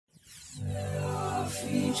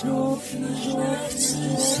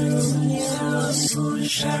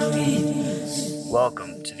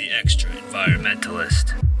Welcome to the Extra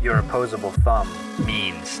Environmentalist. Your opposable thumb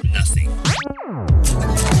means nothing.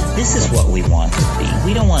 This is what we want to be.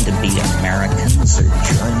 We don't want to be Americans or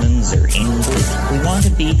Germans or English. We want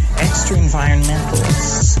to be extra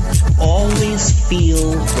environmentalists. Always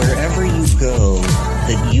feel wherever you go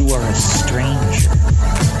that you are a stranger,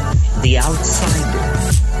 the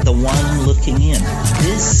outsider, the one looking in.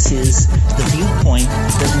 This is the viewpoint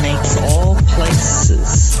that makes all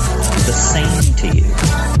places the same to you.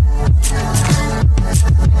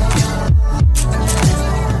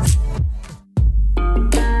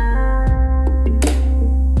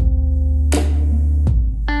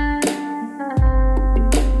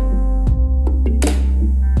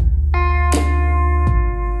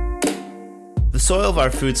 The soil of our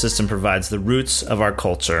food system provides the roots of our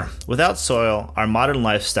culture. Without soil, our modern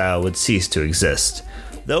lifestyle would cease to exist.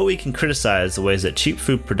 Though we can criticize the ways that cheap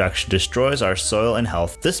food production destroys our soil and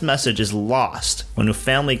health, this message is lost when a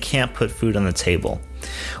family can't put food on the table.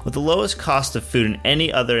 With the lowest cost of food in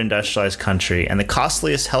any other industrialized country and the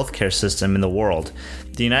costliest healthcare system in the world,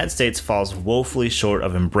 the United States falls woefully short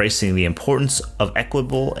of embracing the importance of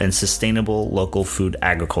equitable and sustainable local food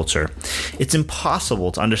agriculture. It's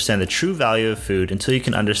impossible to understand the true value of food until you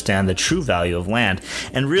can understand the true value of land.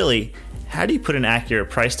 And really, how do you put an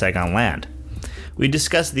accurate price tag on land? We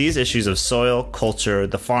discuss these issues of soil, culture,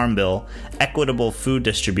 the Farm Bill, equitable food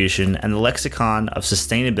distribution, and the lexicon of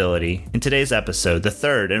sustainability in today's episode, the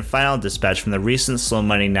third and final dispatch from the recent Slow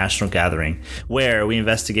Money National Gathering, where we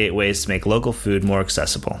investigate ways to make local food more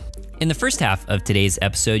accessible. In the first half of today's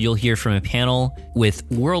episode, you'll hear from a panel with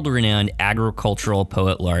world-renowned agricultural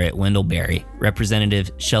poet laureate Wendell Berry, Representative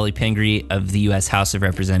Shelley Pingree of the U.S. House of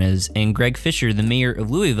Representatives, and Greg Fisher, the mayor of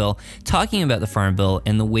Louisville, talking about the Farm Bill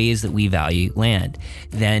and the ways that we value land.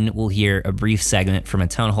 Then we'll hear a brief segment from a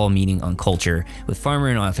town hall meeting on culture with farmer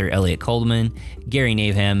and author Elliot Coldman, Gary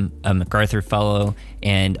Naveham, a MacArthur Fellow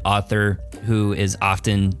and author who is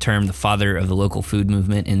often termed the father of the local food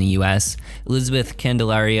movement in the U.S., Elizabeth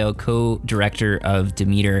Candelario, co-director of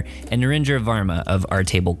Demeter, and Narendra Varma of Our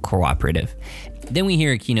Table Cooperative. Then we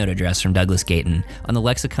hear a keynote address from Douglas Gayton on the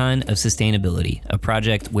Lexicon of Sustainability, a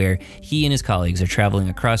project where he and his colleagues are traveling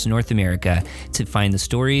across North America to find the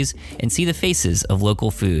stories and see the faces of local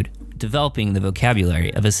food, developing the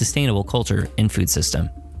vocabulary of a sustainable culture and food system.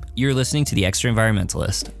 You're listening to The Extra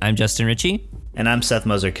Environmentalist. I'm Justin Ritchie. And I'm Seth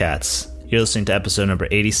Moser-Katz. You're listening to episode number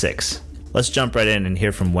 86. Let's jump right in and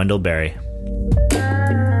hear from Wendell Berry.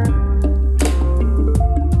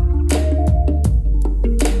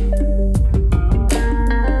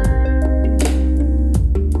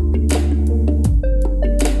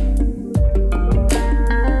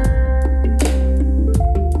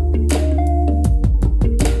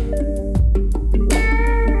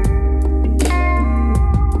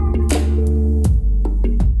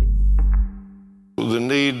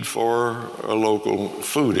 For a local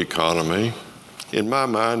food economy, in my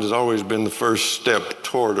mind, has always been the first step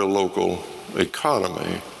toward a local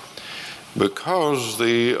economy, because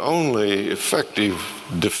the only effective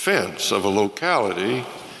defense of a locality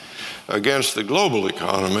against the global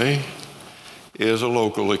economy is a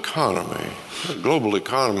local economy. The global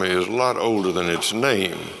economy is a lot older than its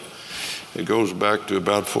name. It goes back to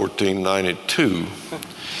about 1492,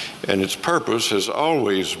 and its purpose has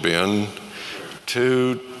always been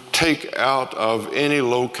to take out of any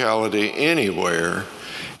locality anywhere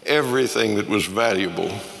everything that was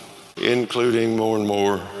valuable, including more and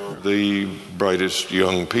more the brightest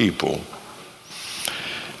young people.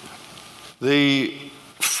 The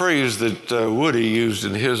phrase that Woody used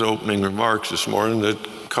in his opening remarks this morning that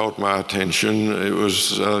caught my attention, it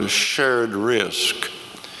was shared risk.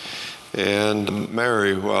 And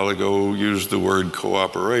Mary, a while ago, used the word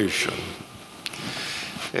cooperation.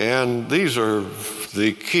 And these are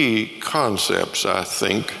the key concepts, I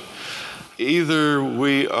think. Either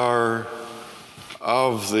we are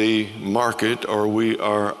of the market or we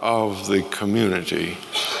are of the community.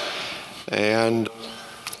 And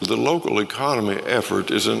the local economy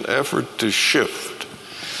effort is an effort to shift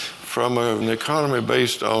from an economy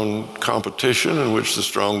based on competition in which the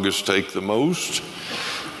strongest take the most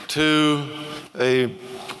to a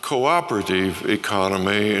cooperative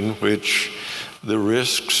economy in which the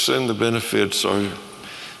risks and the benefits are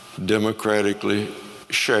democratically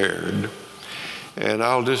shared. And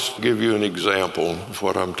I'll just give you an example of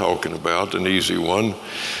what I'm talking about, an easy one.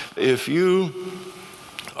 If you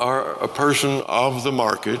are a person of the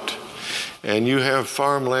market and you have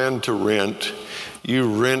farmland to rent,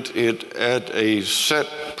 you rent it at a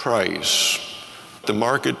set price, the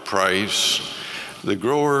market price, the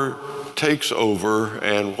grower takes over,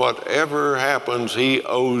 and whatever happens, he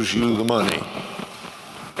owes you the money.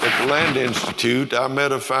 At the Land Institute, I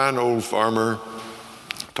met a fine old farmer,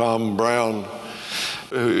 Tom Brown.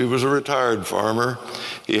 He was a retired farmer.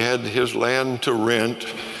 He had his land to rent,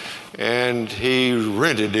 and he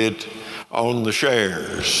rented it on the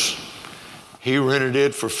shares. He rented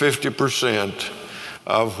it for 50%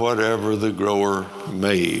 of whatever the grower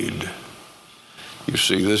made. You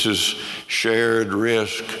see, this is shared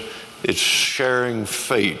risk. It's sharing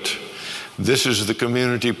fate. This is the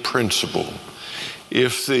community principle.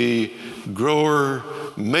 If the grower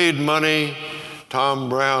made money, Tom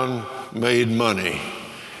Brown made money.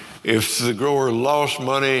 If the grower lost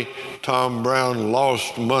money, Tom Brown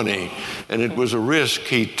lost money. And it was a risk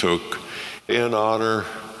he took in honor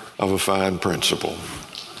of a fine principle.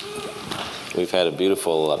 We've had a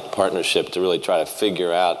beautiful partnership to really try to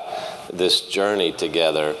figure out this journey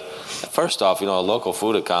together. First off, a local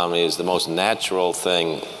food economy is the most natural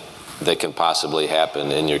thing that can possibly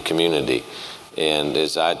happen in your community. And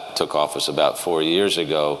as I took office about 4 years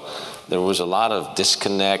ago, there was a lot of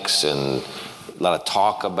disconnects and a lot of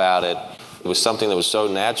talk about it. It was something that was so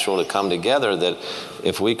natural to come together that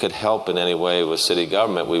if we could help in any way with city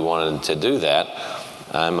government, we wanted to do that.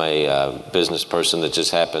 I'm a business person that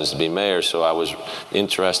just happens to be mayor, so I was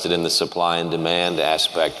interested in the supply and demand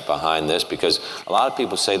aspect behind this, because a lot of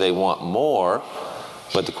people say they want more,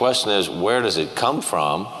 but the question is, where does it come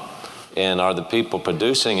from? And are the people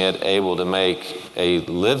producing it able to make a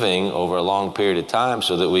living over a long period of time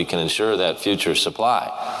so that we can ensure that future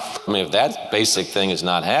supply? I mean, if that basic thing is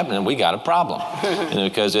not happening, we got a problem,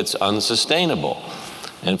 because it's unsustainable.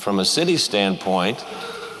 And from a city standpoint,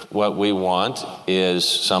 what we want is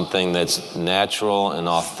something that's natural and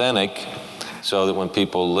authentic, so that when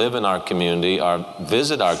people live in our community or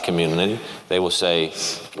visit our community, they will say,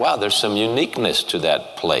 wow, there's some uniqueness to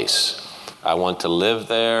that place. I want to live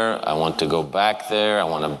there. I want to go back there. I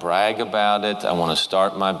want to brag about it. I want to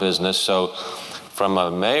start my business. So from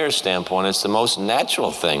a mayor's standpoint, it's the most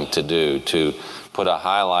natural thing to do, to put a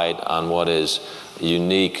highlight on what is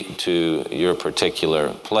unique to your particular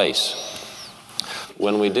place.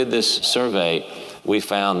 When we did this survey, we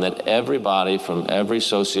found that everybody from every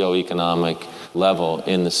socioeconomic level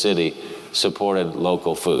in the city supported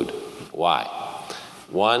local food. Why?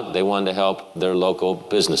 One, they wanted to help their local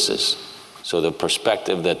businesses. So the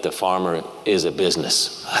perspective that the farmer is a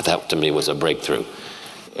business, that to me was a breakthrough.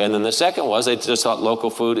 And then the second was they just thought local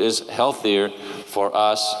food is healthier for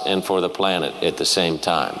us and for the planet at the same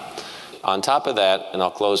time. On top of that, and I'll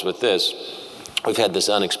close with this, we've had this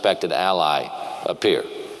unexpected ally appear.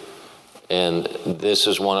 And this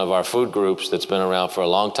is one of our food groups that's been around for a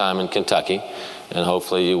long time in Kentucky, and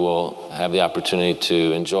hopefully you will have the opportunity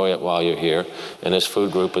to enjoy it while you're here. And this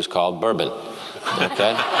food group is called bourbon,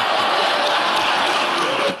 okay?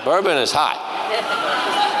 Bourbon is hot.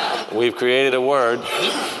 We've created a word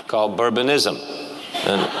called bourbonism.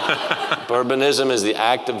 And bourbonism is the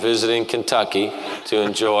act of visiting Kentucky to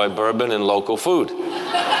enjoy bourbon and local food.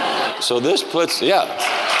 So this puts,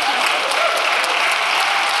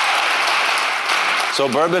 So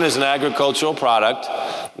bourbon is an agricultural product.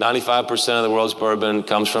 95% of the world's bourbon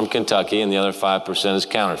comes from Kentucky, and the other 5% is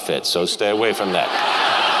counterfeit. So stay away from that.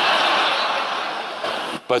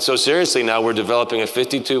 But so seriously now, we're developing a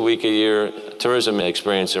 52-week-a-year tourism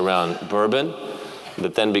experience around bourbon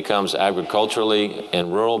that then becomes agriculturally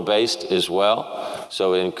and rural-based as well.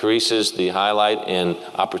 So it increases the highlight and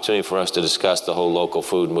opportunity for us to discuss the whole local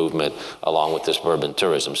food movement along with this bourbon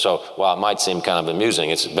tourism. So while it might seem kind of amusing,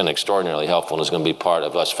 it's been extraordinarily helpful, and it's going to be part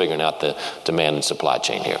of us figuring out the demand and supply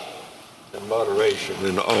chain here. And moderation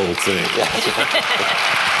in all things.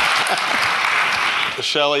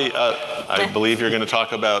 Shelley, I believe you're going to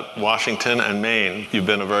talk about Washington and Maine. You've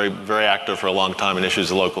been very, very active for a long time in issues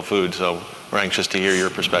of local food, so we're anxious to hear your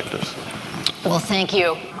perspectives. Well, thank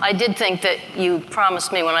you. I did think that you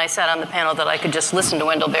promised me when I sat on the panel that I could just listen to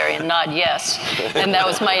Wendell Berry and nod yes, and that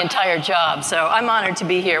was my entire job. So I'm honored to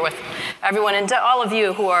be here with everyone and to all of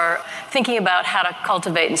you who are thinking about how to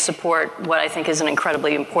cultivate and support what I think is an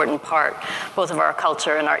incredibly important part, both of our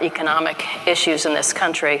culture and our economic issues in this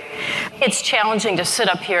country. It's challenging to sit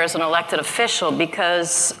up here as an elected official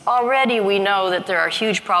because already we know that there are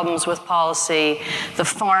huge problems with policy, the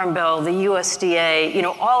Farm Bill, the USDA,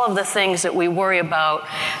 all of the things that we worry about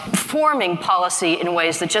forming policy in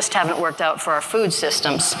ways that just haven't worked out for our food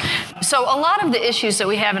systems. So a lot of the issues that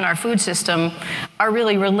we have in our food system are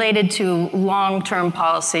really related to long-term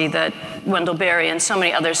policy that Wendell Berry and so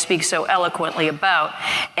many others speak so eloquently about,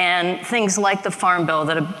 and things like the Farm Bill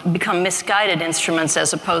that have become misguided instruments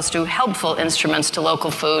as opposed to helpful instruments to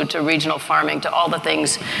local food, to regional farming, to all the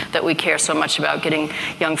things that we care so much about, getting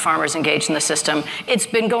young farmers engaged in the system. It's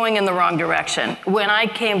been going in the wrong direction. When I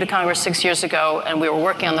came to Congress 6 years ago and we were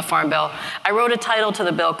working on the Farm Bill, I wrote a title to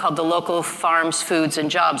the bill called the Local Farms, Foods,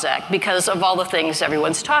 and Jobs Act because of all the things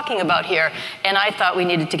everyone's talking about here, and I thought we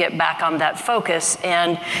needed to get back on that focus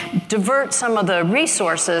and divert some of the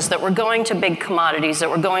resources that were going to big commodities that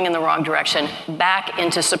were going in the wrong direction back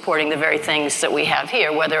into supporting the very things that we have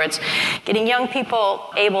here, whether it's getting young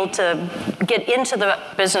people able to get into the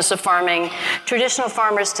business of farming, traditional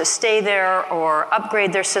farmers to stay there or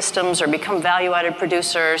upgrade their systems or become value-added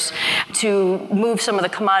producers, to move some of the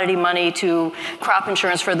commodity money to crop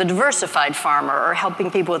insurance for the diversified farmer, or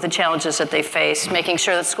helping people with the challenges that they face, making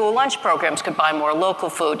sure that school lunch programs could buy more local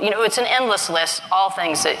food. You know, it's an endless list, all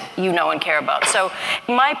things that you know and care about. So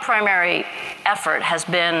my primary effort has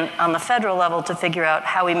been on the federal level to figure out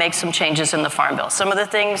how we make some changes in the Farm Bill. Some of the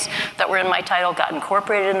things that were in my title got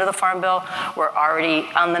incorporated into the Farm Bill. We're already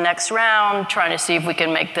on the next round, trying to see if we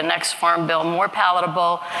can make the next Farm Bill more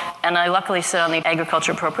palatable. And I luckily sit on the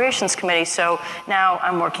Agriculture Appropriations Committee, so now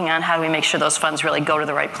I'm working on how do we make sure those funds really go to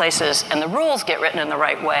the right places and the rules get written in the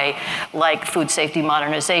right way, like Food Safety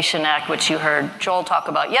Modernization Act, which you heard Joel talk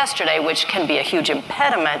about yesterday, which can be a huge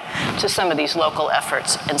impediment to some of these local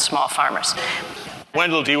efforts and small farmers.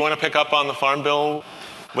 Wendell, do you want to pick up on the Farm Bill?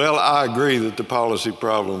 Well, I agree that the policy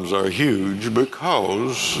problems are huge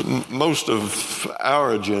because most of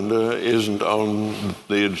our agenda isn't on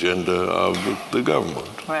the agenda of the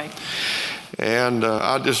government. Right. And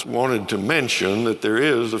I just wanted to mention that there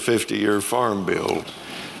is a 50-year Farm Bill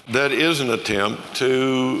that is an attempt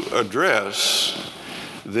to address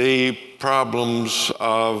the problems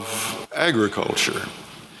of agriculture,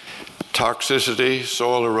 toxicity,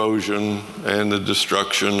 soil erosion, and the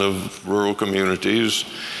destruction of rural communities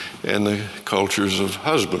and the cultures of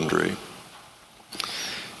husbandry.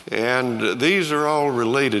 And these are all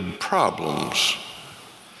related problems.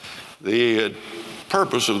 The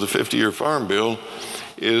purpose of the 50-year Farm Bill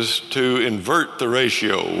is to invert the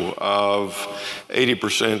ratio of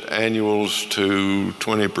 80% annuals to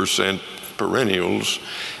 20% perennials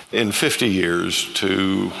in 50 years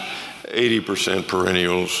to 80%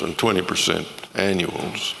 perennials and 20%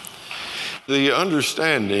 annuals. The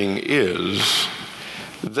understanding is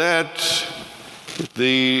that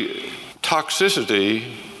the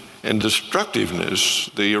toxicity and destructiveness,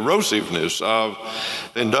 the erosiveness of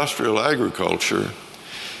industrial agriculture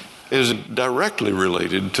is directly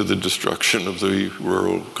related to the destruction of the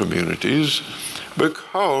rural communities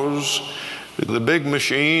because the big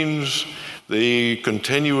machines, the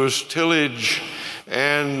continuous tillage,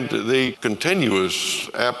 and the continuous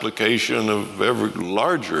application of ever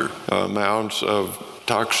larger amounts of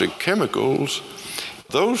toxic chemicals,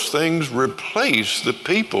 those things replace the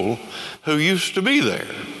people who used to be there.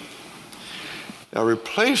 Now,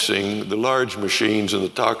 replacing the large machines and the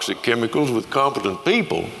toxic chemicals with competent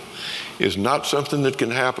people is not something that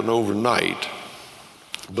can happen overnight,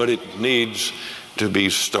 but it needs to be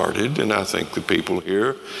started, and I think the people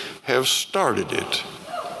here have started it.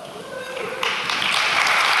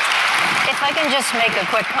 If I can just make a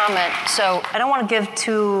quick comment. So I don't want to give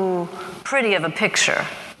too pretty of a picture.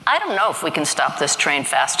 I don't know if we can stop this train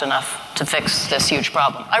fast enough to fix this huge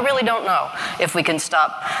problem. I really don't know if we can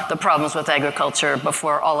stop the problems with agriculture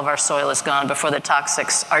before all of our soil is gone, before the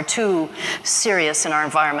toxics are too serious in our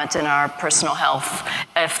environment, in our personal health,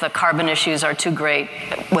 if the carbon issues are too great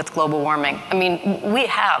with global warming. I mean, we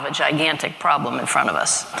have a gigantic problem in front of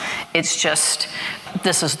us. It's just,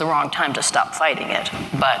 this is the wrong time to stop fighting it,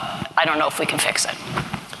 but I don't know if we can fix it.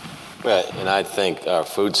 Right, and I think our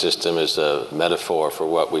food system is a metaphor for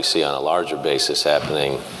what we see on a larger basis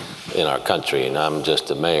happening in our country. And I'm just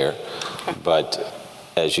a mayor, but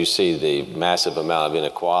as you see the massive amount of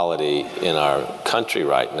inequality in our country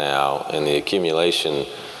right now and the accumulation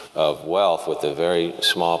of wealth with a very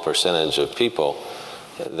small percentage of people,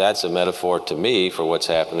 that's a metaphor to me for what's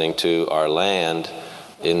happening to our land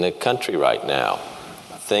in the country right now.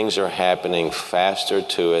 Things are happening faster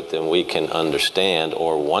to it than we can understand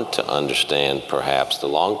or want to understand, perhaps, the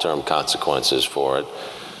long-term consequences for it,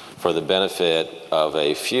 for the benefit of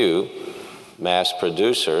a few mass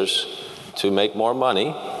producers to make more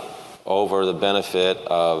money over the benefit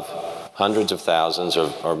of hundreds of thousands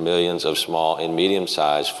or millions of small and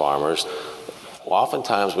medium-sized farmers.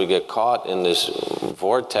 Oftentimes we get caught in this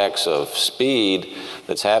vortex of speed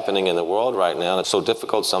that's happening in the world right now, and it's so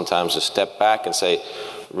difficult sometimes to step back and say,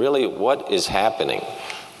 really what is happening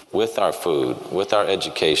with our food, with our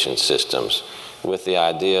education systems, with the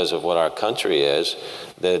ideas of what our country is,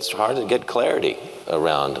 that it's hard to get clarity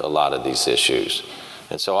around a lot of these issues.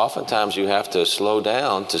 And so oftentimes you have to slow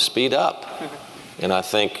down to speed up. And I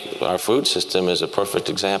think our food system is a perfect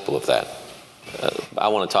example of that. I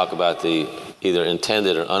want to talk about the either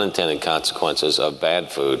intended or unintended consequences of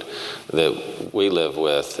bad food that we live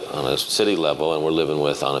with on a city level and we're living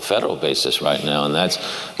with on a federal basis right now, and that's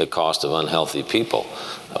the cost of unhealthy people.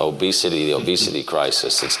 Obesity, the obesity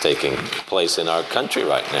crisis that's taking place in our country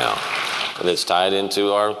right now, and it's tied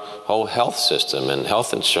into our whole health system and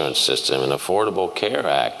health insurance system and Affordable Care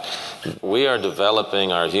Act. We are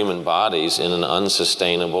developing our human bodies in an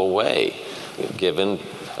unsustainable way, given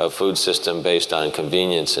a food system based on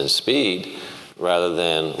convenience and speed rather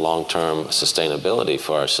than long-term sustainability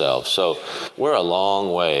for ourselves. So we're a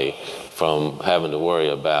long way from having to worry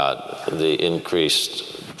about the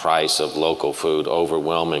increased price of local food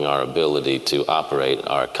overwhelming our ability to operate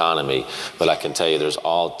our economy. But I can tell you there's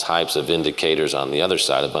all types of indicators on the other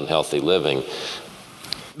side of unhealthy living.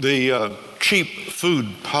 The cheap food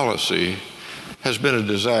policy has been a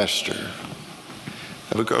disaster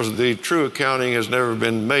because the true accounting has never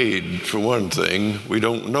been made. For one thing, we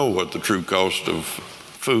don't know what the true cost of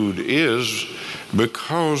food is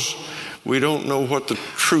because we don't know what the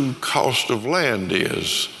true cost of land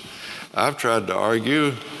is. I've tried to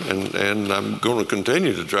argue, and I'm going to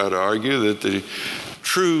continue to try to argue, that the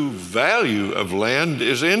true value of land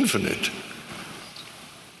is infinite.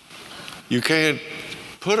 You can't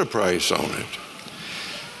put a price on it.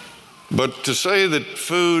 But to say that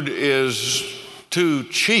food is too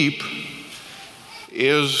cheap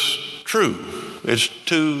is true. It's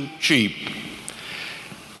too cheap.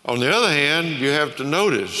 On the other hand, you have to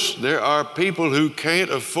notice there are people who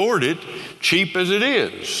can't afford it cheap as it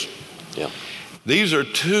is. Yeah. These are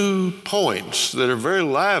 2 points that are very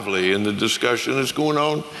lively in the discussion that's going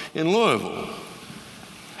on in Louisville.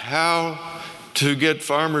 How to get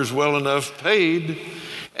farmers well enough paid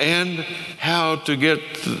and how to get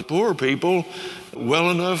the poor people well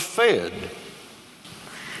enough fed.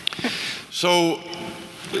 So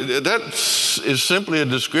that is simply a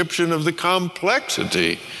description of the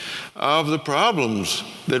complexity of the problems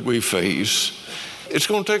that we face. It's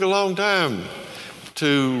going to take a long time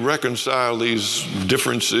to reconcile these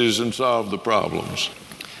differences and solve the problems.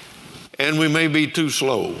 And we may be too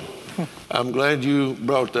slow. I'm glad you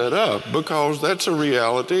brought that up because that's a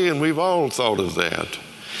reality and we've all thought of that.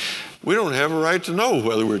 We don't have a right to know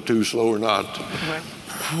whether we're too slow or not.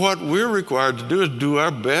 What we're required to do is do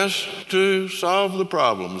our best to solve the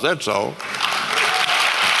problems. That's all.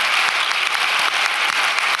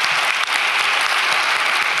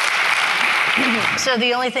 So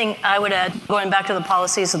the only thing I would add, going back to the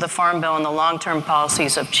policies of the Farm Bill and the long-term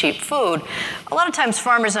policies of cheap food, a lot of times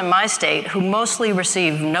farmers in my state who mostly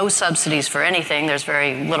receive no subsidies for anything, there's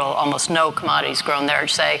very little, almost no commodities grown there,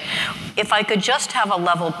 say, if I could just have a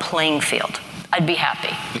level playing field, I'd be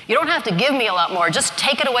happy. You don't have to give me a lot more, just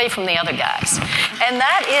take it away from the other guys. And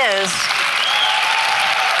that is,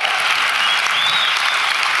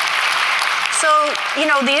 so,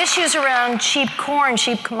 the issues around cheap corn,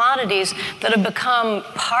 cheap commodities that have become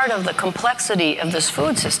part of the complexity of this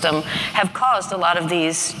food system have caused a lot of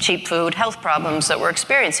these cheap food health problems that we're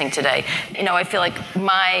experiencing today. I feel like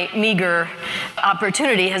my meager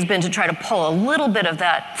opportunity has been to try to pull a little bit of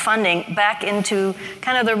that funding back into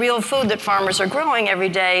kind of the real food that farmers are growing every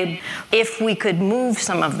day. If we could move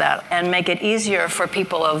some of that and make it easier for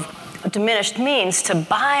people of diminished means to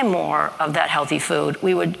buy more of that healthy food,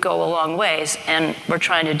 we would go a long ways, and we're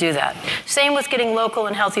trying to do that. Same with getting local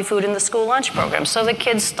and healthy food in the school lunch program. So the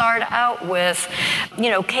kids start out with,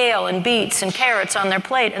 kale and beets and carrots on their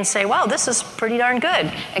plate and say, wow, this is pretty darn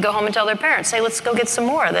good. And go home and tell their parents, hey, let's go get some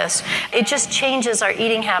more of this. It just changes our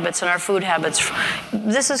eating habits and our food habits.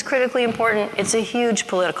 This is critically important. It's a huge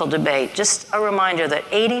political debate. Just a reminder that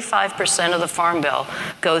 85% of the Farm Bill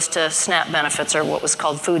goes to SNAP benefits, or what was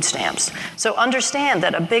called food stamps. So understand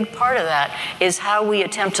that a big part of that is how we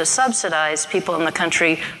attempt to subsidize people in the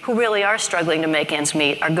country who really are struggling to make ends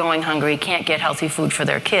meet, are going hungry, can't get healthy food for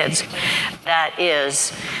their kids. That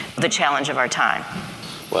is the challenge of our time.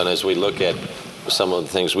 Well, as we look at some of the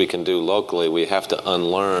things we can do locally, we have to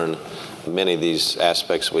unlearn many of these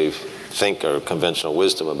aspects we think are conventional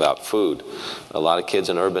wisdom about food. A lot of kids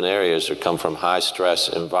in urban areas come from high-stress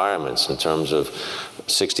environments. In terms of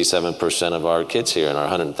 67% of our kids here in our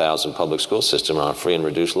 100,000 public school system are on free and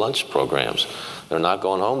reduced lunch programs. They're not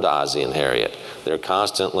going home to Ozzie and Harriet. They're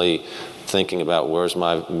constantly thinking about where's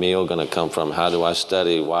my meal going to come from, how do I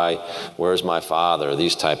study, where's my father,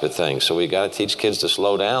 these type of things. So we got to teach kids to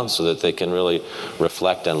slow down so that they can really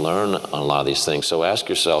reflect and learn on a lot of these things. So ask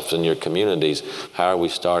yourself in your communities, how are we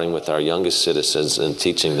starting with our youngest citizens and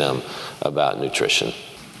teaching them about nutrition?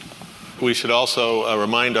 We should also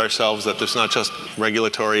remind ourselves that there's not just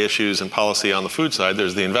regulatory issues and policy on the food side,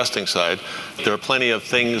 there's the investing side. There are plenty of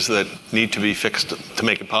things that need to be fixed to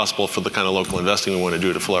make it possible for the kind of local investing we want to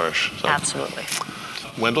do to flourish. So. Absolutely.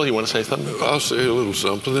 Wendell, you want to say something? I'll say a little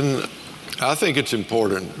something. I think it's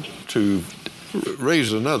important to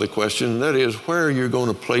raise another question, and that is where you're going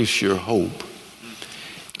to place your hope.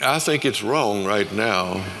 I think it's wrong right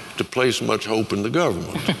now to place much hope in the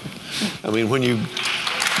government. I mean, when you...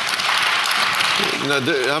 Now,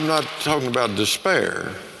 I'm not talking about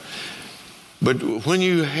despair, but when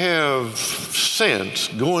you have sense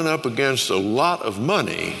going up against a lot of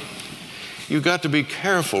money, you've got to be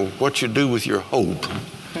careful what you do with your hope.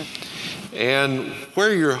 And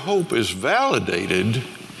where your hope is validated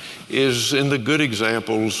is in the good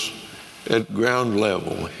examples at ground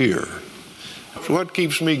level here. So what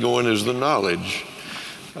keeps me going is the knowledge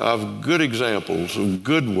of good examples of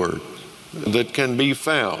good work that can be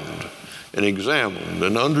found and examined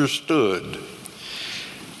and understood.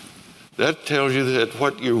 That tells you that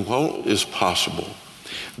what you want is possible.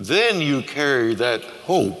 Then you carry that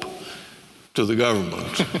hope to the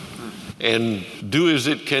government and do as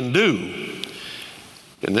it can do,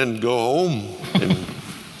 and then go home and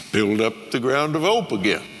build up the ground of hope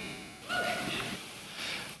again.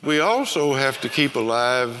 We also have to keep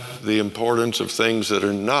alive the importance of things that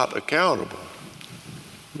are not accountable,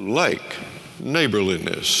 like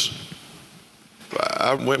neighborliness.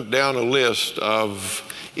 I went down a list of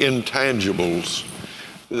intangibles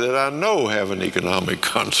that I know have an economic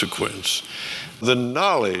consequence. The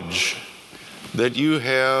knowledge that you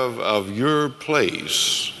have of your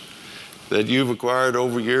place, that you've acquired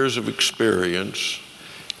over years of experience,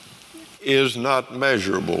 is not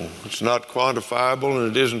measurable. It's not quantifiable,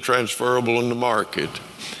 and it isn't transferable in the market.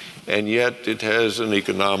 And yet it has an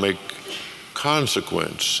economic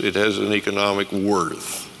consequence. It has an economic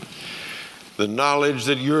worth. The knowledge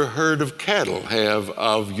that your herd of cattle have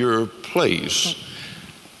of your place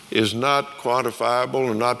is not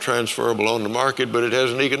quantifiable and not transferable on the market, but it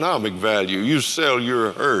has an economic value. You sell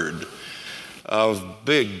your herd of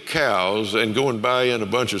big cows and go and buy in a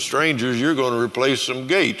bunch of strangers, you're going to replace some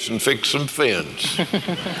gates and fix some fence.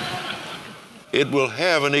 It will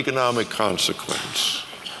have an economic consequence.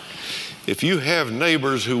 If you have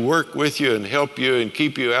neighbors who work with you and help you and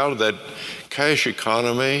keep you out of that cash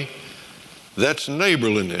economy, that's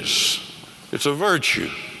neighborliness. It's a virtue.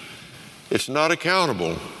 It's not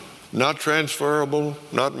accountable, not transferable,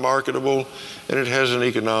 not marketable, and it has an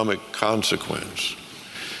economic consequence.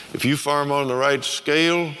 If you farm on the right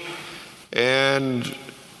scale and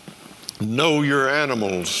know your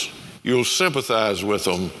animals, you'll sympathize with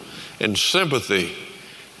them, and sympathy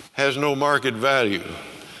has no market value,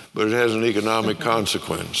 but it has an economic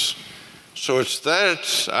consequence. So it's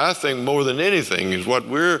that, I think, more than anything, is what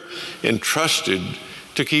we're entrusted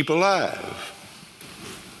to keep alive.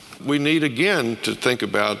 We need, again, to think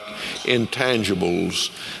about intangibles.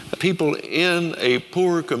 People in a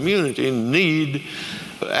poor community need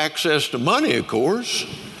access to money, of course,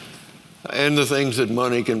 and the things that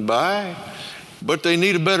money can buy, but they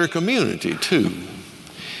need a better community, too.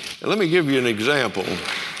 And let me give you an example.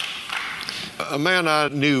 A man I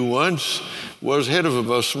knew once was head of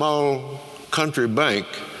a small country bank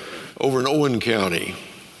over in Owen County.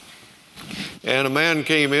 And a man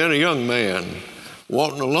came in, a young man,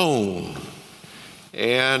 wanting a loan.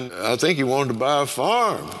 And I think he wanted to buy a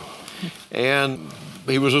farm. And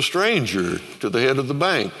he was a stranger to the head of the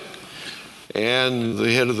bank. And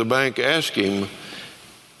the head of the bank asked him,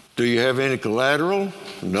 "Do you have any collateral?"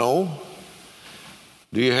 "No."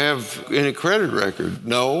 "Do you have any credit record?"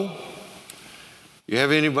 "No." "You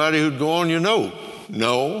have anybody who'd go on your note?"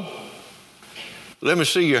 "No." "Let me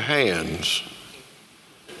see your hands."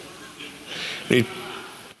 He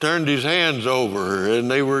turned his hands over, and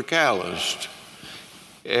they were calloused.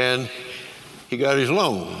 And he got his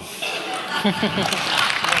loan.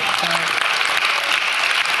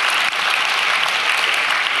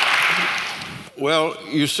 Well,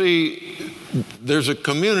 you see, there's a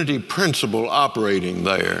community principle operating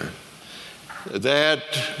there that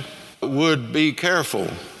would be careful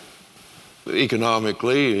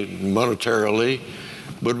economically and monetarily,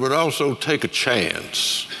 but would also take a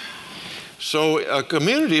chance. So a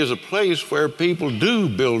community is a place where people do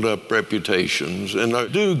build up reputations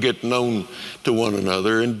and do get known to one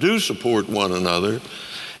another and do support one another.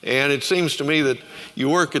 And it seems to me that you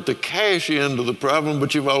work at the cash end of the problem,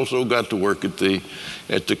 but you've also got to work at the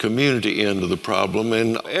community end of the problem.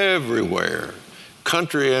 And everywhere,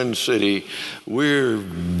 country and city, we're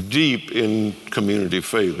deep in community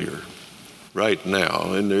failure right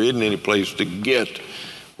now, and there isn't any place to get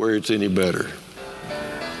where it's any better.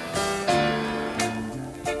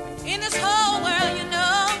 In this whole world, you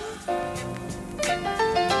know,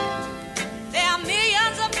 there are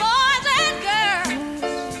millions of boys and girls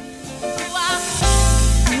who are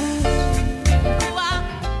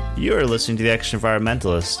You are listening to The Extra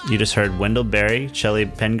Environmentalist. You just heard Wendell Berry, Shelley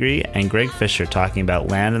Pingree, and Greg Fisher talking about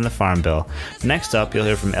land and the Farm Bill. Next up, you'll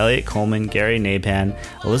hear from Elliot Coleman, Gary Napan,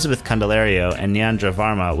 Elizabeth Candelario, and Neandra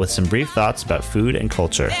Varma with some brief thoughts about food and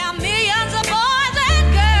culture. there are millions of boys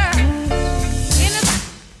and girls in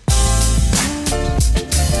this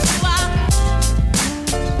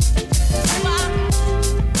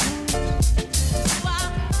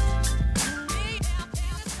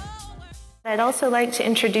I'd also like to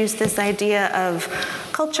introduce this idea of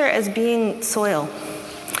culture as being soil.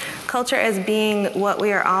 Culture as being what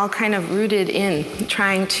we are all kind of rooted in,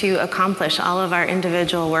 trying to accomplish all of our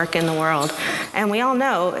individual work in the world. And we all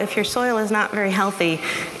know if your soil is not very healthy,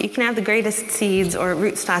 you can have the greatest seeds or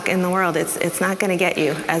rootstock in the world. It's not going to get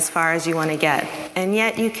you as far as you want to get. And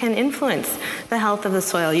yet you can influence the health of the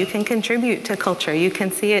soil. You can contribute to culture. You can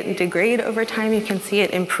see it degrade over time. You can see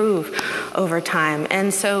it improve over time.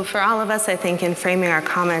 And so for all of us, I think, in framing our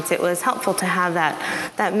comments, it was helpful to have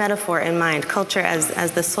that metaphor in mind, culture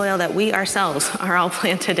as the soil that we ourselves are all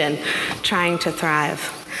planted in, trying to thrive.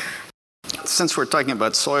 Since we're talking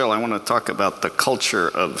about soil, I want to talk about the culture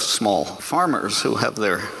of small farmers who have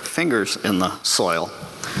their fingers in the soil.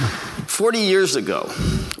 40 years ago,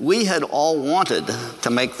 we had all wanted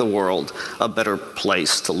to make the world a better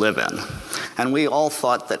place to live in. And we all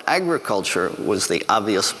thought that agriculture was the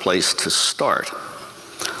obvious place to start.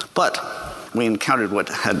 But we encountered what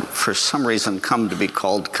had, for some reason, come to be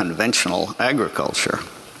called conventional agriculture.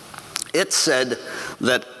 It said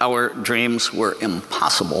that our dreams were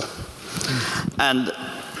impossible. And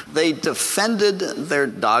they defended their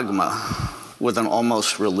dogma with an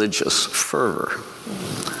almost religious fervor.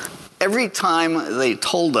 Every time they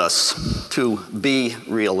told us to be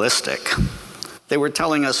realistic, they were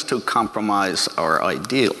telling us to compromise our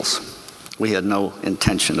ideals. We had no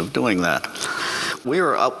intention of doing that. We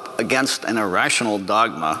were up against an irrational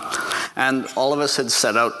dogma, and all of us had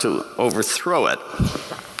set out to overthrow it.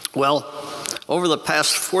 Well, over the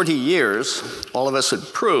past 40 years, all of us had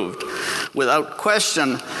proved, without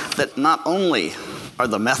question, that not only are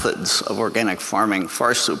the methods of organic farming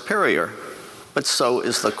far superior, but so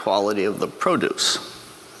is the quality of the produce.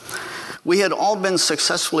 We had all been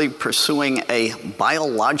successfully pursuing a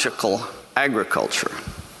biological agriculture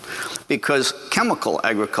because chemical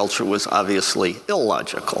agriculture was obviously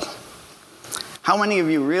illogical. How many of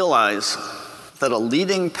you realize that a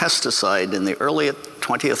leading pesticide in the early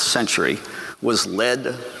 20th century was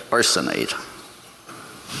lead arsenate?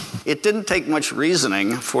 It didn't take much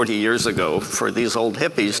reasoning 40 years ago for these old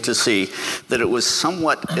hippies to see that it was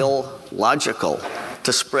somewhat illogical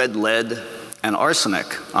to spread lead and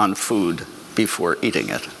arsenic on food before eating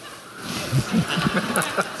it.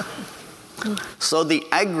 So the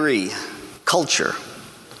agri-culture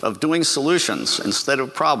of doing solutions instead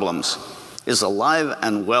of problems is alive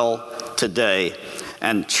and well today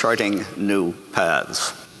and charting new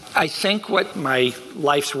paths. I think what my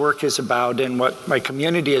life's work is about and what my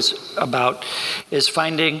community is about is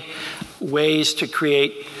finding ways to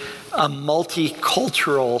create a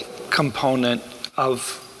multicultural component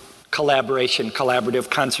of collaboration, collaborative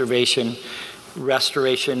conservation,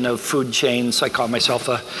 restoration of food chains. I call myself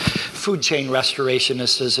a food chain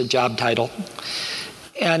restorationist as a job title.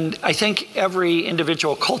 And I think every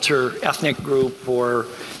individual culture, ethnic group, or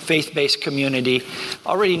faith-based community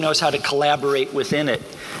already knows how to collaborate within it,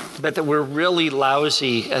 but that we're really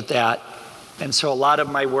lousy at that. And so a lot of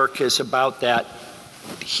my work is about that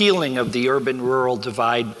healing of the urban-rural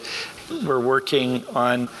divide. We're working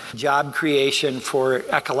on job creation for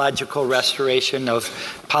ecological restoration of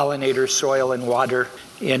pollinators, soil, and water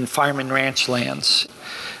in farm and ranch lands.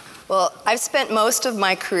 Well, I've spent most of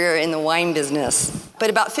my career in the wine business, but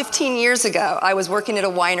about 15 years ago, I was working at a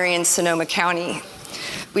winery in Sonoma County.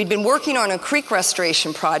 We'd been working on a creek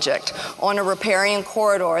restoration project on a riparian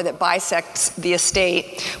corridor that bisects the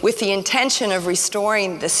estate with the intention of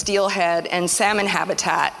restoring the steelhead and salmon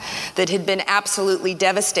habitat that had been absolutely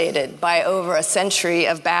devastated by over a century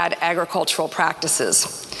of bad agricultural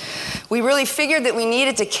practices. We really figured that we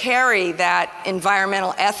needed to carry that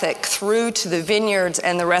environmental ethic through to the vineyards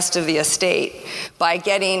and the rest of the estate by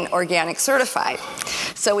getting organic certified.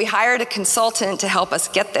 So we hired a consultant to help us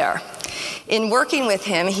get there. In working with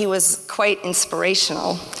him, he was quite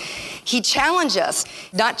inspirational. He challenged us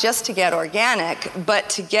not just to get organic, but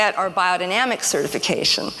to get our biodynamic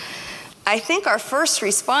certification. I think our first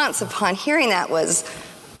response upon hearing that was,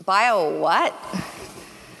 bio what?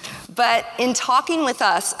 But in talking with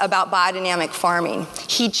us about biodynamic farming,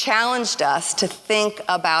 he challenged us to think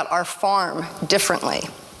about our farm differently.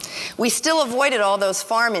 We still avoided all those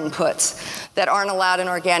farm inputs that aren't allowed in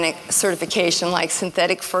organic certification, like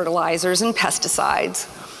synthetic fertilizers and pesticides.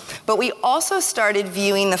 But we also started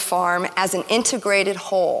viewing the farm as an integrated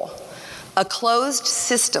whole, a closed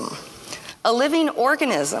system, a living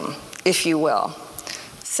organism, if you will,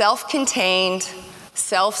 self-contained,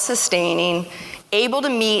 self-sustaining, able to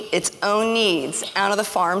meet its own needs out of the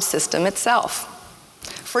farm system itself.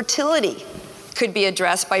 Fertility could be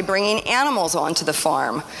addressed by bringing animals onto the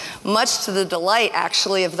farm, much to the delight,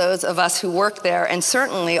 actually, of those of us who work there and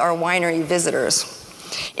certainly our winery visitors.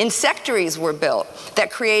 Insectaries were built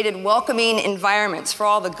that created welcoming environments for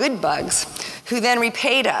all the good bugs, who then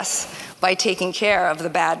repaid us by taking care of the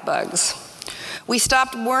bad bugs. We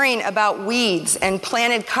stopped worrying about weeds and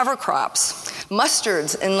planted cover crops,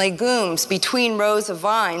 mustards and legumes between rows of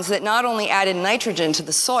vines that not only added nitrogen to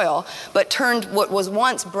the soil, but turned what was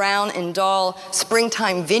once brown and dull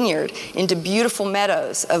springtime vineyard into beautiful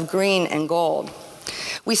meadows of green and gold.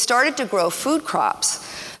 We started to grow food crops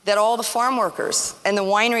that all the farm workers and the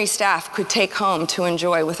winery staff could take home to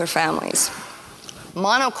enjoy with their families.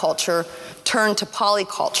 Monoculture turned to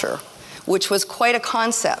polyculture, which was quite a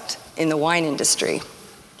concept in the wine industry.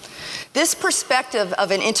 This perspective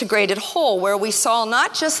of an integrated whole, where we saw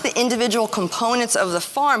not just the individual components of the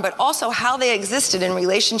farm, but also how they existed in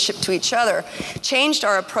relationship to each other, changed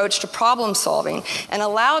our approach to problem solving and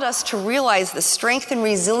allowed us to realize the strength and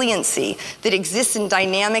resiliency that exists in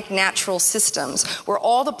dynamic natural systems, where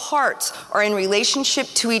all the parts are in relationship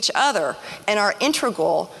to each other and are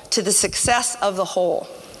integral to the success of the whole.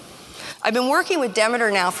 I've been working with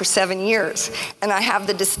Demeter now for 7 years, and I have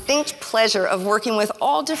the distinct pleasure of working with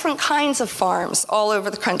all different kinds of farms all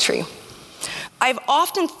over the country. I've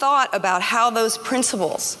often thought about how those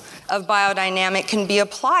principles of biodynamic can be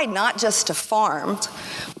applied not just to farms,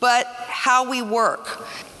 but how we work.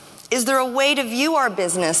 Is there a way to view our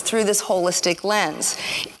business through this holistic lens?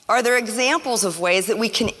 Are there examples of ways that we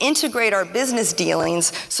can integrate our business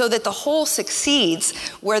dealings so that the whole succeeds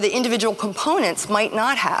where the individual components might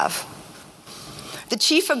not have? The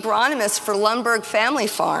chief agronomist for Lundberg Family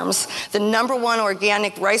Farms, the #1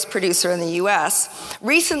 organic rice producer in the US,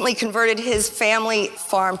 recently converted his family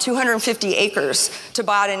farm, 250 acres, to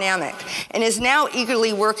biodynamic, and is now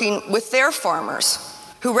eagerly working with their farmers,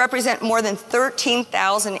 who represent more than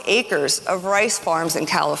 13,000 acres of rice farms in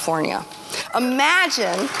California.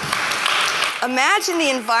 Imagine the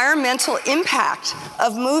environmental impact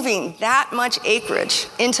of moving that much acreage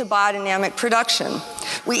into biodynamic production.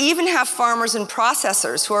 We even have farmers and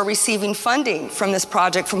processors who are receiving funding from this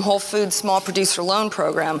project from Whole Foods Small Producer Loan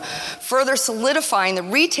Program, further solidifying the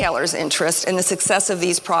retailer's interest in the success of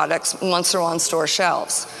these products once they're on store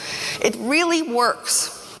shelves. It really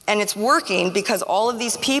works. And it's working because all of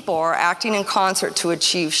these people are acting in concert to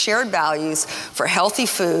achieve shared values for healthy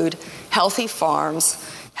food, healthy farms,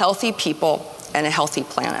 healthy people, and a healthy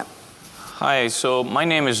planet. Hi, so my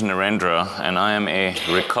name is Narendra, and I am a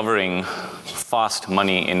recovering fast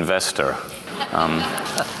money investor.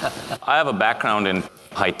 I have a background in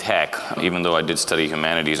high tech, even though I did study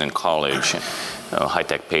humanities in college. High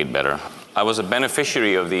tech paid better. I was a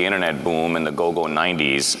beneficiary of the internet boom in the go-go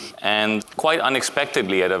 90s, and quite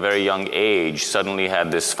unexpectedly at a very young age suddenly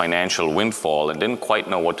had this financial windfall and didn't quite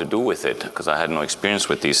know what to do with it because I had no experience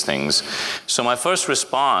with these things. So my first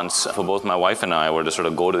response for both my wife and I were to sort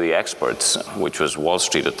of go to the experts, which was Wall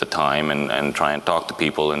Street at the time, and try and talk to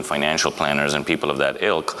people and financial planners and people of that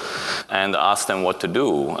ilk and ask them what to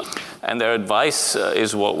do. And their advice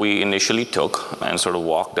is what we initially took and sort of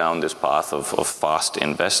walked down this path of fast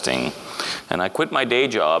investing. And I quit my day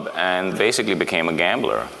job and basically became a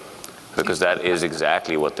gambler because that is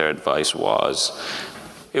exactly what their advice was.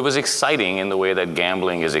 It was exciting in the way that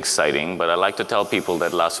gambling is exciting, but I like to tell people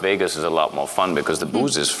that Las Vegas is a lot more fun because the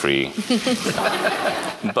booze is free.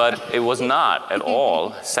 But it was not at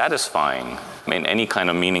all satisfying in any kind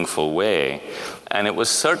of meaningful way. And it was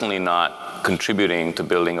certainly not contributing to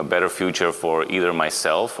building a better future for either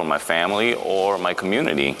myself or my family or my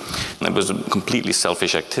community. And it was a completely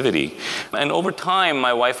selfish activity. And over time,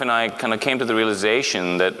 my wife and I kind of came to the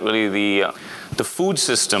realization that really the the food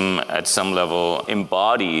system at some level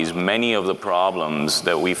embodies many of the problems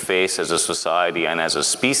that we face as a society and as a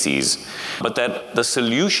species, but that the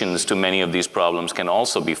solutions to many of these problems can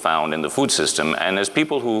also be found in the food system. And as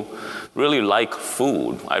people who really like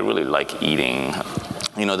food, I really like eating,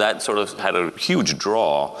 that sort of had a huge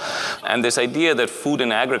draw. And this idea that food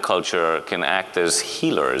and agriculture can act as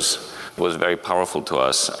healers was very powerful to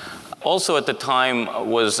us. Also at the time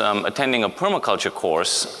was attending a permaculture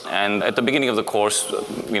course, and at the beginning of the course,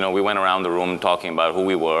 we went around the room talking about who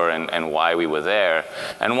we were and why we were there.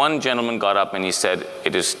 And one gentleman got up and he said,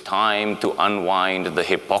 "It is time to unwind the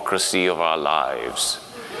hypocrisy of our lives."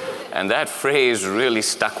 And that phrase really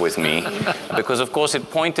stuck with me because, of course, it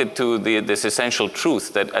pointed to this essential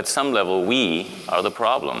truth that at some level we are the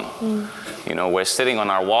problem. We're sitting on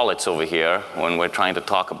our wallets over here when we're trying to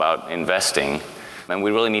talk about investing, and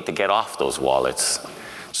we really need to get off those wallets.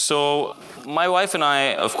 So my wife and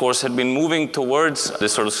I, of course, had been moving towards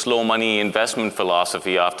this sort of slow money investment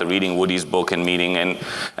philosophy after reading Woody's book and meeting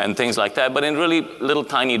and things like that, but in really little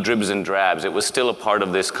tiny dribs and drabs. It was still a part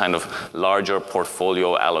of this kind of larger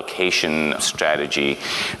portfolio allocation strategy,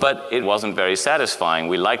 but it wasn't very satisfying.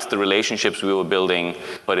 We liked the relationships we were building,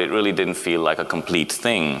 but it really didn't feel like a complete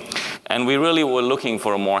thing. And we really were looking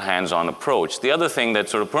for a more hands-on approach. The other thing that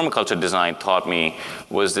sort of permaculture design taught me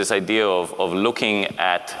was this idea of looking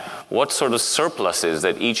at what sort of surpluses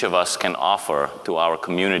that each of us can offer to our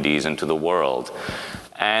communities and to the world.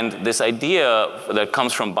 And this idea that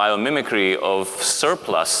comes from biomimicry of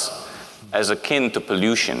surplus as akin to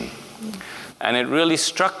pollution. And it really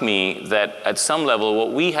struck me that at some level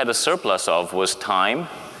what we had a surplus of was time,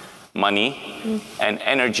 money, and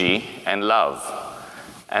energy and love.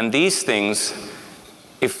 And these things,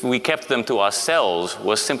 if we kept them to ourselves,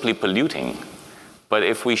 was simply polluting. But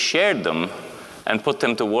if we shared them and put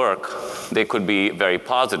them to work, they could be very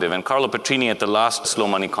positive. And Carlo Petrini at the last Slow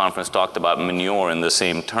Money conference talked about manure in the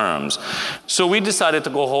same terms. So we decided to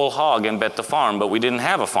go whole hog and bet the farm, but we didn't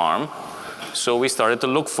have a farm. So we started to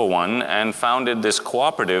look for one and founded this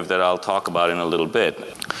cooperative that I'll talk about in a little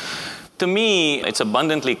bit. To me, it's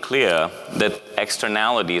abundantly clear that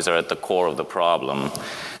externalities are at the core of the problem,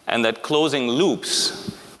 and that closing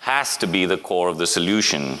loops has to be the core of the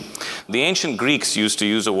solution. The ancient Greeks used to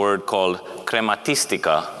use a word called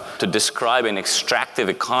krematistika to describe an extractive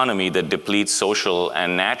economy that depletes social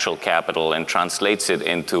and natural capital and translates it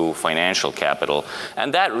into financial capital.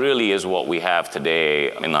 And that really is what we have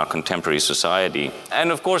today in our contemporary society.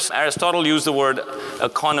 And of course, Aristotle used the word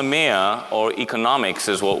economia, or economics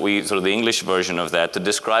is what sort of the English version of that, to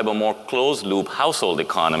describe a more closed loop household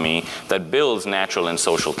economy that builds natural and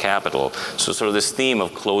social capital. So sort of this theme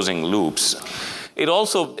of closing loops. It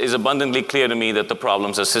also is abundantly clear to me that the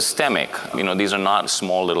problems are systemic. These are not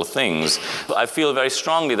small little things. I feel very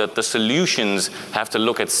strongly that the solutions have to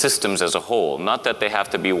look at systems as a whole. Not that they have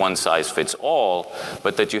to be one size fits all,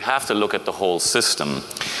 but that you have to look at the whole system.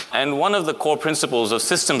 And one of the core principles of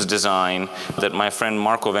systems design that my friend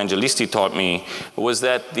Marco Evangelisti taught me was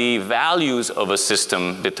that the values of a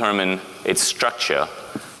system determine its structure,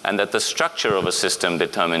 and that the structure of a system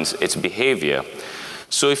determines its behavior.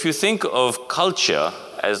 So if you think of culture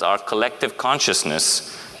as our collective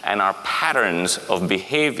consciousness and our patterns of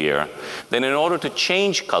behavior, then in order to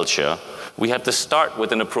change culture, we have to start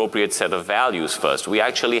with an appropriate set of values first. We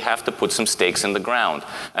actually have to put some stakes in the ground.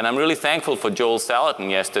 And I'm really thankful for Joel Salatin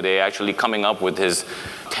yesterday actually coming up with his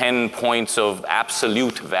 10 points of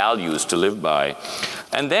absolute values to live by.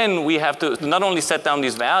 And then we have to not only set down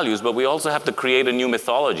these values, but we also have to create a new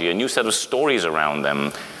mythology, a new set of stories around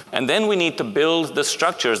them. And then we need to build the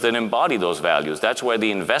structures that embody those values. That's where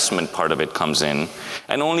the investment part of it comes in.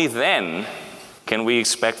 And only then can we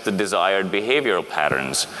expect the desired behavioral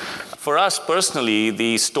patterns. For us personally,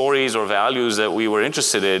 the stories or values that we were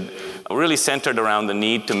interested in really centered around the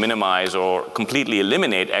need to minimize or completely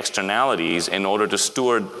eliminate externalities in order to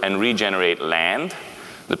steward and regenerate land,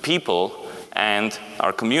 the people, and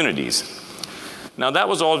our communities. Now that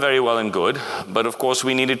was all very well and good, but of course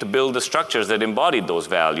we needed to build the structures that embodied those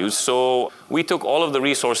values. So we took all of the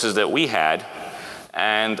resources that we had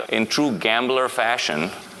and in true gambler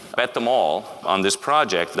fashion, bet them all on this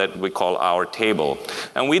project that we call Our Table.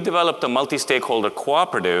 And we developed a multi-stakeholder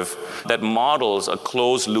cooperative that models a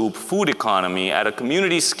closed-loop food economy at a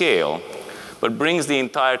community scale but brings the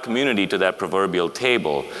entire community to that proverbial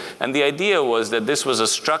table. And the idea was that this was a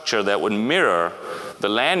structure that would mirror the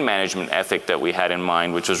land management ethic that we had in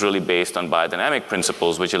mind, which was really based on biodynamic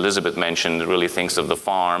principles, which Elizabeth mentioned, really thinks of the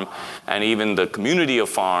farm and even the community of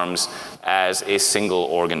farms as a single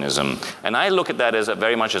organism. And I look at that as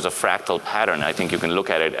very much as a fractal pattern. I think you can look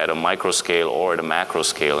at it at a micro scale or at a macro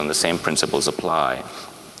scale, and the same principles apply.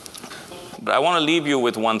 But I want to leave you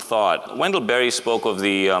with one thought. Wendell Berry spoke of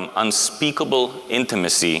the unspeakable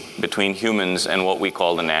intimacy between humans and what we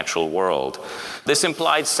call the natural world. This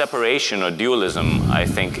implied separation or dualism, I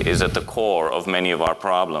think, is at the core of many of our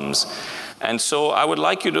problems. And so I would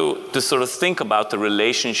like you to sort of think about the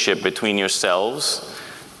relationship between yourselves,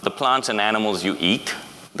 the plants and animals you eat,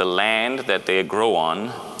 the land that they grow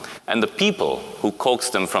on, and the people who coax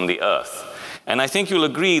them from the earth. And I think you'll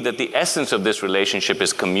agree that the essence of this relationship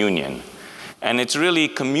is communion. And it's really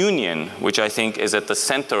communion, which I think is at the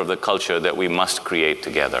center of the culture that we must create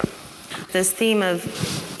together. This theme of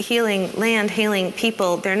healing land, healing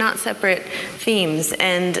people, they're not separate themes.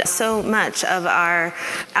 And so much of our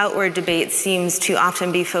outward debate seems to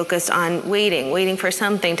often be focused on waiting for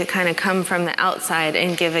something to kind of come from the outside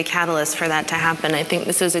and give a catalyst for that to happen. I think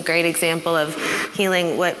this is a great example of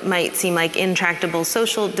healing what might seem like intractable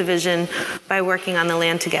social division by working on the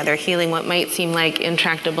land together, healing what might seem like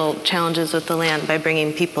intractable challenges with the land by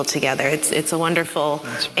bringing people together. It's a wonderful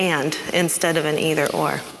and instead of an either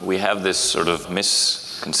or. We have this sort of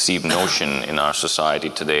misconceived notion in our society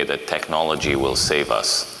today that technology will save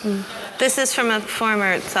us. This is from a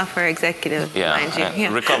former software executive, mind you.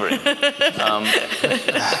 Yeah. Recovering.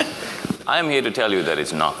 I'm here to tell you that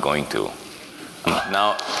it's not going to.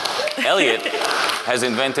 Now, Elliot has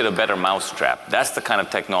invented a better mousetrap. That's the kind of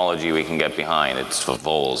technology we can get behind. It's for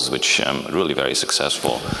voles, which really very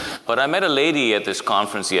successful. But I met a lady at this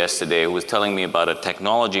conference yesterday who was telling me about a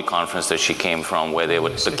technology conference that she came from where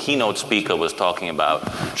the keynote speaker was talking about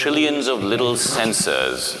trillions of little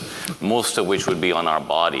sensors, most of which would be on our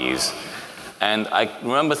bodies. And I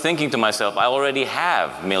remember thinking to myself, I already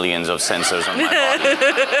have millions of sensors on my body.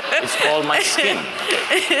 It's called my skin.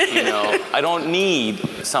 You know, I don't need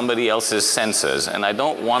somebody else's sensors, and I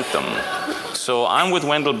don't want them. So I'm with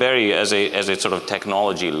Wendell Berry as a sort of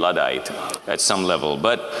technology Luddite at some level.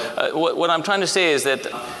 But what I'm trying to say is that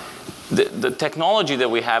the technology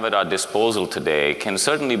that we have at our disposal today can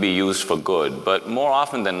certainly be used for good, but more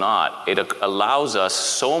often than not, it allows us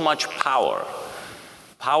so much power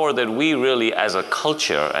that we really, as a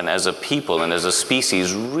culture and as a people and as a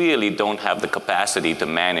species, really don't have the capacity to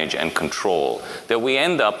manage and control, that we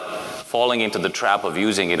end up falling into the trap of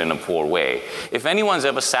using it in a poor way. If anyone's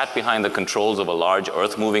ever sat behind the controls of a large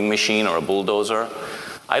earth-moving machine or a bulldozer,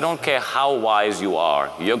 I don't care how wise you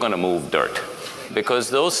are, you're going to move dirt.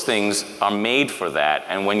 Because those things are made for that,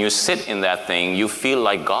 and when you sit in that thing, you feel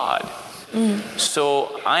like God.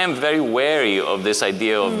 So I am very wary of this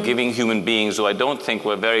idea of giving human beings, who I don't think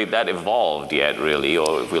we're that evolved yet, really,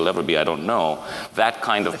 or if we'll ever be, I don't know, that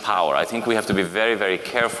kind of power. I think we have to be very, very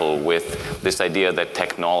careful with this idea that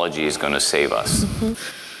technology is going to save us.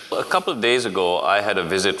 A couple of days ago, I had a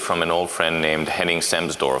visit from an old friend named Henning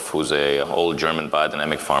Semsdorf, who's an old German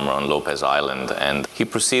biodynamic farmer on Lopez Island. And he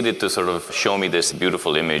proceeded to sort of show me this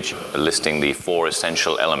beautiful image listing the 4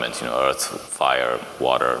 essential elements, earth, fire,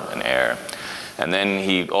 water, and air. And then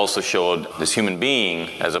he also showed this human being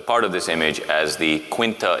as a part of this image as the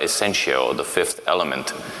quinta essentio, the 5th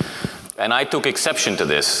element. And I took exception to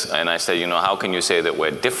this, and I said, how can you say that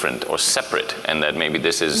we're different or separate, and that maybe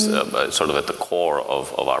this is sort of at the core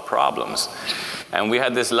of our problems? And we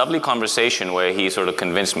had this lovely conversation where he sort of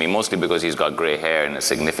convinced me, mostly because he's got gray hair and is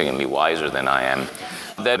significantly wiser than I am,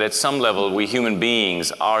 that at some level we human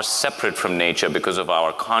beings are separate from nature because of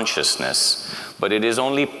our consciousness, but it is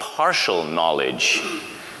only partial knowledge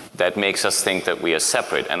that makes us think that we are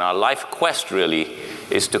separate. And our life quest really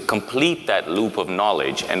is to complete that loop of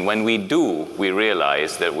knowledge. And when we do, we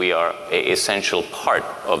realize that we are an essential part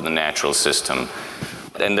of the natural system,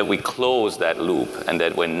 and that we close that loop, and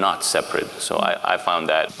that we're not separate. So I found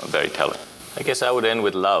that very telling. I guess I would end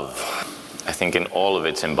with love. I think in all of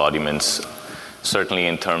its embodiments, certainly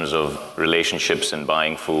in terms of relationships and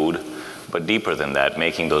buying food, but deeper than that,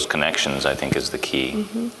 making those connections, I think, is the key.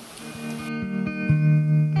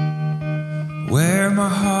 Where my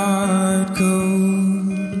heart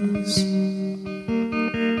goes.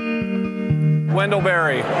 Wendell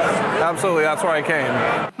Berry. Absolutely, that's where I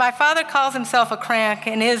came. My father calls himself a crank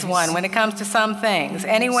and is one when it comes to some things.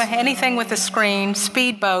 Anything with a screen,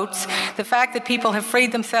 speedboats, the fact that people have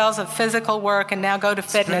freed themselves of physical work and now go to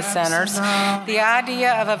fitness centers, the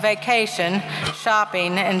idea of a vacation,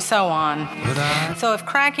 shopping, and so on. So if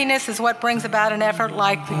crankiness is what brings about an effort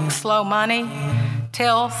like Slow Money,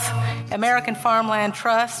 Tilth, American Farmland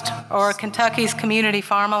Trust, or Kentucky's Community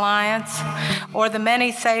Farm Alliance, or the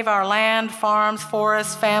many Save Our Land, farms,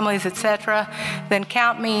 forests, families, etc., then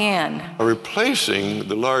count me in. Replacing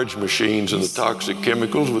the large machines and the toxic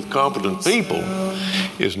chemicals with competent people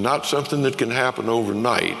is not something that can happen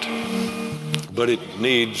overnight. But it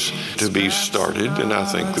needs to be started, and I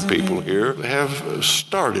think the people here have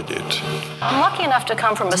started it. I'm lucky enough to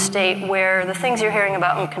come from a state where the things you're hearing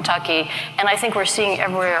about in Kentucky, and I think we're seeing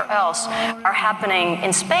everywhere else, are happening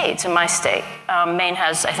in spades in my state. Maine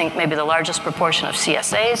has, I think, maybe the largest proportion of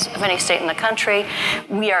CSAs of any state in the country.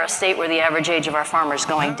 We are a state where the average age of our farmers is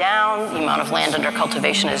going down, the amount of land under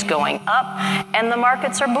cultivation is going up, and the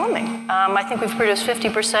markets are booming. I think we've produced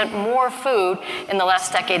 50% more food in the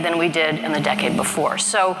last decade than we did in the decade before.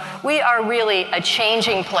 So we are really a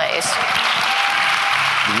changing place.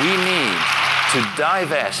 We need to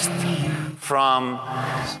divest from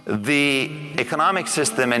the economic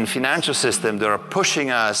system and financial system that are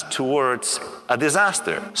pushing us towards a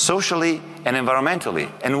disaster, socially and environmentally.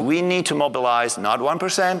 And we need to mobilize not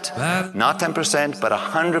 1%, not 10%, but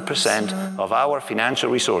 100% of our financial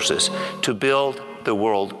resources to build the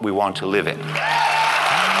world we want to live in.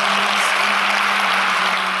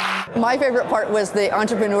 My favorite part was the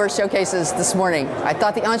entrepreneur showcases this morning. I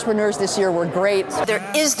thought the entrepreneurs this year were great. There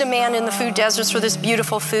is demand in the food deserts for this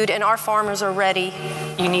beautiful food, and our farmers are ready.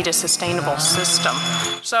 You need a sustainable system.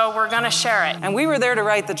 So we're going to share it. And we were there to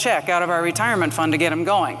write the check out of our retirement fund to get them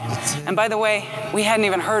going. And by the way, we hadn't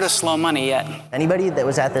even heard of Slow Money yet. Anybody that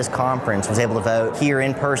was at this conference was able to vote here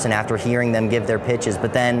in person after hearing them give their pitches,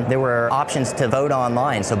 but then there were options to vote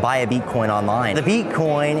online, so buy a Beatcoin online. The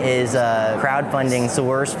Beatcoin is a crowdfunding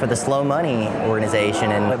source for the Slow Money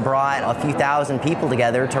organization, and it brought a few thousand people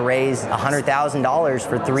together to raise $100,000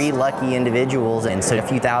 for 3 lucky individuals. And so a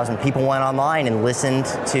few thousand people went online and listened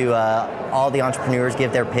to all the entrepreneurs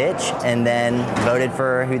give their pitch, and then voted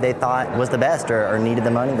for who they thought was the best or needed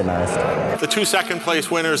the money the most. The 2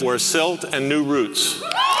 second-place winners were Silt and New Roots.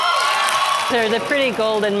 There's a pretty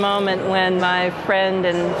golden moment when my friend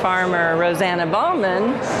and farmer Rosanna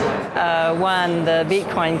Bowman won the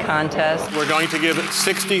Beatcoin contest. We're going to give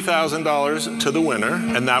 $60,000 to the winner,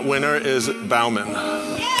 and that winner is Bauman.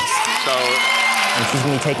 And she's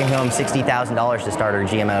going to be taking home $60,000 to start her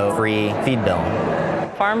GMO-free feed bill.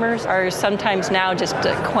 Farmers are sometimes now just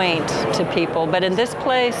quaint to people, but in this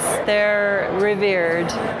place, they're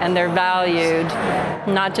revered and they're valued,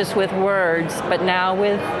 not just with words, but now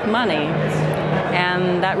with money.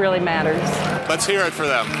 And that really matters. Let's hear it for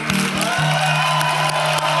them.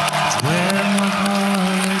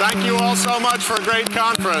 Thank you all so much for a great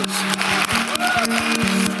conference.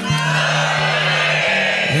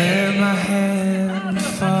 Let my hand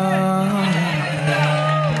fall.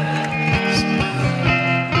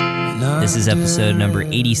 This is episode number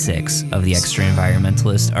 86 of The Extra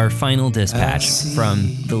Environmentalist, our final dispatch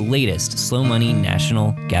from the latest Slow Money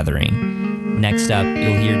National Gathering. Next up,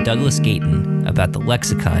 you'll hear Douglas Gayton about the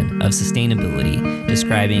lexicon of sustainability,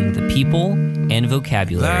 describing the people and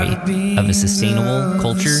vocabulary of a sustainable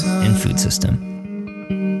culture and food system.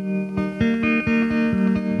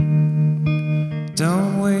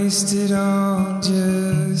 Don't waste it on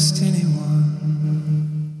just anyone.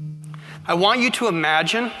 I want you to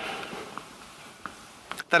imagine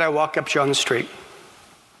that I walk up to you on the street.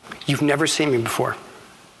 You've never seen me before.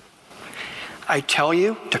 I tell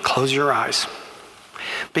you to close your eyes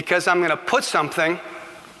because I'm going to put something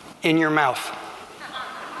in your mouth.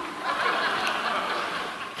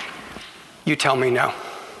 You tell me no.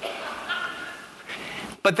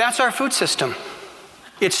 But that's our food system.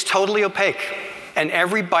 It's totally opaque. And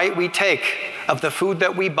every bite we take of the food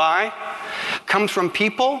that we buy comes from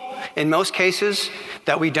people, in most cases,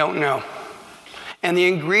 that we don't know. And the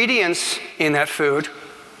ingredients in that food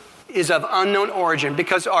is of unknown origin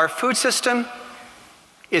because our food system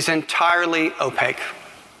is entirely opaque.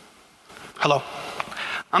 Hello,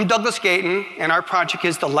 I'm Douglas Gayton, and our project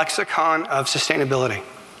is the Lexicon of Sustainability.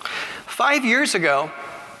 5 years ago,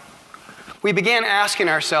 we began asking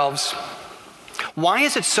ourselves, why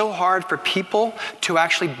is it so hard for people to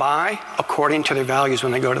actually buy according to their values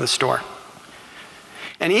when they go to the store?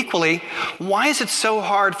 And equally, why is it so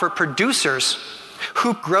hard for producers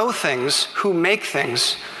who grow things, who make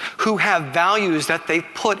things, who have values that they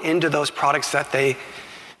put into those products that they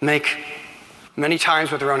make? many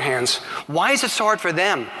times with their own hands. Why is it so hard for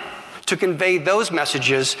them to convey those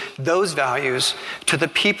messages, those values, to the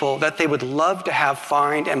people that they would love to have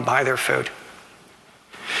find and buy their food?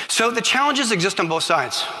 So the challenges exist on both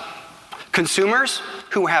sides. Consumers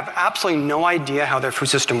who have absolutely no idea how their food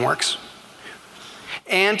system works,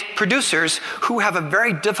 and producers who have a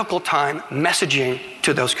very difficult time messaging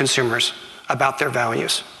to those consumers about their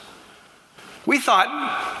values. We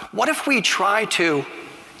thought, what if we try to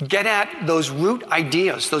get at those root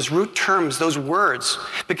ideas, those root terms, those words?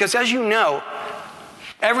 Because as you know,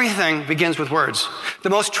 everything begins with words. The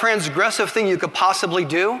most transgressive thing you could possibly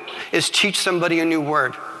do is teach somebody a new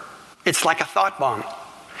word. It's like a thought bomb.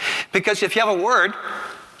 Because if you have a word,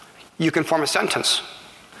 you can form a sentence.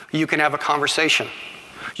 You can have a conversation.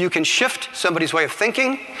 You can shift somebody's way of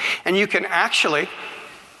thinking, and you can actually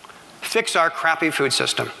fix our crappy food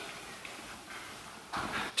system.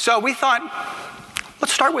 So we thought,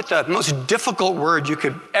 let's start with the most difficult word you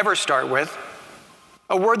could ever start with,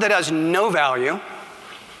 a word that has no value: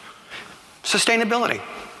 sustainability.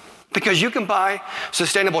 Because you can buy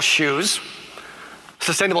sustainable shoes,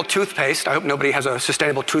 sustainable toothpaste. I hope nobody has a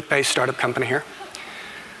sustainable toothpaste startup company here.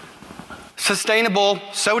 Sustainable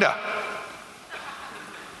soda.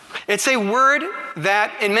 It's a word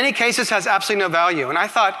that in many cases has absolutely no value. And I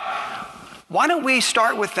thought, why don't we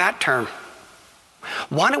start with that term?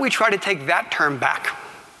 Why don't we try to take that term back?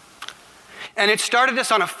 And it started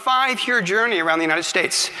us on a 5-year journey around the United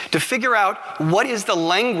States to figure out what is the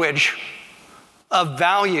language of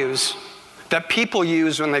values that people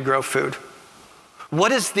use when they grow food.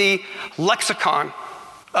 What is the lexicon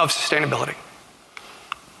of sustainability?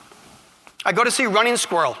 I go to see Running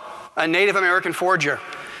Squirrel, a Native American forager.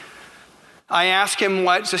 I ask him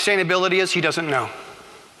what sustainability is. He doesn't know.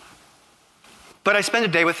 But I spend a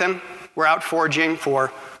day with him. We're out foraging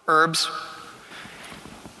for herbs.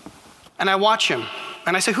 And I watch him.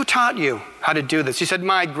 And I say, who taught you how to do this? He said,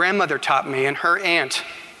 my grandmother taught me and her aunt.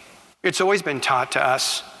 It's always been taught to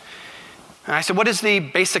us. And I said, what is the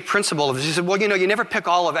basic principle of this? He said, well, you never pick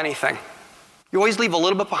all of anything. You always leave a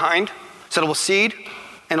little bit behind so it will seed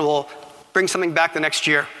and it will bring something back the next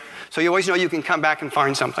year. So you always know you can come back and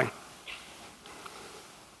find something.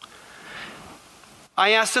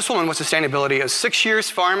 I asked this woman what sustainability is. 6 years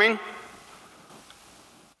farming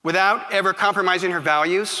without ever compromising her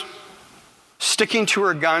values, sticking to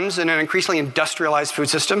her guns in an increasingly industrialized food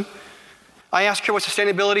system. I asked her what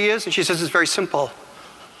sustainability is, and she says it's very simple.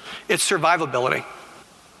 It's survivability.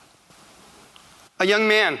 A young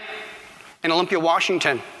man in Olympia,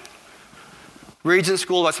 Washington, reads in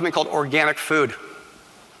school about something called organic food.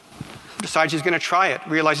 Decides he's going to try it,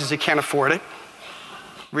 realizes he can't afford it,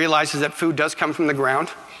 realizes that food does come from the ground,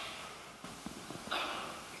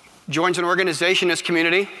 joins an organization in his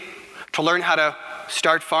community to learn how to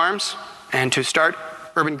start farms and to start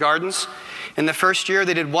urban gardens. In the first year,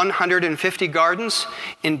 they did 150 gardens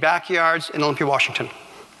in backyards in Olympia, Washington.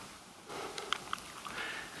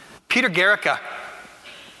 Peter Garrica,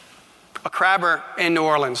 a crabber in New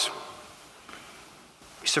Orleans.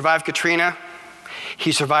 He survived Katrina.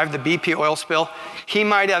 He survived the BP oil spill. He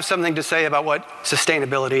might have something to say about what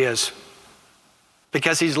sustainability is,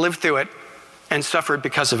 because he's lived through it and suffered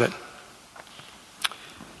because of it.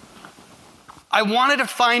 I wanted to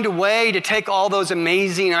find a way to take all those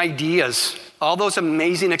amazing ideas, all those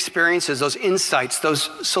amazing experiences, those insights, those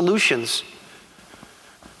solutions,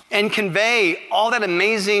 and convey all that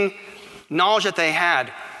amazing knowledge that they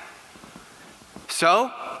had.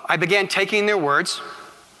 So I began taking their words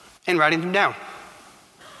and writing them down.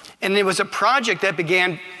 And it was a project that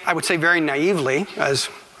began, I would say, very naively, as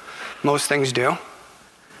most things do.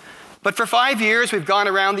 But for 5 years, we've gone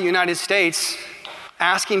around the United States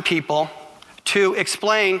asking people to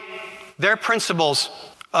explain their principles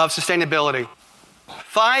of sustainability.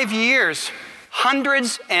 5 years,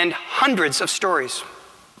 hundreds and hundreds of stories.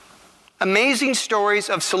 Amazing stories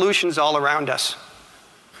of solutions all around us.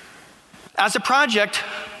 As a project,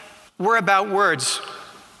 we're about words.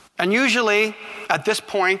 And usually, at this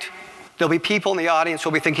point, there'll be people in the audience who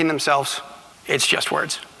will be thinking to themselves, it's just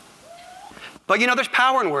words. But there's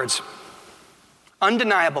power in words.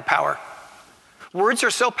 Undeniable power. Words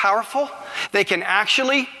are so powerful, they can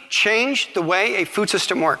actually change the way a food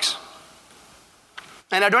system works.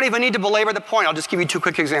 And I don't even need to belabor the point. I'll just give you 2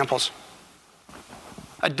 quick examples.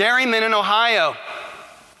 A dairyman in Ohio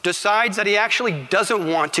decides that he actually doesn't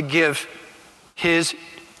want to give his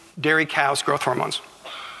dairy cows growth hormones.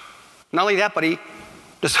 Not only that, but he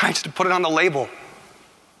decides to put it on the label.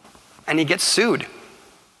 And he gets sued.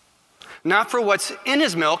 Not for what's in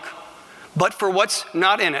his milk, but for what's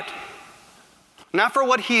not in it. Not for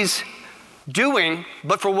what he's doing,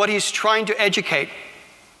 but for what he's trying to educate.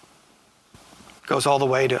 Goes all the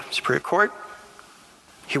way to Superior Court.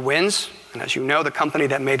 He wins, and as you know, the company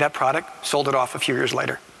that made that product sold it off a few years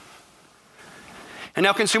later. And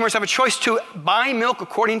now consumers have a choice to buy milk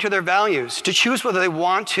according to their values, to choose whether they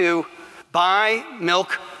want to buy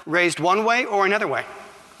milk raised one way or another way.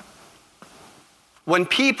 When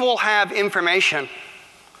people have information,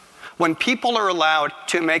 when people are allowed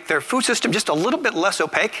to make their food system just a little bit less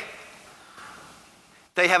opaque,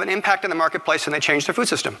 they have an impact in the marketplace and they change their food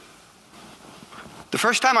system. The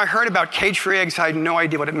first time I heard about cage-free eggs, I had no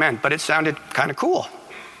idea what it meant, but it sounded kind of cool.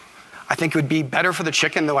 I think it would be better for the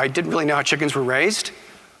chicken, though I didn't really know how chickens were raised.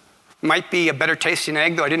 Might be a better tasting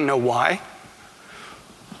egg, though I didn't know why.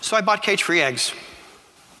 So I bought cage-free eggs.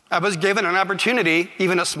 I was given an opportunity,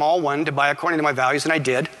 even a small one, to buy according to my values, and I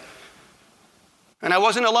did. And I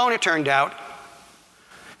wasn't alone, it turned out.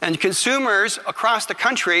 And consumers across the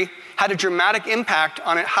country had a dramatic impact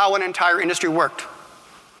on how an entire industry worked.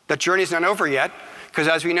 That journey is not over yet, because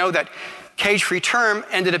as we know, that cage-free term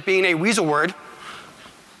ended up being a weasel word,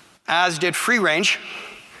 as did free range.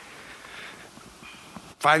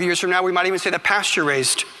 5 years from now, we might even say that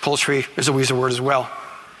pasture-raised poultry is a weasel word as well.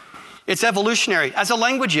 It's evolutionary, as a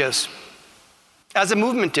language is, as a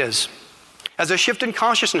movement is, as a shift in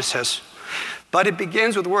consciousness is. But it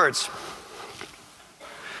begins with words.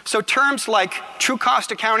 So terms like true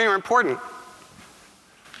cost accounting are important.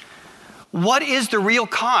 What is the real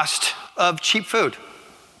cost of cheap food?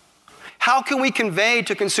 How can we convey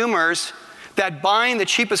to consumers that buying the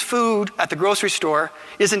cheapest food at the grocery store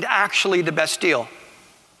isn't actually the best deal?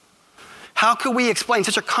 How can we explain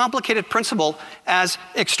such a complicated principle as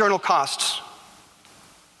external costs?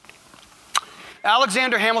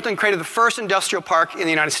 Alexander Hamilton created the first industrial park in the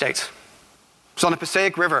United States. It's on the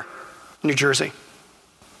Passaic River, New Jersey.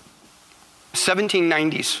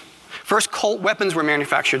 1790s. First Colt weapons were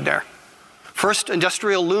manufactured there. First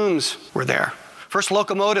industrial looms were there. First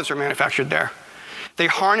locomotives were manufactured there. They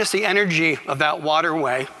harnessed the energy of that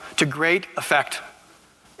waterway to great effect.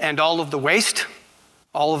 And all of the waste,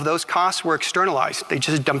 all of those costs were externalized. They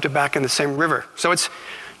just dumped it back in the same river. So it's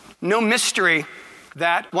no mystery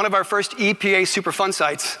that one of our first EPA Superfund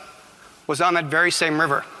sites was on that very same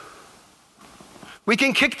river. We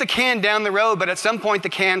can kick the can down the road, but at some point the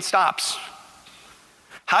can stops.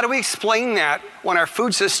 How do we explain that when our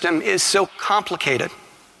food system is so complicated?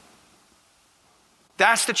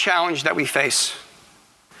 That's the challenge that we face.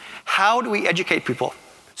 How do we educate people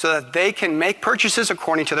so that they can make purchases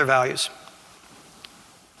according to their values?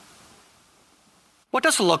 What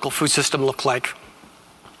does a local food system look like?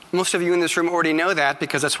 Most of you in this room already know that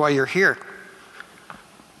because that's why you're here.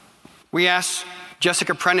 We asked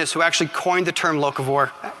Jessica Prentice, who actually coined the term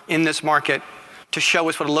locavore in this market, to show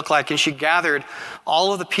us what it looked like. And she gathered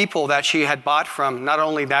all of the people that she had bought from, not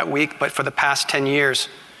only that week, but for the past 10 years.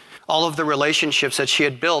 All of the relationships that she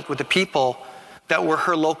had built with the people that were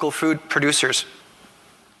her local food producers.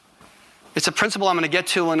 It's a principle I'm going to get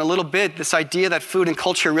to in a little bit, this idea that food and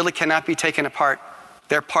culture really cannot be taken apart.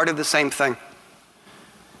 They're part of the same thing.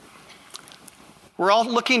 We're all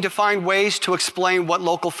looking to find ways to explain what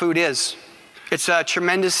local food is. It's a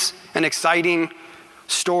tremendous and exciting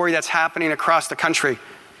story that's happening across the country.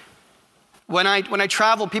 When I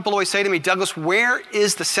travel, people always say to me, Douglas, where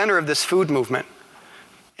is the center of this food movement?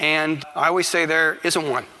 And I always say there isn't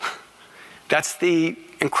one. That's the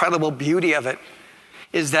incredible beauty of it,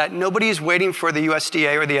 is that nobody is waiting for the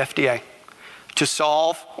USDA or the FDA to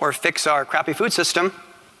solve or fix our crappy food system,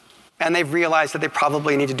 and they've realized that they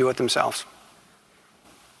probably need to do it themselves.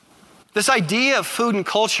 This idea of food and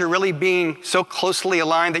culture really being so closely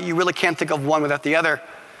aligned that you really can't think of one without the other.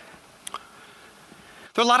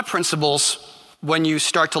 There are a lot of principles when you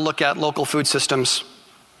start to look at local food systems.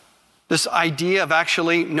 This idea of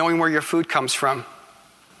actually knowing where your food comes from.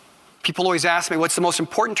 People always ask me, what's the most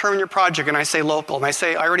important term in your project? And I say local. And I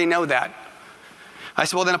say, I already know that. I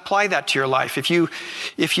said, well, then apply that to your life. If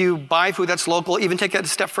you buy food that's local, even take that a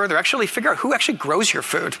step further. Actually figure out who actually grows your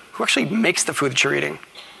food, who actually makes the food that you're eating.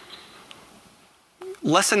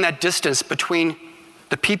 Lessen that distance between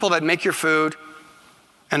the people that make your food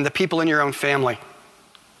and the people in your own family.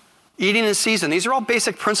 Eating in season, these are all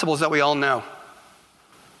basic principles that we all know.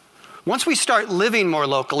 Once we start living more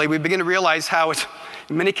locally, we begin to realize how it's,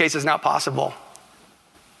 in many cases, not possible.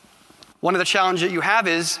 One of the challenges that you have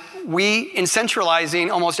is in centralizing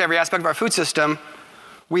almost every aspect of our food system,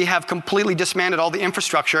 we have completely dismantled all the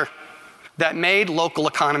infrastructure that made local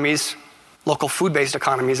economies, local food-based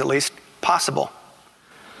economies at least, possible.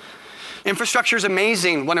 Infrastructure is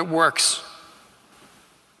amazing when it works.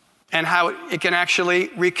 and how it can actually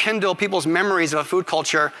rekindle people's memories of a food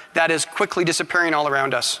culture that is quickly disappearing all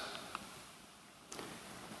around us.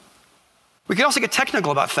 We can also get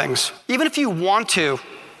technical about things. Even if you want to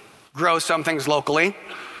grow some things locally,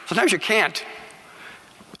 sometimes you can't.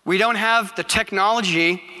 We don't have the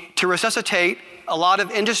technology to resuscitate a lot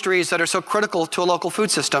of industries that are so critical to a local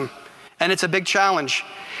food system, and it's a big challenge.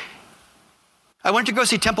 I went to go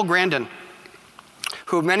see Temple Grandin,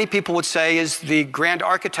 who many people would say is the grand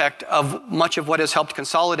architect of much of what has helped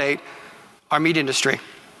consolidate our meat industry.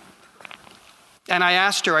 And I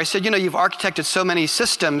asked her, I said, you've architected so many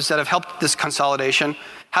systems that have helped this consolidation.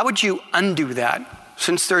 How would you undo that?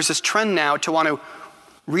 Since there's this trend now to want to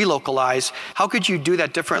relocalize, how could you do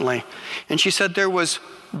that differently? And she said there was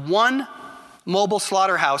one mobile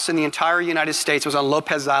slaughterhouse in the entire United States. It was on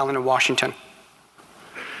Lopez Island in Washington,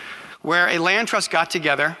 where a land trust got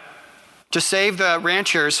together to save the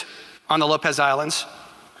ranchers on the Lopez Islands.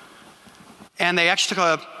 And they actually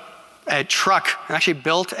took a truck and actually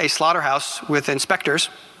built a slaughterhouse with inspectors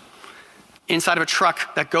inside of a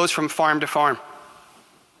truck that goes from farm to farm.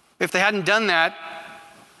 If they hadn't done that,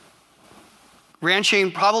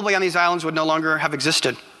 ranching probably on these islands would no longer have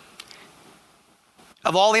existed.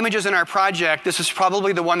 Of all the images in our project, this is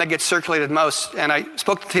probably the one that gets circulated most. And I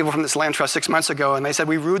spoke to people from this land trust 6 months ago, and they said,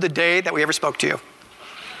 we rue the day that we ever spoke to you.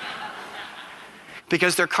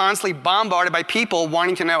 Because they're constantly bombarded by people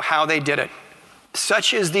wanting to know how they did it.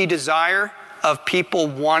 Such is the desire of people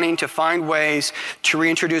wanting to find ways to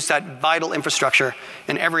reintroduce that vital infrastructure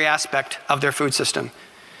in every aspect of their food system.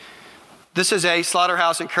 This is a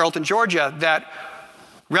slaughterhouse in Carrollton, Georgia, that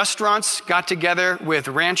restaurants got together with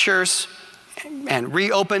ranchers and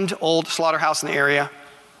reopened old slaughterhouse in the area.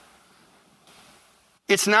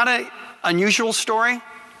 It's not an unusual story.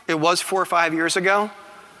 It was 4 or 5 years ago.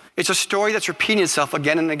 It's a story that's repeating itself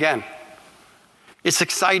again and again. It's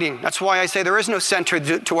exciting. That's why I say there is no center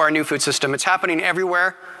to our new food system. It's happening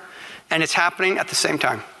everywhere, and it's happening at the same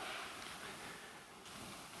time.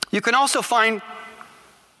 You can also find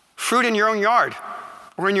fruit in your own yard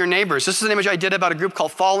or in your neighbors. This is an image I did about a group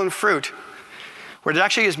called Fallen Fruit, where it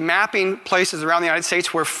actually is mapping places around the United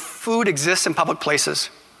States where food exists in public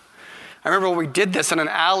places. I remember when we did this in an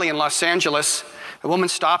alley in Los Angeles, a woman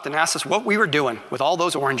stopped and asked us what we were doing with all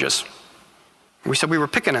those oranges. We said we were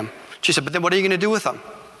picking them. She said, but then what are you going to do with them?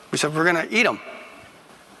 We said, we're going to eat them.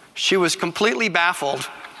 She was completely baffled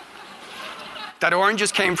that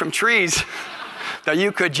oranges came from trees that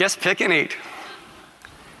you could just pick and eat.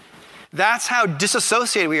 That's how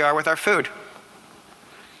disassociated we are with our food.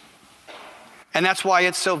 And that's why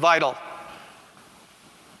it's so vital.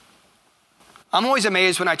 I'm always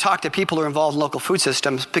amazed when I talk to people who are involved in local food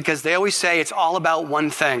systems because they always say it's all about one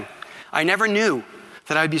thing. I never knew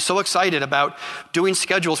that I'd be so excited about doing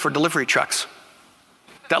schedules for delivery trucks,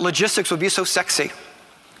 that logistics would be so sexy.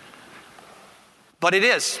 But it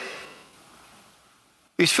is.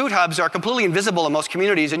 These food hubs are completely invisible in most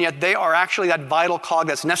communities, and yet they are actually that vital cog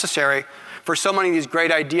that's necessary for so many of these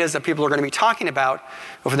great ideas that people are going to be talking about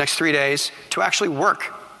over the next 3 days to actually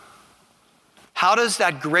work. How does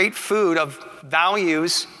that great food of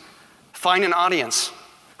values find an audience?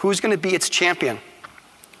 Who's going to be its champion?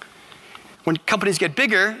 When companies get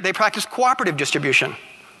bigger, they practice cooperative distribution.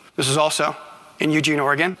 This is also in Eugene,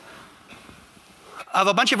 Oregon. Of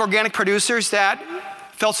a bunch of organic producers that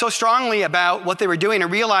felt so strongly about what they were doing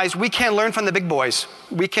and realized we can't learn from the big boys.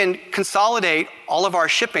 We can consolidate all of our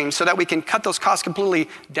shipping so that we can cut those costs completely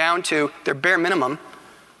down to their bare minimum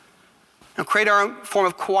and create our own form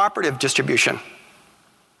of cooperative distribution.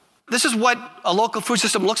 This is what a local food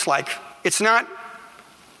system looks like. It's not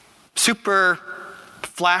super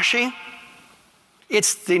flashy.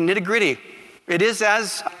 It's the nitty-gritty. It is,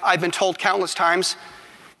 as I've been told countless times,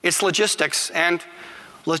 it's logistics, and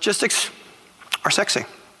logistics are sexy.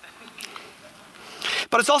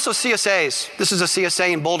 But it's also CSAs. This is a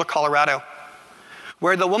CSA in Boulder, Colorado,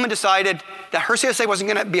 where the woman decided that her CSA wasn't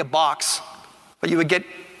going to be a box that you would get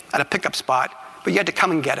at a pickup spot, but you had to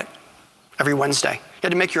come and get it every Wednesday. You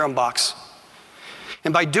had to make your own box.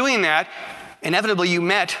 And by doing that, inevitably you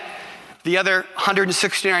met the other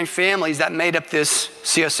 169 families that made up this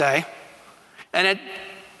CSA, and it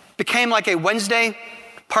became like a Wednesday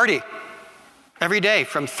party every day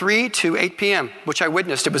from 3 to 8 p.m., which I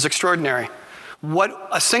witnessed. It was extraordinary. What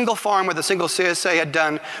a single farm with a single CSA had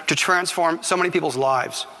done to transform so many people's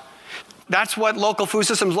lives. That's what local food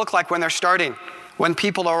systems look like when they're starting, when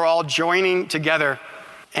people are all joining together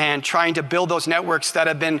and trying to build those networks that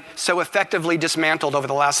have been so effectively dismantled over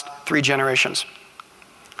the last 3 generations.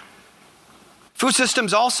 Food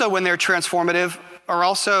systems also, when they're transformative, are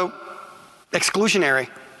also exclusionary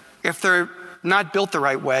if they're not built the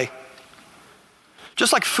right way.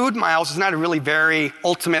 Just like food miles is not a really very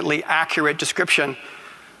ultimately accurate description,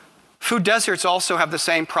 food deserts also have the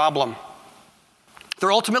same problem.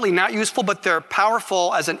 They're ultimately not useful, but they're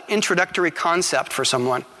powerful as an introductory concept for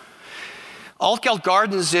someone. Altgeld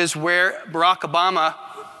Gardens is where Barack Obama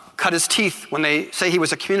cut his teeth. When they say he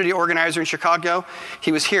was a community organizer in Chicago,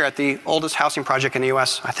 he was here at the oldest housing project in the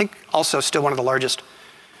US. I think also still one of the largest.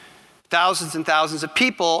 Thousands and thousands of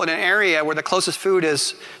people in an area where the closest food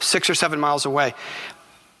is 6 or 7 miles away.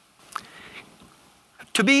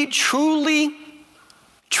 To be truly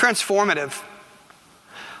transformative,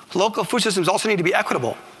 local food systems also need to be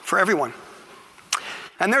equitable for everyone.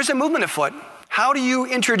 And there's a movement afoot. How do you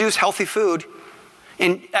introduce healthy food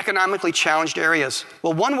in economically challenged areas?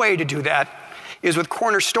 Well, one way to do that is with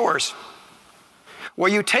corner stores,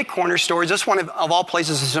 where you take corner stores. This one of all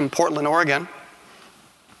places is in Portland, Oregon,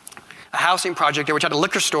 a housing project there which had a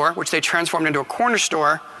liquor store, which they transformed into a corner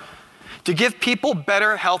store to give people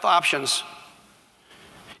better health options.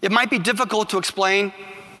 It might be difficult to explain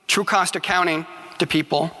true cost accounting to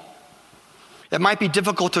people. It might be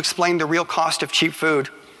difficult to explain the real cost of cheap food.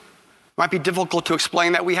 It might be difficult to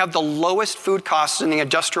explain that we have the lowest food costs in the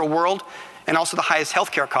industrial world and also the highest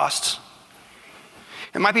healthcare costs.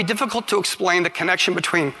 It might be difficult to explain the connection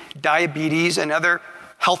between diabetes and other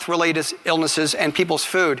health-related illnesses and people's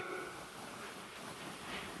food.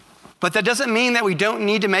 But that doesn't mean that we don't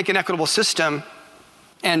need to make an equitable system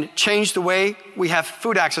and change the way we have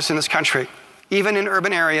food access in this country, even in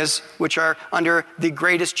urban areas which are under the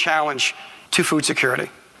greatest challenge to food security.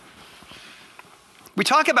 We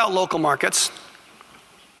talk about local markets.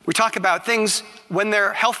 We talk about things when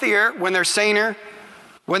they're healthier, when they're saner,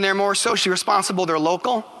 when they're more socially responsible, they're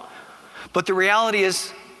local. But the reality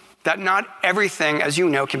is that not everything, as you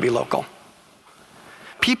know, can be local.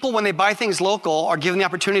 People, when they buy things local, are given the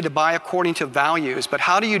opportunity to buy according to values. But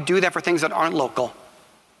how do you do that for things that aren't local?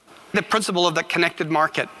 The principle of the connected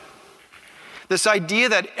market. This idea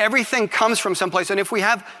that everything comes from someplace, and if we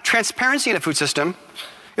have transparency in a food system,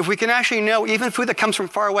 if we can actually know, even food that comes from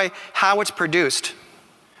far away, how it's produced,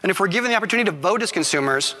 and if we're given the opportunity to vote as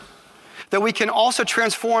consumers, that we can also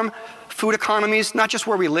transform food economies, not just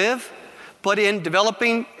where we live, but in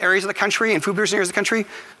developing areas of the country and food producing areas of the country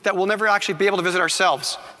that we'll never actually be able to visit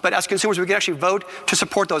ourselves. But as consumers, we can actually vote to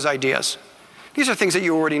support those ideas. These are things that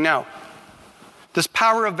you already know. This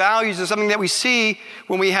power of values is something that we see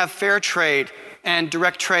when we have fair trade and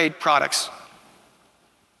direct trade products.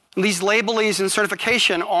 These labelings and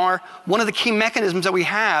certification are one of the key mechanisms that we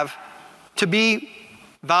have to be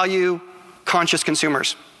value-conscious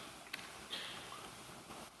consumers.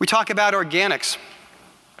 We talk about organics,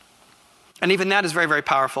 and even that is very, very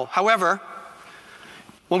powerful. However,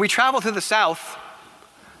 when we traveled through the South,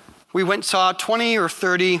 we went and saw 20 or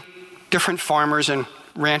 30 different farmers and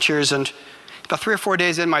ranchers, and about 3 or 4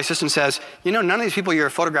 days in, my assistant says, you know, none of these people you're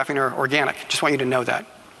photographing are organic. Just want you to know that.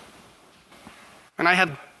 And I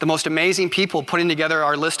had the most amazing people putting together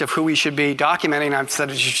our list of who we should be documenting. I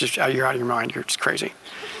said, you're out of your mind. You're just crazy.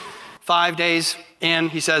 5 days in,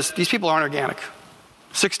 he says, these people aren't organic.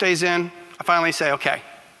 6 days in, I finally say, okay.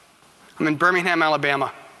 I'm in Birmingham,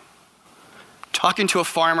 Alabama, talking to a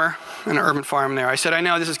farmer, an urban farm there. I said, I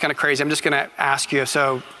know this is kind of crazy. I'm just going to ask you,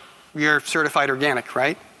 so you're certified organic,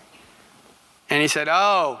 right? And he said,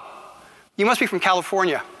 oh, you must be from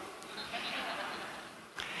California.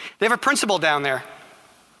 They have a principle down there.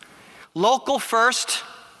 Local first,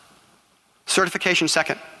 certification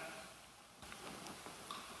second.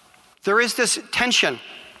 There is this tension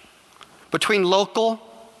between local,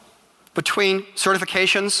 between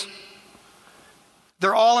certifications.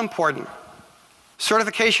 They're all important.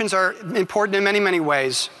 Certifications are important in many, many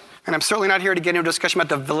ways. And I'm certainly not here to get into a discussion about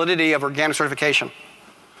the validity of organic certification.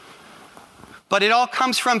 But it all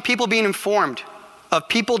comes from people being informed, of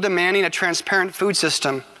people demanding a transparent food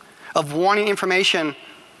system, of wanting information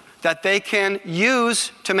that they can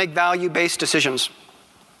use to make value-based decisions.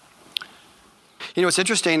 You know, it's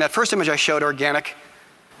interesting, that first image I showed, organic,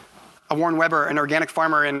 Warren Weber, an organic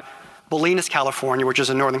farmer in Bolinas, California, which is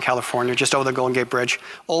in Northern California, just over the Golden Gate Bridge,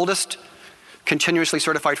 oldest continuously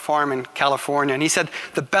certified farm in California. And he said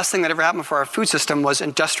the best thing that ever happened for our food system was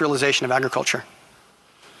industrialization of agriculture.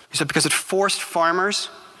 He said because it forced farmers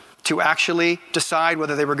to actually decide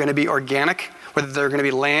whether they were going to be organic, whether they're going to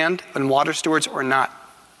be land and water stewards or not.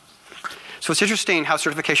 So it's interesting how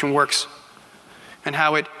certification works and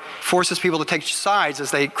how it forces people to take sides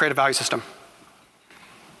as they create a value system.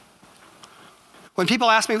 When people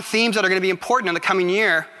ask me themes that are going to be important in the coming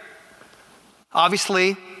year,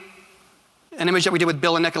 obviously, an image that we did with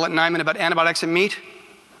Bill and Nicolette Nyman about antibiotics in meat,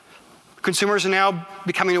 consumers are now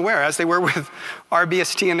becoming aware, as they were with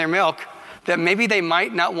RBST in their milk, that maybe they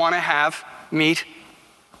might not want to have meat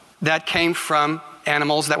that came from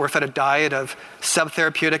animals that were fed a diet of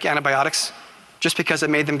subtherapeutic antibiotics just because it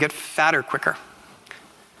made them get fatter quicker.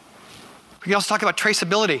 We can also talk about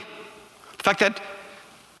traceability. The fact that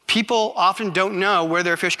people often don't know where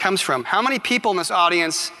their fish comes from. How many people in this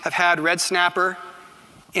audience have had red snapper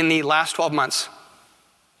in the last 12 months?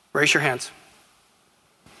 Raise your hands.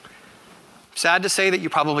 Sad to say that you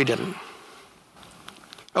probably didn't.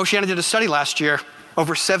 Oceana did a study last year.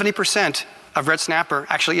 Over 70% of red snapper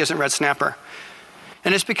actually isn't red snapper.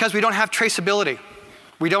 And it's because we don't have traceability.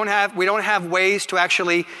 We don't have ways to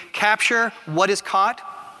actually capture what is caught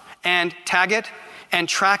and tag it and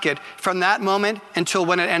track it from that moment until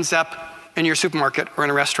when it ends up in your supermarket or in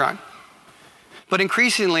a restaurant. But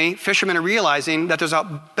increasingly, fishermen are realizing that there's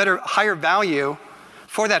a better, higher value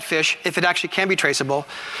for that fish if it actually can be traceable.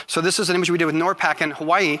 So this is an image we did with NORPAC in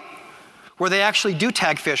Hawaii, where they actually do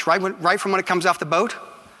tag fish right from when it comes off the boat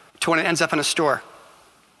to when it ends up in a store.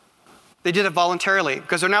 They did it voluntarily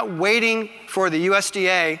because they're not waiting for the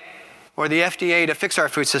USDA or the FDA to fix our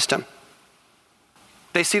food system.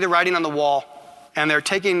 They see the writing on the wall, and they're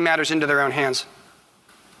taking matters into their own hands.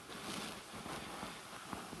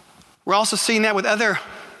 We're also seeing that with other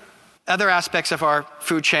aspects of our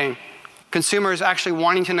food chain. Consumers actually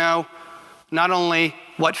wanting to know not only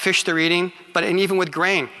what fish they're eating, but and even with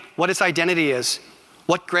grain, what its identity is,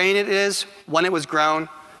 what grain it is, when it was grown,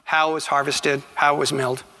 how it was harvested, how it was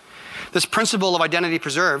milled. This principle of identity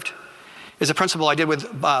preserved is a principle I did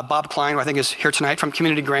with Bob Klein, who I think is here tonight from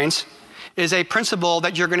Community Grains, is a principle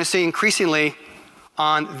that you're going to see increasingly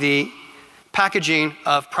on the packaging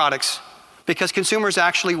of products, because consumers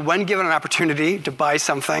actually, when given an opportunity to buy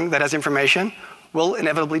something that has information, will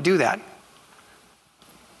inevitably do that.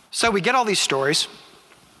 So we get all these stories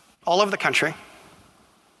all over the country,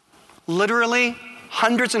 literally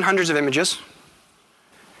hundreds and hundreds of images.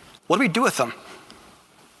 What do we do with them?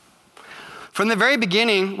 From the very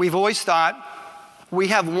beginning, we've always thought we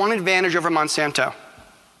have one advantage over Monsanto,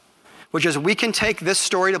 which is we can take this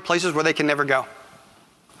story to places where they can never go.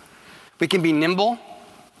 We can be nimble,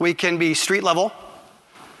 we can be street level,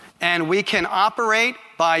 and we can operate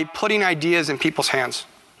by putting ideas in people's hands.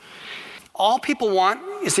 All people want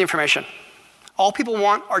is the information. All people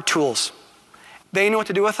want are tools. They know what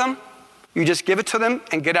to do with them. You just give it to them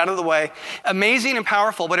and get out of the way. Amazing and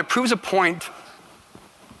powerful, but it proves a point.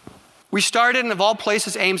 We started in, of all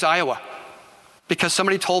places, Ames, Iowa, because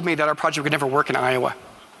somebody told me that our project would never work in Iowa.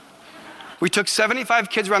 We took 75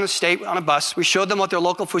 kids around the state on a bus. We showed them what their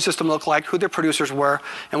local food system looked like, who their producers were,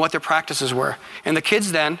 and what their practices were. And the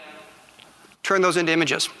kids then turned those into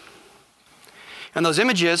images. And those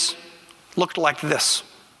images looked like this.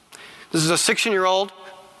 This is a 16-year-old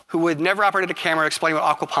who had never operated a camera explaining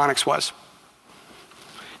what aquaponics was.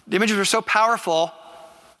 The images were so powerful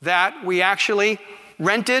that we actually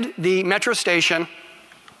rented the metro station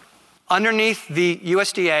underneath the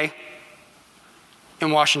USDA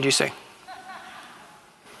in Washington, D.C.,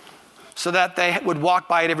 so that they would walk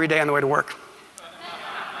by it every day on the way to work.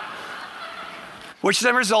 Which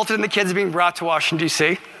then resulted in the kids being brought to Washington,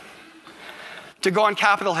 D.C., to go on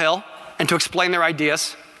Capitol Hill and to explain their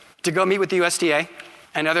ideas, to go meet with the USDA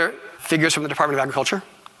and other figures from the Department of Agriculture.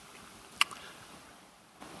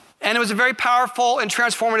 And it was a very powerful and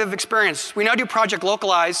transformative experience. We now do Project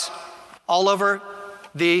Localize all over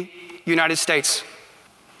the United States.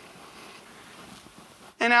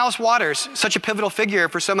 And Alice Waters, such a pivotal figure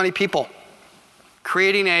for so many people,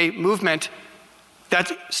 creating a movement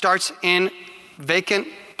that starts in vacant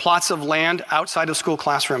plots of land outside of school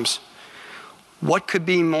classrooms. What could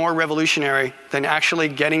be more revolutionary than actually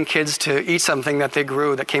getting kids to eat something that they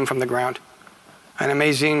grew that came from the ground? An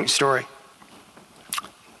amazing story.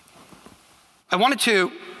 I wanted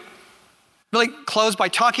to really close by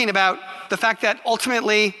talking about the fact that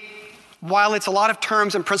ultimately, while it's a lot of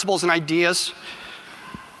terms and principles and ideas,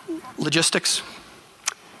 logistics,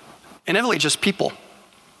 inevitably just people.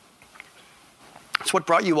 It's what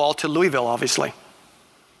brought you all to Louisville, obviously.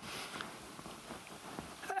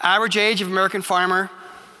 Average age of American farmer,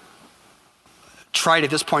 tried at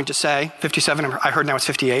this point to say, 57, I heard now it's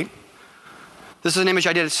 58. This is an image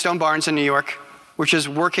I did at Stone Barns in New York, which is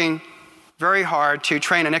working very hard to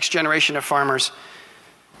train a next generation of farmers.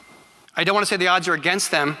 I don't want to say the odds are against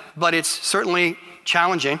them, but it's certainly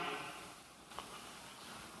challenging.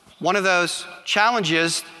 One of those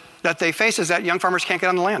challenges that they face is that young farmers can't get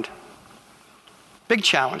on the land. Big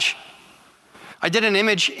challenge. I did an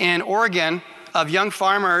image in Oregon of young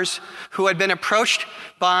farmers who had been approached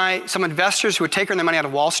by some investors who had taken their money out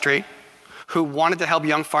of Wall Street, who wanted to help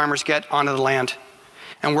young farmers get onto the land,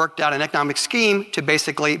 and worked out an economic scheme to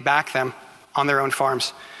basically back them on their own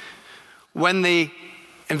farms. When the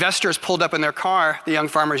investors pulled up in their car, the young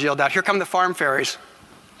farmers yelled out, "Here come the farm fairies."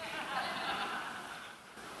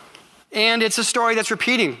 And it's a story that's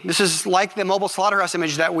repeating. This is like the mobile slaughterhouse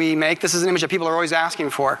image that we make. This is an image that people are always asking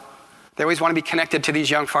for. They always want to be connected to these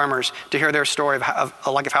young farmers to hear their story of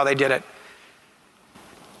how they did it.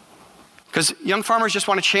 Because young farmers just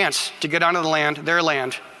want a chance to get onto the land, their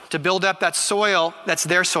land, to build up that soil that's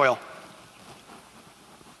their soil.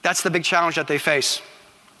 That's the big challenge that they face.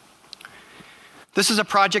 This is a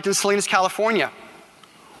project in Salinas, California,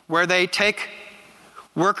 where they take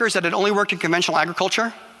workers that had only worked in conventional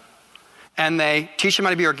agriculture and they teach them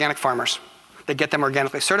how to be organic farmers. They get them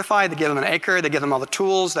organically certified, they give them an acre, they give them all the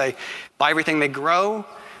tools, they buy everything they grow,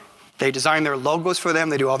 they design their logos for them,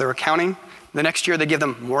 they do all their accounting. The next year they give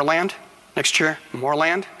them more land, next year more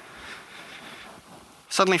land.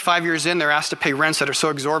 Suddenly 5 years in, they're asked to pay rents that are so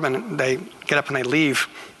exorbitant, they get up and they leave.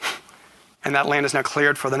 And that land is now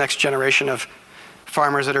cleared for the next generation of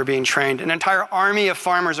farmers that are being trained. An entire army of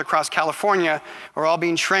farmers across California are all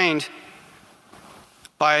being trained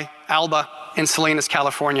by Alba in Salinas,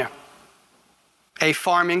 California, a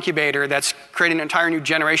farm incubator that's creating an entire new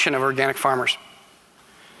generation of organic farmers.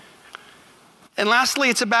 And lastly,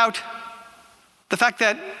 it's about the fact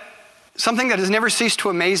that something that has never ceased to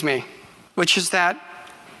amaze me, which is that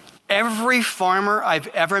every farmer I've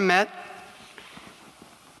ever met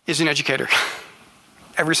is an educator.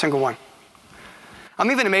 Every single one.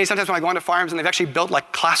 I'm even amazed sometimes when I go onto farms and they've actually built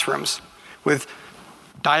like classrooms with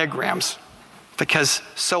diagrams, because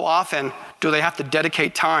so often do they have to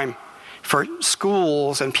dedicate time for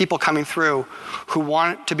schools and people coming through who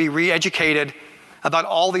want to be re-educated about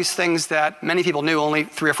all these things that many people knew only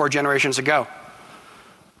 3 or 4 generations ago.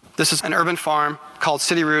 This is an urban farm called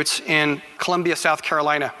City Roots in Columbia, South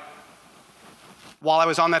Carolina. While I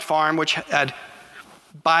was on that farm, which had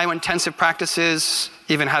biointensive practices,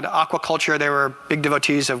 even had aquaculture, they were big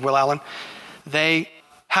devotees of Will Allen, they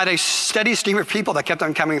had a steady stream of people that kept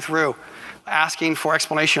on coming through, asking for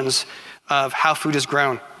explanations of how food is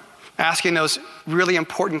grown, asking those really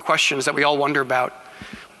important questions that we all wonder about.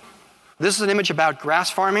 This is an image about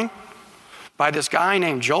grass farming by this guy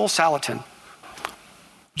named Joel Salatin.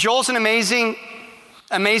 Joel's an amazing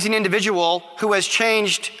individual who has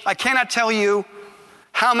changed. I cannot tell you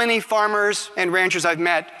how many farmers and ranchers I've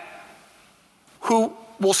met who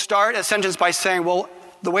will start a sentence by saying, well,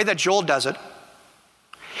 the way that Joel does it,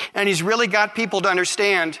 and he's really got people to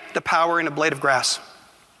understand the power in a blade of grass.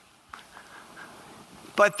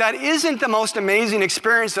 But that isn't the most amazing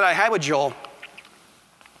experience that I had with Joel.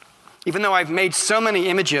 Even though I've made so many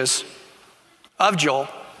images of Joel,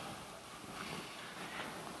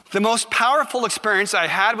 the most powerful experience I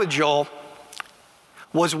had with Joel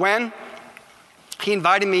was when he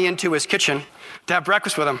invited me into his kitchen to have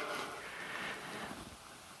breakfast with him.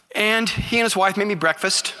 And he and his wife made me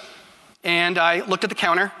breakfast, and I looked at the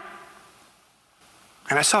counter,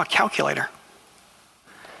 and I saw a calculator.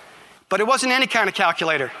 But it wasn't any kind of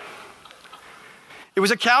calculator. It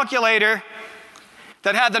was a calculator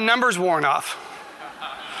that had the numbers worn off.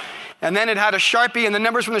 And then it had a Sharpie, and the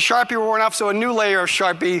numbers from the Sharpie were worn off, so a new layer of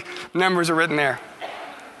Sharpie numbers are written there.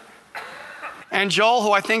 And Joel,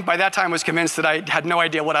 who I think by that time was convinced that I had no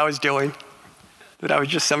idea what I was doing, that I was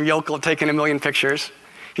just some yokel taking a million pictures,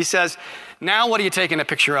 he says, "Now what are you taking a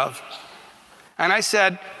picture of?" And I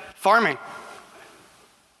said, "Farming."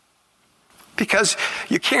 Because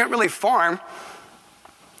you can't really farm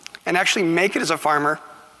and actually make it as a farmer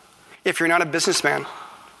if you're not a businessman.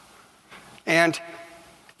 And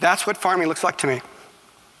that's what farming looks like to me.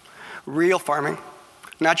 Real farming.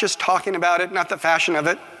 Not just talking about it, not the fashion of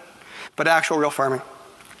it, but actual real farming.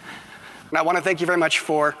 And I want to thank you very much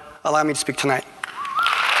for allowing me to speak tonight.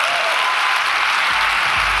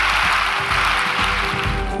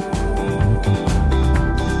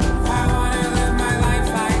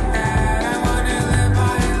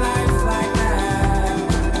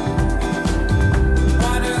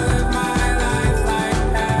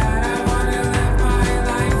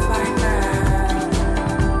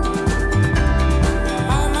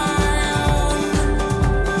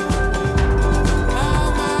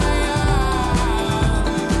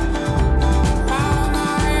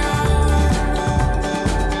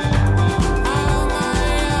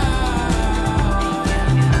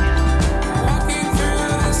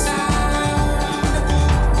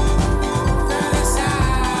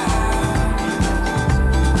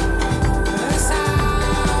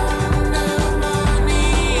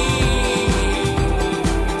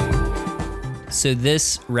 So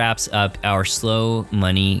this wraps up our slow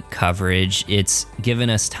money coverage. It's given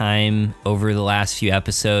us time over the last few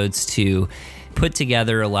episodes to put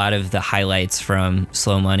together a lot of the highlights from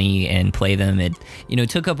Slow Money and play them. It,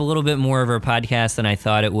 took up a little bit more of our podcast than I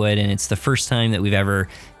thought it would, and it's the first time that we've ever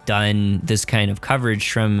done this kind of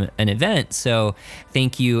coverage from an event. So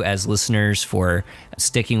thank you as listeners for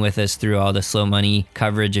sticking with us through all the Slow Money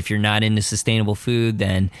coverage. If you're not into sustainable food,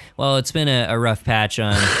 then, well, it's been a rough patch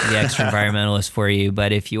on the Extra Environmentalist for you.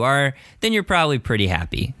 But if you are, then you're probably pretty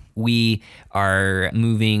happy. We are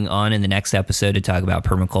moving on in the next episode to talk about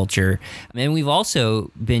permaculture. And we've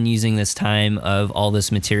also been using this time of all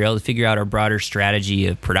this material to figure out our broader strategy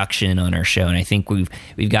of production on our show. And I think we've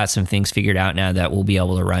got some things figured out now that we'll be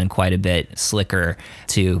able to run quite a bit slicker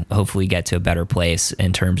to hopefully get to a better place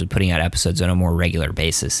in terms of putting out episodes on a more regular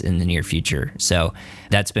basis in the near future. So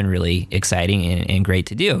that's been really exciting and great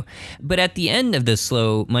to do. But at the end of the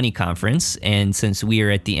Slow Money Conference, and since we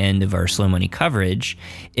are at the end of our Slow Money coverage,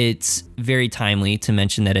 it's very timely to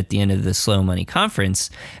mention that at the end of the Slow Money Conference,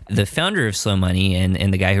 the founder of Slow Money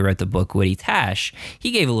and the guy who wrote the book, Woody Tash,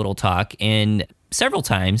 he gave a little talk, and several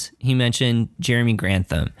times he mentioned Jeremy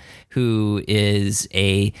Grantham, who is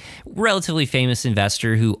a relatively famous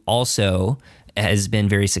investor who also has been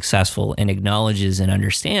very successful and acknowledges and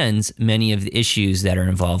understands many of the issues that are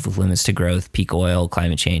involved with limits to growth, peak oil,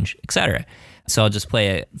 climate change, etc. So I'll just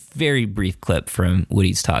play a very brief clip from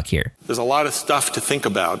Woody's talk here. There's a lot of stuff to think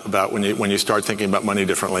about when you start thinking about money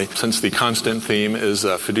differently. Since the constant theme is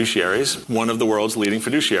fiduciaries, one of the world's leading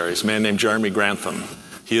fiduciaries, a man named Jeremy Grantham.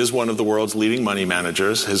 He is one of the world's leading money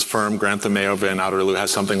managers. His firm, Grantham Mayo Van Outerloo,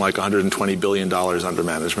 has something like $120 billion under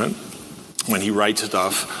management. When he writes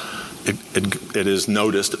stuff, it is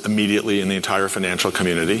noticed immediately in the entire financial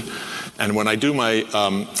community. And when I do my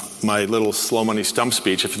little Slow Money stump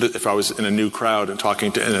speech, if I was in a new crowd and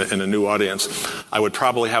talking to in a new audience, I would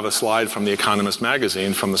probably have a slide from The Economist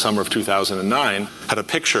magazine from the summer of 2009, had a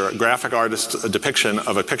picture, a graphic artist's depiction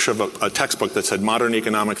of a picture of a textbook that said Modern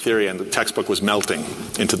Economic Theory, and the textbook was melting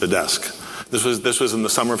into the desk. This was in the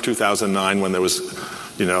summer of 2009 when there was,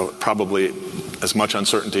 probably as much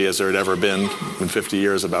uncertainty as there had ever been in 50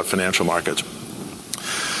 years about financial markets.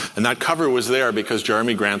 And that cover was there because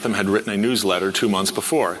Jeremy Grantham had written a newsletter 2 months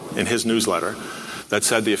before, in his newsletter, that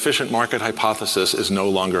said the efficient market hypothesis is no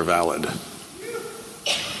longer valid.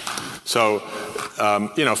 So,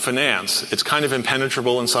 finance, it's kind of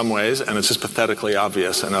impenetrable in some ways, and it's just pathetically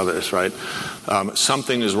obvious in others, right?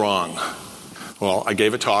 Something is wrong. Well, I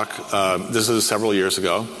gave a talk, this is several years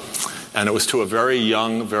ago, and it was to a very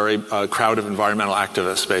young, very crowd of environmental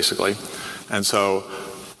activists, basically. And so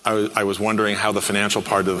I was wondering how the financial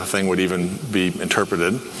part of the thing would even be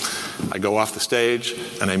interpreted. I go off the stage,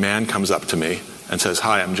 and a man comes up to me and says,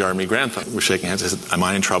 "Hi, I'm Jeremy Grantham." We're shaking hands. I said, "Am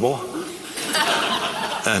I in trouble?"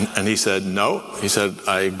 And he said, "No." He said,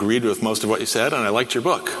 "I agreed with most of what you said, and I liked your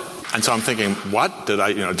book." And so I'm thinking, what? Did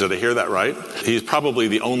I hear that right? He's probably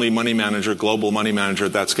the only money manager, global money manager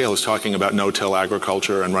at that scale, who's talking about no-till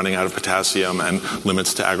agriculture and running out of potassium and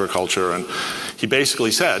limits to agriculture. And he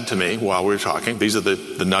basically said to me while we were talking, these are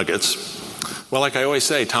the nuggets. Well, like I always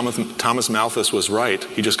say, Thomas Malthus was right.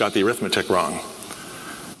 He just got the arithmetic wrong.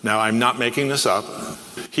 Now, I'm not making this up.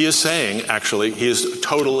 He is saying, actually, he is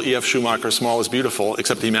total E.F. Schumacher, small is beautiful,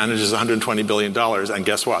 except he manages $120 billion, and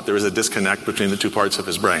guess what? There is a disconnect between the two parts of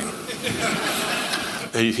his brain.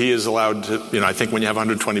 He is allowed to, I think when you have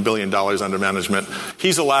 $120 billion under management,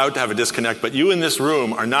 he's allowed to have a disconnect, but you in this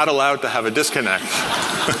room are not allowed to have a disconnect.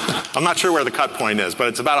 I'm not sure where the cut point is, but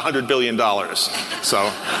it's about $100 billion.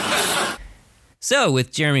 So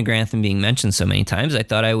with Jeremy Grantham being mentioned so many times, I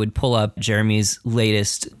thought I would pull up Jeremy's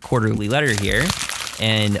latest quarterly letter here,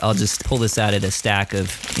 and I'll just pull this out of a stack of,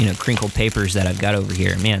 crinkled papers that I've got over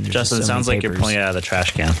here. Man, there's Justin, just so it sounds many like papers. You're pulling it out of the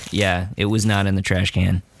trash can. Yeah, it was not in the trash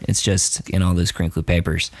can. It's just in all those crinkled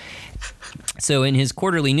papers. So in his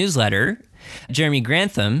quarterly newsletter, Jeremy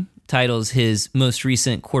Grantham titles his most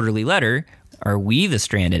recent quarterly letter, "Are We the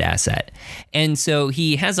Stranded Asset?" And so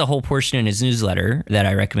he has a whole portion in his newsletter that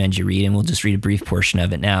I recommend you read, and we'll just read a brief portion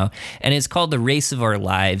of it now. And it's called The Race of Our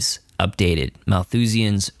Lives Updated,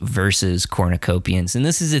 Malthusians versus Cornucopians. And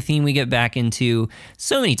this is a theme we get back into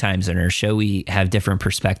so many times on our show. We have different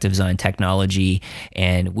perspectives on technology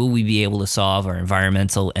and will we be able to solve our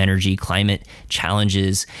environmental, energy, climate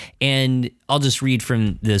challenges. And I'll just read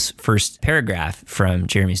from this first paragraph from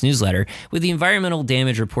Jeremy's newsletter. With the environmental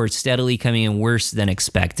damage reports steadily coming in worse than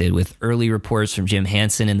expected, with early reports from Jim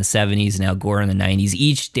Hansen in the 70s and Al Gore in the 90s,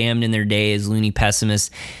 each damned in their day as loony pessimists,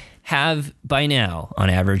 have by now, on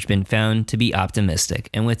average, been found to be optimistic.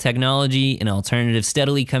 And with technology and alternatives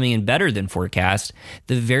steadily coming in better than forecast,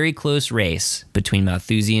 the very close race between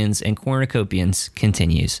Malthusians and cornucopians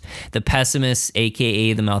continues. The pessimists,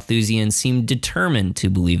 aka the Malthusians, seem determined to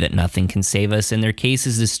believe that nothing can save us, and their case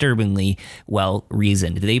is disturbingly well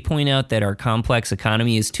reasoned. They point out that our complex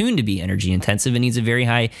economy is tuned to be energy intensive and needs a very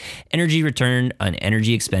high energy return on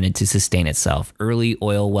energy expended to sustain itself. Early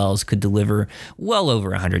oil wells could deliver well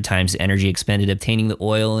over 100 times the energy expended obtaining the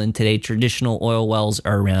oil, and today traditional oil wells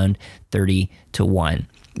are around 30-1.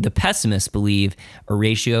 The pessimists believe a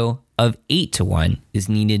ratio of 8-1 is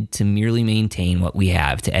needed to merely maintain what we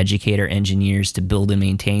have, to educate our engineers, to build and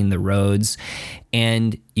maintain the roads,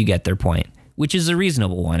 and you get their point, which is a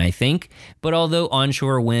reasonable one, I think. But although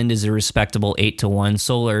onshore wind is a respectable 8-1,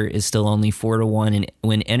 solar is still only 4-1, and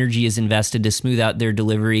when energy is invested to smooth out their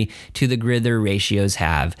delivery to the grid, their ratios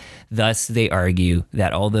have. Thus, they argue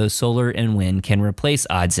that although solar and wind can replace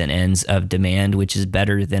odds and ends of demand, which is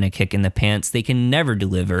better than a kick in the pants, they can never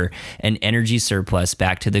deliver an energy surplus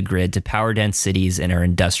back to the grid to power dense cities in our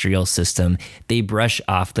industrial system. They brush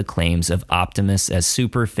off the claims of optimists as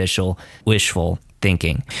superficial, wishful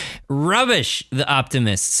thinking. Rubbish, the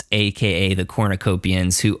optimists, aka the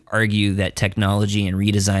cornucopians, who argue that technology and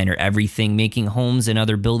redesign are everything, making homes and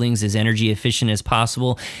other buildings as energy efficient as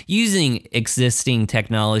possible, using existing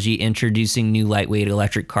technology, introducing new lightweight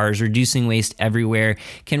electric cars, reducing waste everywhere,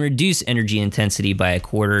 can reduce energy intensity by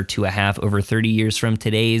 1/4 to 1/2 over 30 years from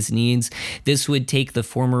today's needs. This would take the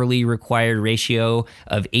formerly required ratio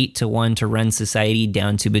of 8-1 to run society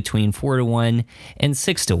down to between 4-1 and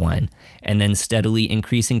 6-1, and then steadily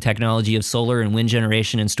increasing technology of solar and wind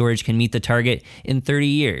generation and storage can meet the target in 30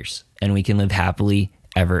 years, and we can live happily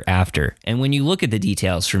ever after. And when you look at the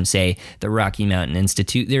details from, say, the Rocky Mountain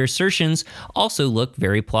Institute, their assertions also look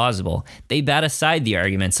very plausible. They bat aside the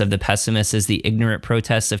arguments of the pessimists as the ignorant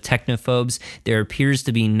protests of technophobes. There appears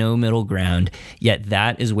to be no middle ground, yet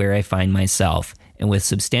that is where I find myself, and with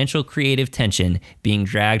substantial creative tension being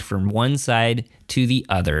dragged from one side to the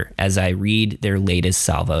other as I read their latest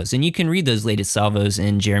salvos. And you can read those latest salvos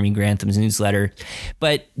in Jeremy Grantham's newsletter,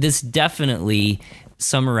 but this definitely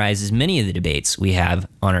summarizes many of the debates we have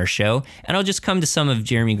on our show. And I'll just come to some of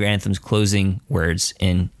Jeremy Grantham's closing words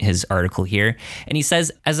in his article here. And he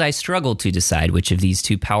says, as I struggle to decide which of these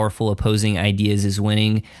two powerful opposing ideas is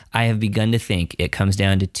winning, I have begun to think it comes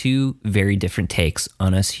down to two very different takes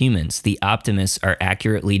on us humans. The optimists are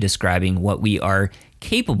accurately describing what we are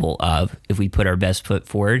capable of if we put our best foot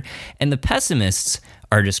forward, and the pessimists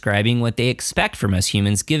are describing what they expect from us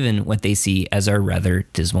humans given what they see as our rather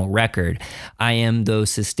dismal record. I am, though,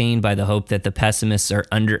 sustained by the hope that the pessimists are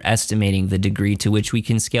underestimating the degree to which we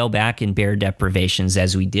can scale back and bear deprivations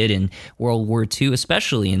as we did in World War II,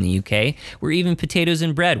 especially in the UK, where even potatoes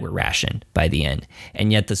and bread were rationed by the end.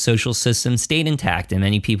 And yet the social system stayed intact and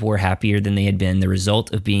many people were happier than they had been, the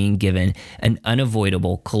result of being given an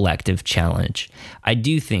unavoidable collective challenge. I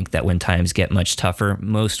do think that when times get much tougher,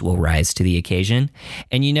 most will rise to the occasion.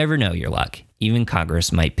 And you never know your luck. Even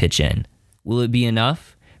Congress might pitch in. Will it be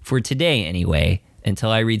enough? For today, anyway, until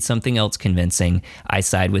I read something else convincing, I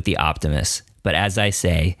side with the optimists. But as I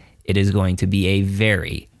say, it is going to be a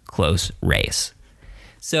very close race.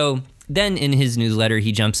 So then in his newsletter,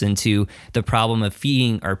 he jumps into the problem of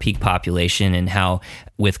feeding our peak population and how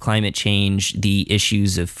with climate change, the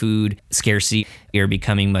issues of food scarcity are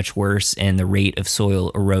becoming much worse and the rate of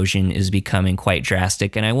soil erosion is becoming quite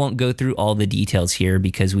drastic. And I won't go through all the details here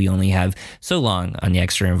because we only have so long on the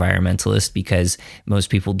Extra Environmentalist because most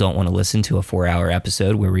people don't want to listen to a 4-hour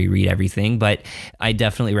episode where we read everything, but I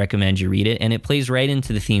definitely recommend you read it. And it plays right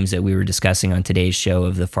into the themes that we were discussing on today's show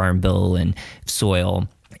of the Farm Bill and soil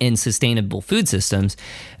in sustainable food systems.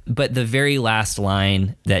 But the very last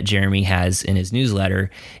line that Jeremy has in his newsletter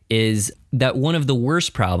is that one of the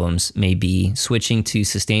worst problems may be switching to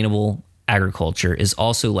sustainable agriculture is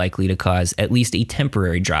also likely to cause at least a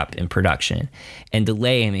temporary drop in production. And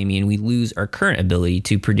delay may mean we lose our current ability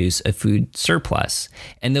to produce a food surplus.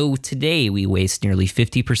 And though today we waste nearly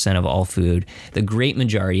 50% of all food, the great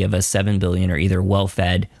majority of us 7 billion are either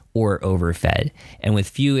well-fed or overfed. And with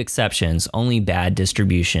few exceptions, only bad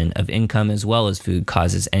distribution of income as well as food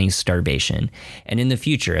causes any starvation. And in the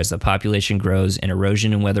future, as the population grows and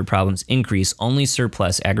erosion and weather problems increase, only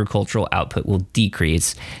surplus agricultural output will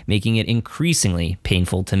decrease, making it increasingly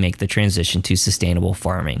painful to make the transition to sustainable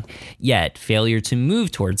farming. Yet, failure to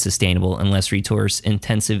move towards sustainable and less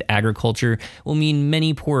resource-intensive agriculture will mean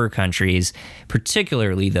many poorer countries,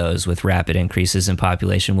 particularly those with rapid increases in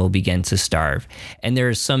population, will begin to starve. And there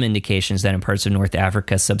is some some indications that in parts of North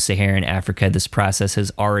Africa, sub-Saharan Africa, this process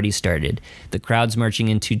has already started. The crowds marching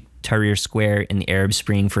into Tahrir Square in the Arab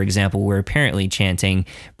Spring, for example, were apparently chanting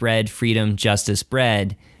bread, freedom, justice,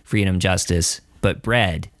 bread, freedom, justice, but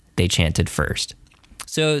bread, they chanted first.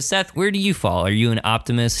 So, Seth, where do you fall? Are you an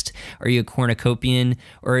optimist? Are you a cornucopian?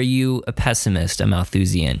 Or are you a pessimist, a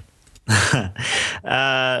Malthusian?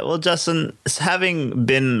 Well, Justin, having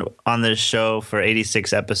been on this show for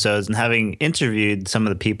 86 episodes and having interviewed some of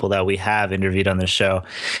the people that we have interviewed on this show,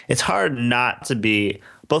 it's hard not to be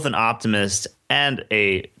both an optimist and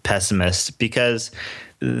a pessimist, because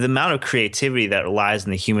the amount of creativity that lies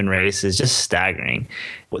in the human race is just staggering.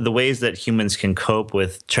 The ways that humans can cope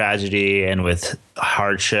with tragedy and with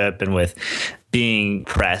hardship and with being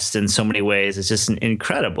pressed in so many ways is just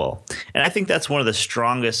incredible. And I think that's one of the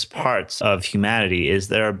strongest parts of humanity, is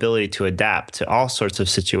their ability to adapt to all sorts of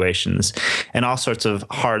situations and all sorts of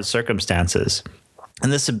hard circumstances.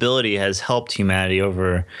 And this ability has helped humanity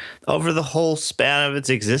over the whole span of its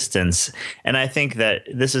existence. And I think that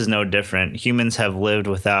this is no different. Humans have lived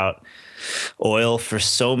without oil for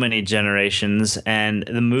so many generations, and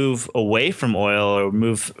the move away from oil, or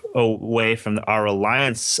move away from our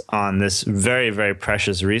reliance on this very, very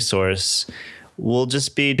precious resource, will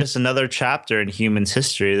just be just another chapter in humans'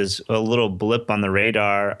 history. There's a little blip on the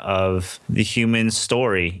radar of the human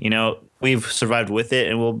story. You know, we've survived with it,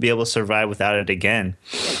 and we'll be able to survive without it again.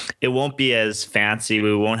 It won't be as fancy.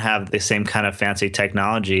 We won't have the same kind of fancy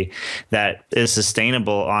technology that is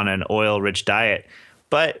sustainable on an oil-rich diet.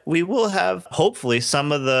 But we will have, hopefully,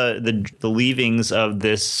 some of the leavings of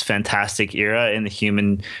this fantastic era in the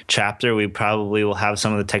human chapter. We probably will have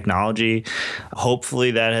some of the technology,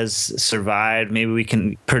 hopefully, that has survived. Maybe we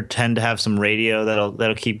can pretend to have some radio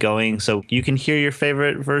that'll keep going, so you can hear your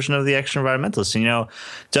favorite version of the Extra Environmentalist. You know,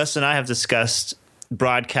 Justin and I have discussed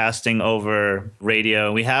broadcasting over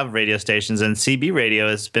radio. We have radio stations, and CB radio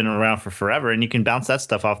has been around for forever, and you can bounce that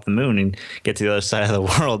stuff off the moon and get to the other side of the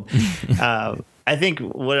world. I think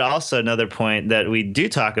what also another point that we do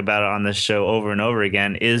talk about on this show over and over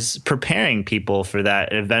again is preparing people for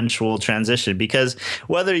that eventual transition, because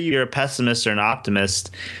whether you're a pessimist or an optimist,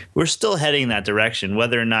 we're still heading that direction.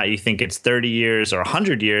 Whether or not you think it's 30 years or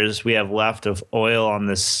 100 years we have left of oil on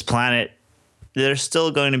this planet, there's still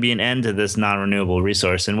going to be an end to this non-renewable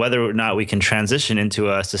resource. And whether or not we can transition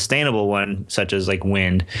into a sustainable one, such as like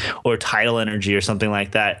wind or tidal energy or something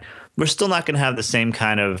like that, we're still not going to have the same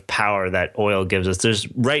kind of power that oil gives us.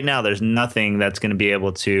 Right now, there's nothing that's going to be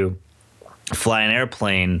able to fly an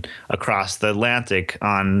airplane across the Atlantic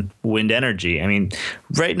on wind energy. I mean,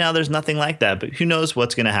 right now, there's nothing like that. But who knows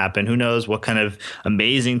what's going to happen? Who knows what kind of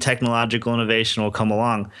amazing technological innovation will come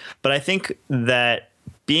along? But I think that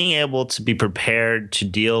being able to be prepared to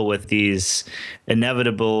deal with these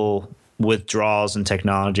inevitable withdrawals in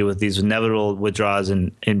technology, with these inevitable withdrawals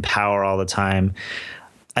in power all the time,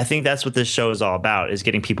 I think that's what this show is all about, is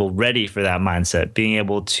getting people ready for that mindset, being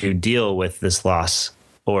able to deal with this loss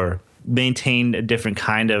or maintain a different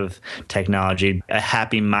kind of technology, a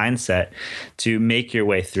happy mindset to make your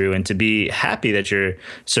way through and to be happy that you're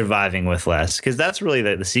surviving with less. Because that's really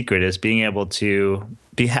the secret, is being able to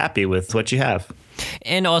be happy with what you have.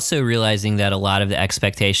 And also realizing that a lot of the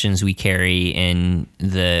expectations we carry in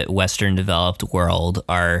the Western developed world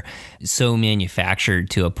are so manufactured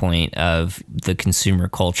to a point of the consumer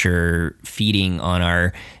culture feeding on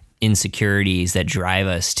our insecurities that drive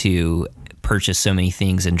us to purchase so many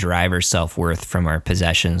things and derive our self-worth from our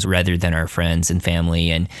possessions rather than our friends and family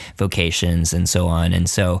and vocations and so on. And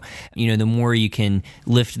so, you know, the more you can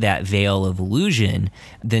lift that veil of illusion,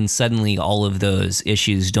 then suddenly all of those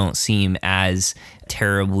issues don't seem as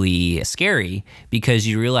terribly scary, because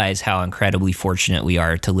you realize how incredibly fortunate we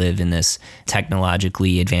are to live in this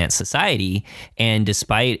technologically advanced society. And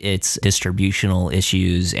despite its distributional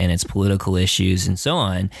issues and its political issues and so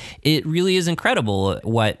on, it really is incredible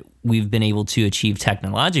what we've been able to achieve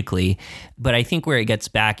technologically. But I think where it gets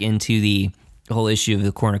back into the whole issue of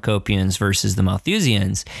the cornucopians versus the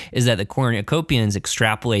Malthusians is that the cornucopians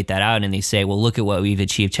extrapolate that out and they say, well, look at what we've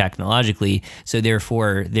achieved technologically, so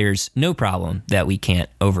therefore there's no problem that we can't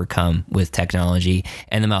overcome with technology.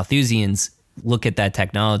 And the Malthusians look at that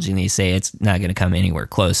technology and they say it's not going to come anywhere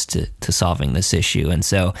close to solving this issue. And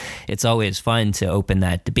so it's always fun to open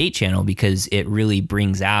that debate channel, because it really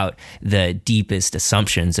brings out the deepest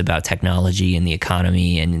assumptions about technology and the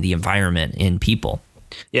economy and the environment in people.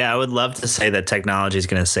 Yeah, I would love to say that technology is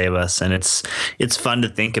going to save us, and it's fun to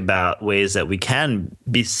think about ways that we can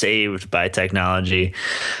be saved by technology.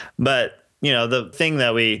 But The thing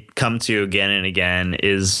that we come to again and again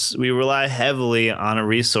is we rely heavily on a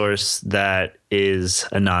resource that is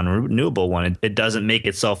a non-renewable one. It doesn't make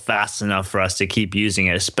itself fast enough for us to keep using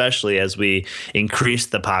it, especially as we increase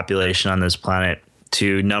the population on this planet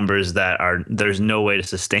to numbers that there's no way to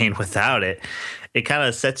sustain without it. It kind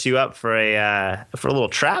of sets you up for a little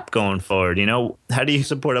trap going forward. How do you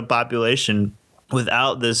support a population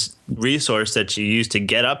without this resource that you use to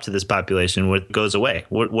get up to this population? What goes away?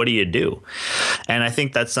 What do you do? And I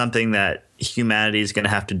think that's something that humanity is going to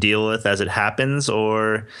have to deal with as it happens,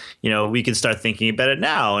 or, we can start thinking about it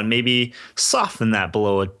now and maybe soften that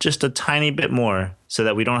blow just a tiny bit more so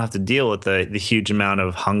that we don't have to deal with the huge amount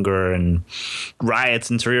of hunger and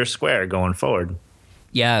riots in Tahrir Square going forward.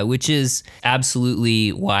 Yeah, which is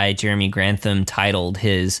absolutely why Jeremy Grantham titled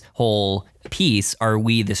his whole piece, "Are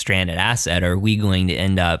we the stranded asset? Are we going to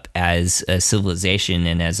end up as a civilization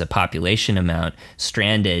and as a population amount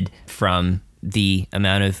stranded from the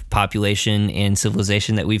amount of population and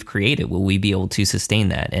civilization that we've created? Will we be able to sustain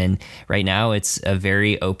that?" And right now it's a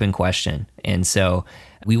very open question. And so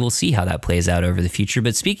we will see how that plays out over the future.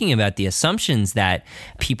 But speaking about the assumptions that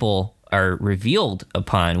people are revealed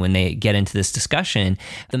upon when they get into this discussion,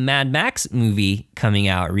 the Mad Max movie coming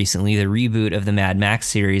out recently, the reboot of the Mad Max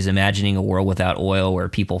series, imagining a world without oil where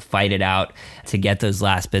people fight it out to get those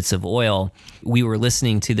last bits of oil. We were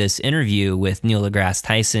listening to this interview with Neil deGrasse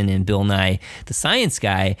Tyson and Bill Nye, the Science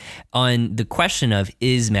Guy, on the question of,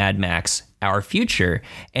 is Mad Max our future?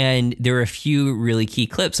 And there are a few really key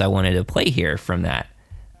clips I wanted to play here from that.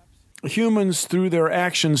 Humans, through their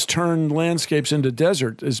actions, turn landscapes into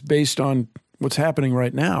desert is based on what's happening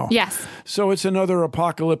right now. Yes. So it's another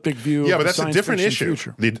apocalyptic view. Yeah, of but that's a different issue.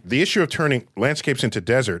 The issue of turning landscapes into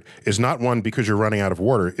desert is not one because you're running out of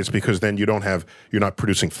water. It's because then you're not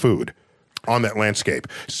producing food on that landscape.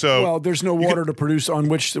 So there's no water to produce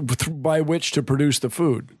by which to produce the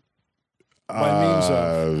food. By means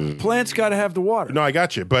of plants got to have the water. No, I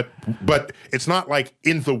got you, but it's not like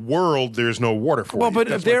in the world there's no water for you. Well, but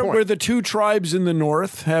there where the two tribes in the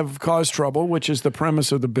north have caused trouble, which is the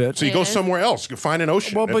premise of the bit. So you go somewhere else, you find an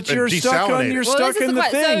ocean. Well, but you're stuck in the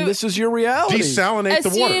thing. So this is your reality. Desalinate the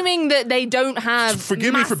water. Assuming that they don't have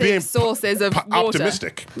sources of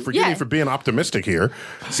optimistic. water. Forgive me for being optimistic here.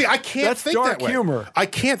 See, I can't think that way. That's dark humor. I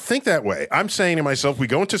can't think that way. I'm saying to myself, we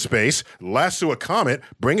go into space, lasso a comet,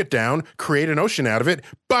 bring it down, create an ocean out of it,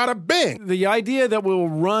 bada bing. The idea that we'll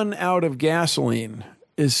run out of gasoline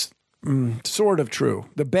is sort of true.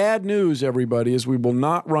 The bad news, everybody, is we will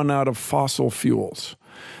not run out of fossil fuels.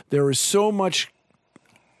 There is so much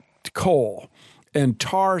coal and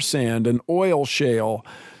tar sand and oil shale,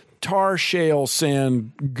 tar shale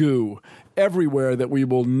sand goo everywhere that we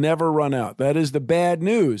will never run out. That is the bad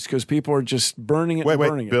news because people are just burning it and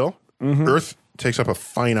burning it. Bill, Earth takes up a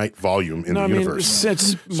finite volume in the universe.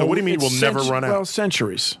 So what do you mean we'll never run out? Well,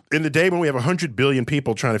 centuries. In the day when we have 100 billion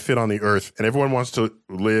people trying to fit on the Earth and everyone wants to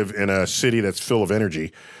live in a city that's full of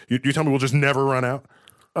energy, you tell me we'll just never run out?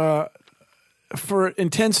 For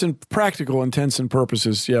practical intents and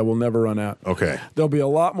purposes, yeah, we'll never run out. Okay. There'll be a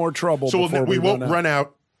lot more trouble before we won't run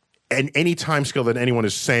out at any time scale that anyone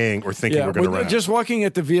is saying or thinking we're going to run out. Just looking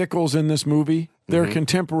at the vehicles in this movie, they're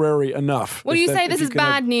contemporary enough. Well, you say this is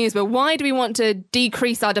bad news, but why do we want to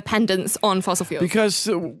decrease our dependence on fossil fuels? Because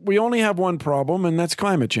we only have one problem, and that's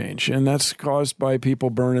climate change. And that's caused by people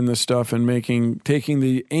burning this stuff and taking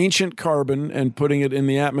the ancient carbon and putting it in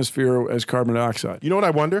the atmosphere as carbon dioxide. You know what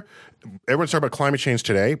I wonder? Everyone's talking about climate change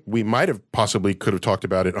today. We might have could have talked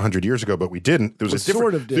about it 100 years ago, but we didn't. There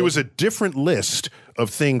was a different list of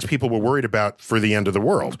things people were worried about for the end of the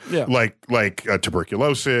world, like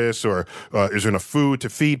tuberculosis or is there enough food to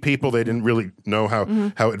feed people? They didn't really know how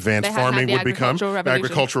advanced farming would become.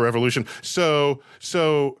 Agricultural revolution. So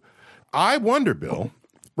I wonder, Bill.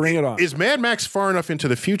 Bring it on. Is Mad Max far enough into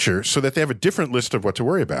the future so that they have a different list of what to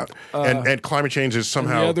worry about? And climate change is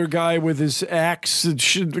somehow... And the other guy with his axe,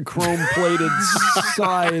 the chrome-plated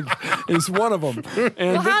scythe, is one of them.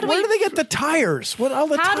 And where do they get the tires?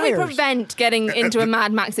 How do we prevent getting into a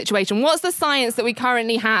Mad Max situation? What's the science that we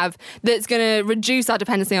currently have that's going to reduce our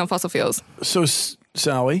dependency on fossil fuels? So,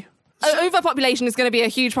 Sally... Overpopulation is going to be a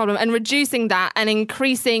huge problem, and reducing that and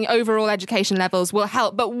increasing overall education levels will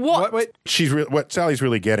help. But what Sally's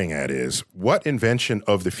really getting at is what invention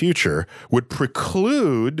of the future would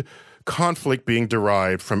preclude conflict being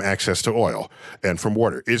derived from access to oil and from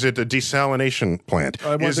water? Is it a desalination plant?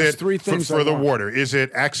 Is it three things for the want. water? Is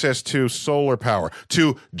it access to solar power,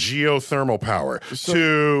 to geothermal power,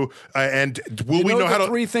 and will we know how to?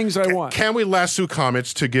 Three things I want. Can we lasso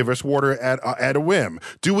comets to give us water at a whim?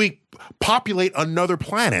 Do we populate another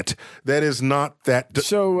planet that is not that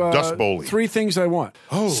dust bowl-y? Three things I want.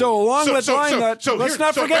 Oh. So along that line, let's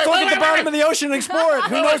not forget to look at the bottom of the ocean and explore it.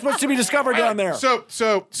 Who knows what's to be discovered down there?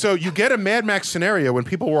 So you get a Mad Max scenario when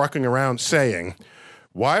people walking around saying,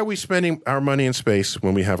 why are we spending our money in space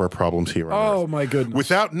when we have our problems here on Earth? Oh, my goodness.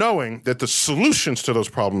 Without knowing that the solutions to those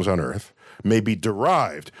problems on Earth may be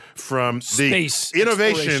derived from Space the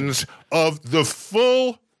innovations of the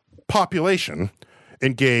full population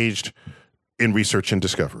engaged in research and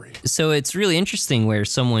discovery. So it's really interesting where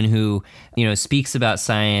someone who, speaks about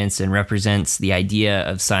science and represents the idea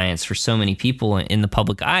of science for so many people in the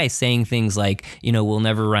public eye, saying things like, we'll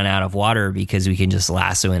never run out of water because we can just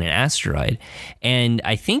lasso in an asteroid. And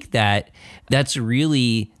I think that that's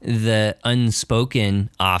really the unspoken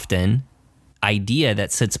often idea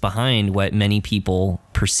that sits behind what many people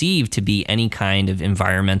perceive to be any kind of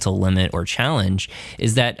environmental limit or challenge,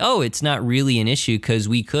 is that, it's not really an issue because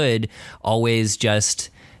we could always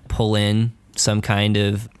just pull in some kind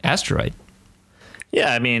of asteroid.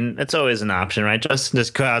 Yeah, I mean, it's always an option, right?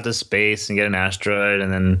 Just go out to space and get an asteroid,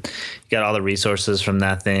 and then you get all the resources from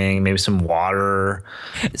that thing, maybe some water.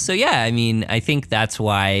 So, yeah, I mean, I think that's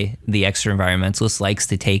why the extra environmentalist likes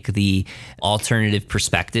to take the alternative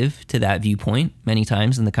perspective to that viewpoint many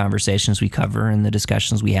times in the conversations we cover and the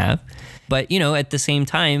discussions we have. But, at the same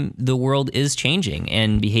time, the world is changing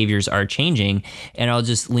and behaviors are changing. And I'll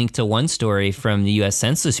just link to one story from the U.S.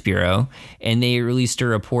 Census Bureau, and they released a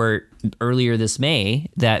report earlier this May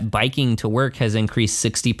that biking to work has increased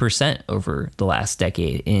 60% over the last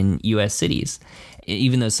decade in U.S. cities,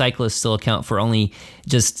 even though cyclists still account for only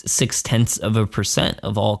just 0.6%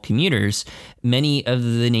 of all commuters. Many of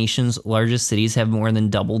the nation's largest cities have more than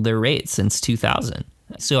doubled their rate since 2000.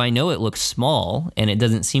 So I know it looks small and it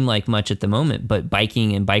doesn't seem like much at the moment, but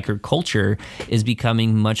biking and biker culture is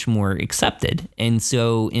becoming much more accepted. And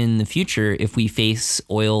so in the future, if we face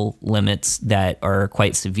oil limits that are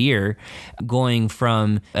quite severe, going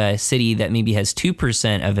from a city that maybe has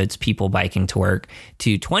 2% of its people biking to work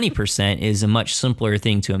to 20% is a much simpler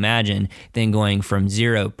thing to imagine than going from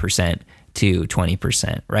 0% to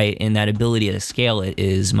 20%, right? And that ability to scale it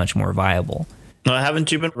is much more viable. Well,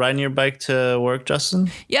 haven't you been riding your bike to work, Justin?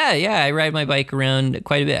 Yeah, I ride my bike around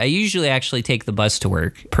quite a bit. I usually actually take the bus to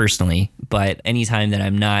work personally, but anytime that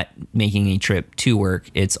I'm not making a trip to work,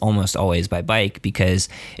 it's almost always by bike because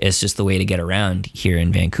it's just the way to get around here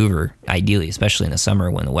in Vancouver, ideally, especially in the summer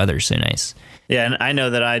when the weather's so nice. Yeah, and I know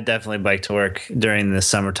that I definitely bike to work during the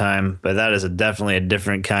summertime, but that is definitely a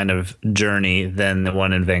different kind of journey than the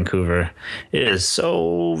one in Vancouver. It is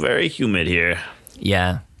so very humid here.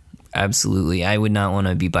 Yeah. Absolutely. I would not want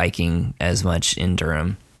to be biking as much in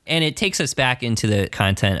Durham. And it takes us back into the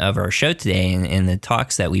content of our show today and the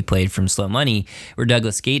talks that we played from Slow Money, where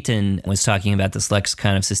Douglas Gayton was talking about this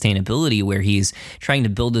lexicon of sustainability, where he's trying to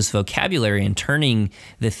build this vocabulary and turning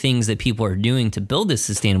the things that people are doing to build this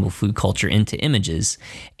sustainable food culture into images.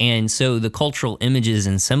 And so the cultural images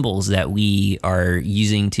and symbols that we are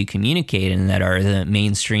using to communicate and that are the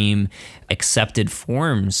mainstream accepted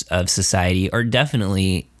forms of society are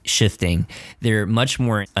definitely shifting. They're much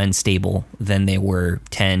more unstable than they were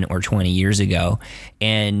 10 or 20 years ago.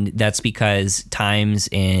 And that's because times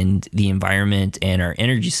and the environment and our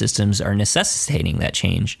energy systems are necessitating that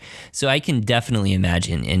change. So I can definitely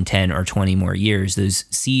imagine in 10 or 20 more years, those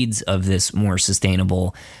seeds of this more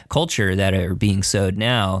sustainable culture that are being sowed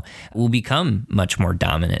now will become much more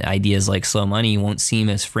dominant. Ideas like slow money won't seem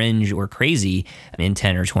as fringe or crazy in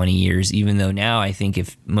 10 or 20 years, even though now I think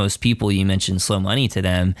if most people, you mention slow money to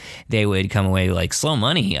them, they would come away like, slow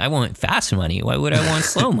money? I want fast money. Why would I want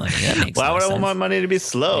slow money? That makes Why no would sense. I want my money to be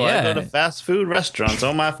slow? Yeah. I go to fast food restaurants.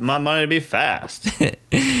 I want my money to be fast.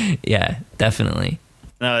 Yeah, definitely.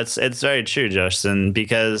 No, it's very true, Justin,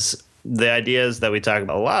 because the ideas that we talk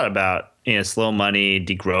a lot about, slow money,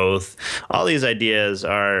 degrowth, all these ideas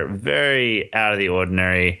are very out of the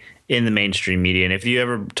ordinary in the mainstream media. And if you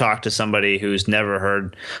ever talk to somebody who's never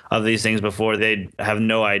heard of these things before, they have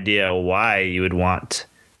no idea why you would want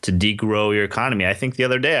to degrow your economy. I think the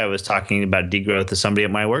other day I was talking about degrowth to somebody at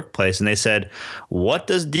my workplace, and they said, what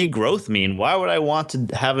does degrowth mean? Why would I want to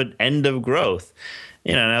have an end of growth?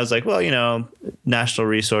 And I was like, well, national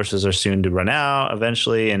resources are soon to run out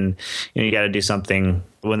eventually. And you got to do something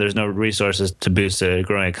when there's no resources to boost a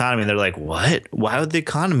growing economy. And they're like, what? Why would the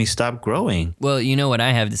economy stop growing? Well, you know what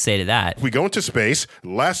I have to say to that? We go into space,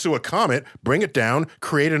 lasso a comet, bring it down,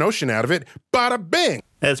 create an ocean out of it, bada bing.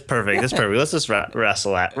 That's perfect. That's perfect. Let's just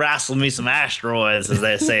wrestle me some asteroids, as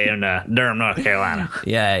they say in Durham, North Carolina.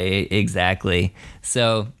 Yeah, exactly.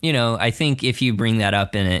 So, I think if you bring that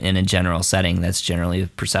up in a general setting, that's generally the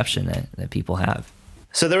perception that people have.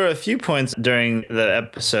 So there were a few points during the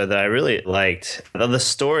episode that I really liked. The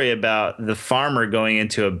story about the farmer going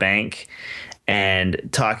into a bank and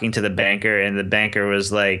talking to the banker, and the banker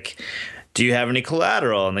was like, do you have any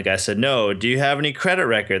collateral? And the guy said, no. Do you have any credit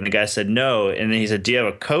record? And the guy said, no. And then he said, do you have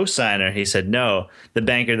a cosigner? He said, no. The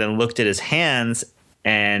banker then looked at his hands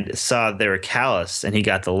and saw they were calloused, and he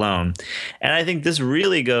got the loan. And I think this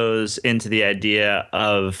really goes into the idea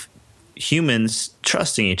of humans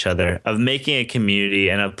trusting each other, of making a community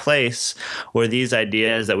and a place where these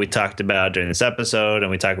ideas that we talked about during this episode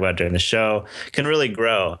and we talk about during the show can really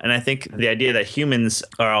grow. And I think the idea that humans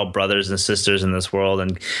are all brothers and sisters in this world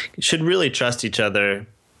and should really trust each other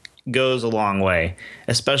goes a long way,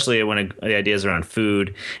 especially when the ideas around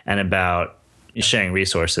food and about sharing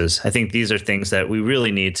resources. I think these are things that we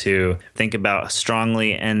really need to think about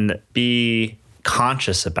strongly and be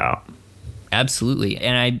conscious about. Absolutely.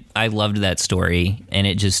 And I loved that story, and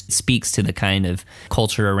it just speaks to the kind of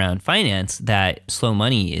culture around finance that Slow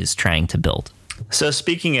Money is trying to build. So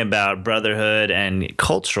speaking about brotherhood and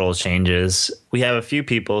cultural changes, we have a few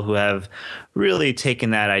people who have really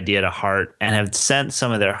taken that idea to heart and have sent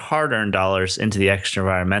some of their hard-earned dollars into the Extra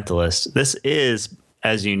Environmentalist. This is,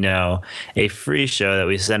 as you know, a free show that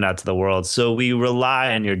we send out to the world. So we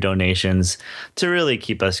rely on your donations to really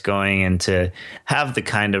keep us going and to have the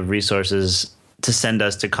kind of resources to send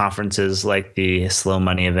us to conferences like the Slow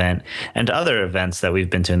Money event and other events that we've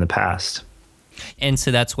been to in the past. And so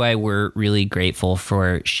that's why we're really grateful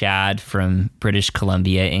for Shad from British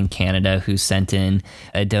Columbia in Canada, who sent in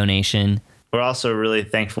a donation. We're also really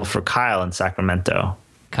thankful for Kyle in Sacramento.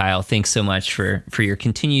 Kyle, thanks so much for your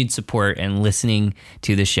continued support and listening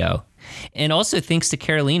to the show. And also thanks to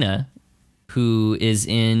Carolina, who is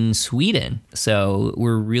in Sweden. So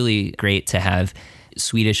we're really great to have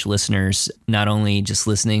Swedish listeners not only just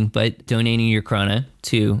listening, but donating your krona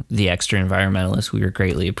to the Extra Environmentalist. We are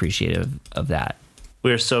greatly appreciative of that.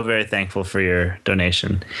 We are so very thankful for your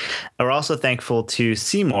donation. We're also thankful to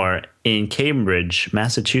Seymour in Cambridge,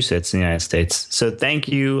 Massachusetts, in the United States. So thank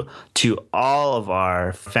you to all of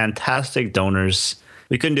our fantastic donors.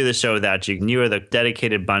 We couldn't do the show without you. You are the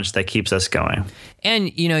dedicated bunch that keeps us going.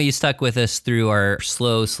 And, you stuck with us through our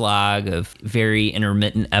slow slog of very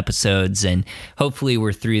intermittent episodes, and hopefully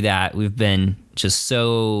we're through that. We've been just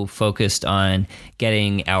so focused on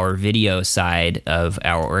getting our video side of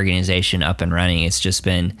our organization up and running. It's just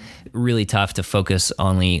been really tough to focus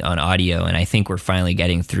only on audio, and I think we're finally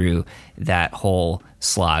getting through that whole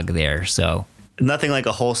slog there. So nothing like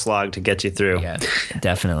a whole slog to get you through. Yeah,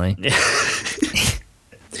 definitely.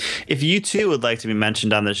 If you too would like to be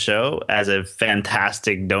mentioned on the show as a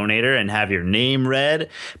fantastic donator and have your name read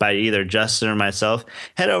by either Justin or myself,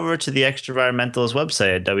 head over to the Extra Environmentalist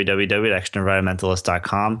website at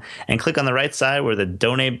www.extraenvironmentalist.com and click on the right side where the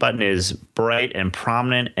donate button is bright and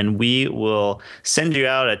prominent, and we will send you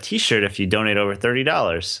out a t-shirt if you donate over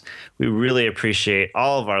 $30. We really appreciate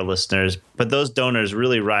all of our listeners, but those donors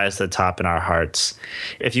really rise to the top in our hearts.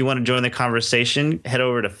 If you want to join the conversation, head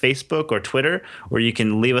over to Facebook or Twitter, where you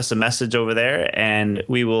can leave us a message over there and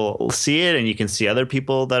we will see it, and you can see other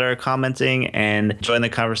people that are commenting and join the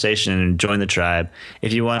conversation and join the tribe.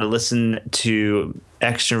 If you want to listen to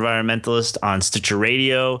Extra Environmentalist on Stitcher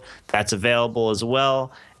Radio, that's available as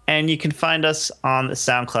well. And you can find us on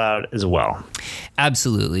SoundCloud as well.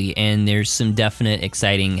 Absolutely. And there's some definite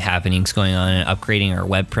exciting happenings going on in upgrading our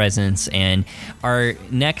web presence. And our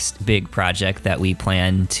next big project that we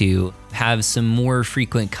plan to have some more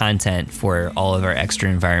frequent content for all of our Extra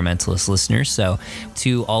Environmentalist listeners. So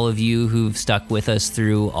to all of you who've stuck with us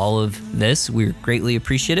through all of this, we're greatly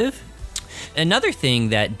appreciative. Another thing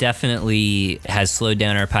that definitely has slowed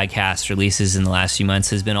down our podcast releases in the last few months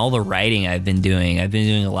has been all the writing I've been doing. I've been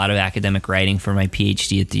doing a lot of academic writing for my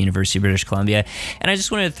PhD at the University of British Columbia. And I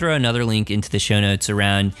just wanted to throw another link into the show notes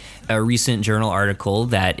around a recent journal article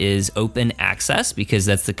that is open access, because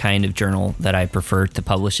that's the kind of journal that I prefer to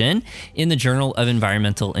publish in the Journal of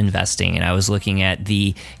Environmental Investing. And I was looking at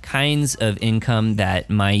the kinds of income that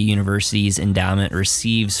my university's endowment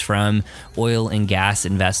receives from oil and gas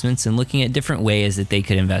investments and looking looking at different ways that they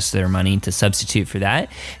could invest their money to substitute for that.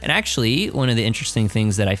 And actually, one of the interesting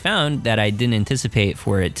things that I found that I didn't anticipate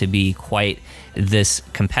for it to be quite this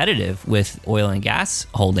competitive with oil and gas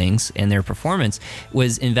holdings and their performance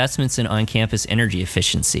was investments in on-campus energy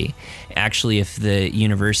efficiency. Actually, if the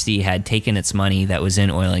university had taken its money that was in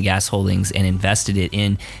oil and gas holdings and invested it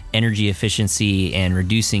in energy efficiency and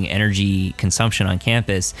reducing energy consumption on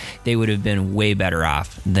campus, they would have been way better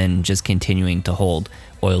off than just continuing to hold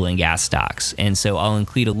oil and gas stocks. And so I'll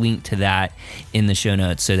include a link to that in the show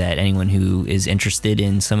notes so that anyone who is interested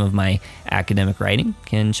in some of my academic writing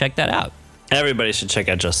can check that out. Everybody should check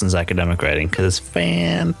out Justin's academic writing because it's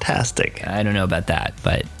fantastic. I don't know about that,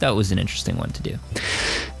 but that was an interesting one to do.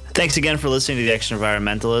 Thanks again for listening to The Extra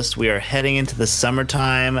Environmentalist. We are heading into the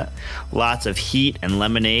summertime. Lots of heat and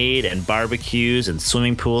lemonade and barbecues and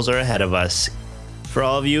swimming pools are ahead of us. For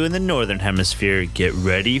all of you in the Northern Hemisphere, get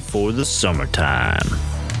ready for the summertime.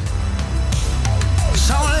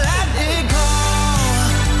 So let it go.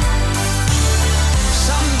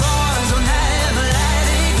 Some boys will never let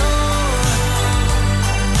it go.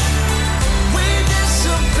 We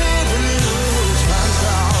disappear and lose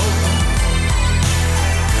control.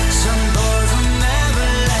 Some boys will never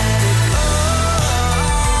let it go.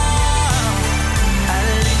 At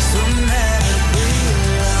least we'll never be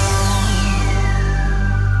alone.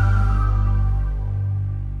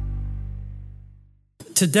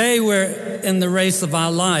 Today we're in the race of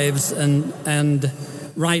our lives, and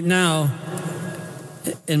right now,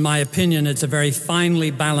 in my opinion, it's a very finely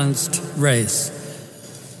balanced race.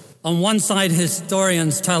 On one side,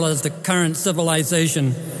 historians tell us the current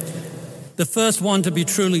civilization, the first one to be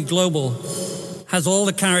truly global, has all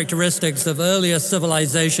the characteristics of earlier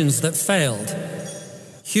civilizations that failed.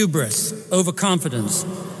 Hubris, overconfidence,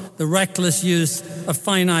 the reckless use of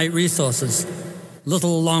finite resources,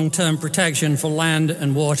 little long-term protection for land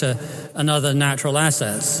and water and other natural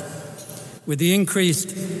assets. With the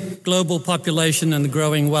increased global population and the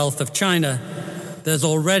growing wealth of China, there's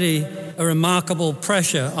already a remarkable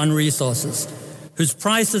pressure on resources, whose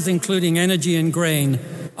prices, including energy and grain,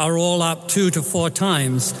 are all up 2 to 4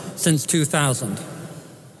 times since 2000.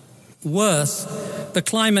 Worse, the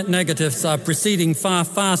climate negatives are proceeding far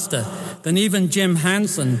faster than even Jim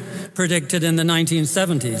Hansen predicted in the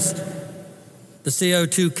 1970s. The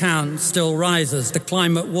CO2 count still rises, the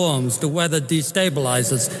climate warms, the weather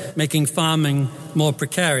destabilizes, making farming more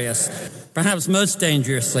precarious. Perhaps most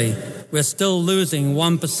dangerously, we're still losing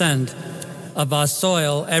 1% of our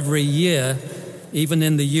soil every year, even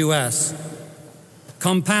in the U.S.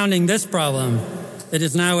 Compounding this problem, it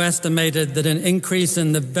is now estimated that an increase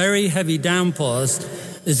in the very heavy downpours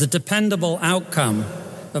is a dependable outcome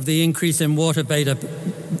of the increase in water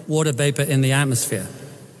vapor in the atmosphere.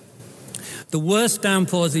 The worst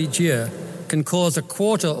downpours each year can cause a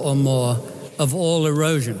quarter or more of all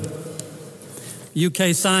erosion.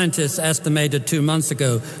 UK scientists estimated 2 months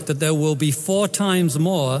ago that there will be 4 times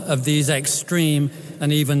more of these extreme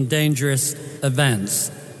and even dangerous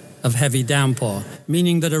events of heavy downpour,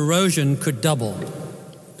 meaning that erosion could double.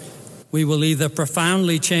 We will either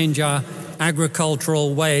profoundly change our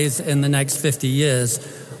agricultural ways in the next 50 years,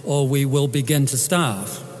 or we will begin to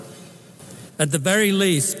starve. At the very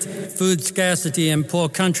least, food scarcity in poor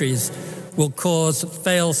countries will cause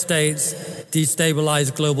failed states,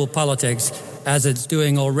 destabilize global politics, as it's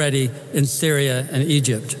doing already in Syria and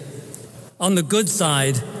Egypt. On the good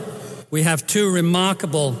side, we have 2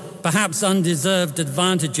 remarkable, perhaps undeserved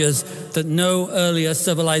advantages that no earlier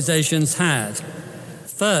civilizations had.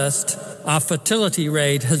 First, our fertility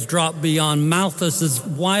rate has dropped beyond Malthus's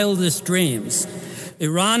wildest dreams.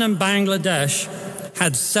 Iran and Bangladesh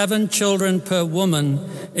had 7 children per woman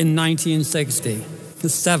in 1960.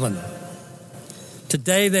 7.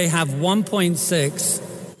 Today they have 1.6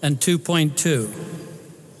 and 2.2.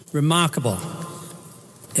 Remarkable.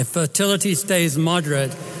 If fertility stays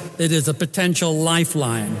moderate, it is a potential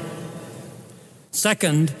lifeline.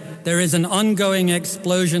 Second, there is an ongoing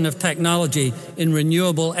explosion of technology in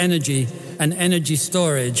renewable energy and energy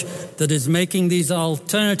storage that is making these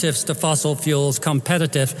alternatives to fossil fuels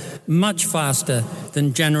competitive much faster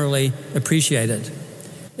than generally appreciated.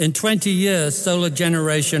 In 20 years, solar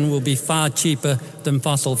generation will be far cheaper than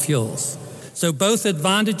fossil fuels. So both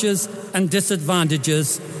advantages and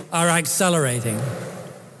disadvantages are accelerating.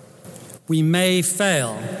 We may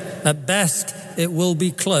fail. At best, it will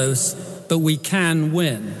be close, but we can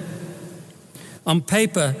win. On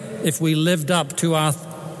paper, if we lived up to our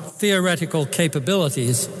theoretical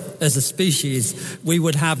capabilities as a species, we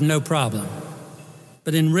would have no problem.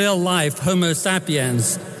 But in real life, Homo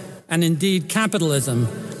sapiens, and indeed capitalism,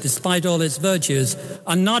 despite all its virtues,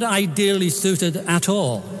 are not ideally suited at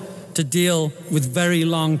all to to deal with very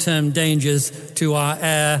long-term dangers to our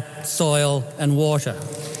air, soil, and water.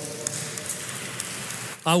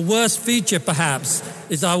 Our worst feature, perhaps,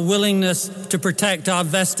 is our willingness to protect our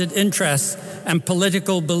vested interests and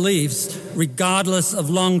political beliefs, regardless of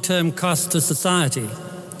long-term costs to society.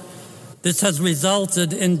 This has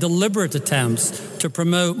resulted in deliberate attempts to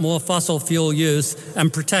promote more fossil fuel use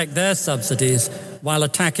and protect their subsidies while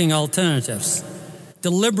attacking alternatives.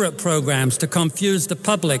 Deliberate programs to confuse the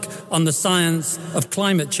public on the science of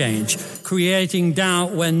climate change, creating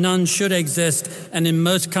doubt where none should exist and in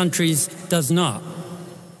most countries does not.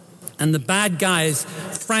 And the bad guys,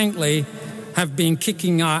 frankly, have been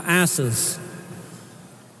kicking our asses.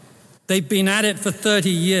 They've been at it for 30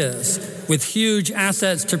 years, with huge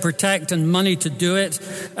assets to protect and money to do it,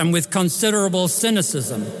 and with considerable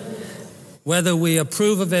cynicism. Whether we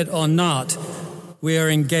approve of it or not, we are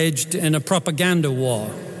engaged in a propaganda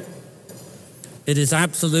war. It is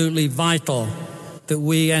absolutely vital that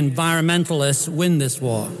we environmentalists win this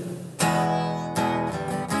war.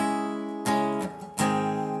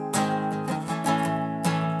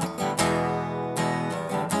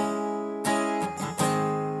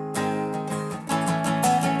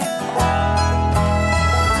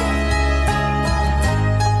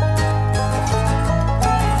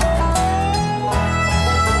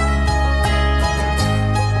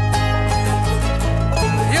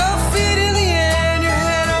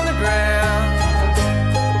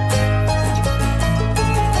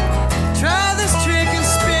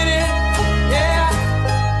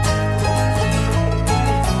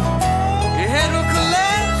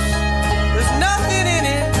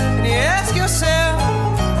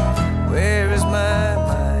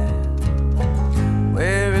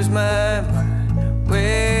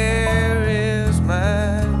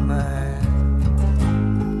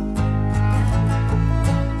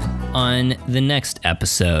 On the next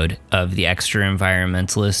episode of The Extra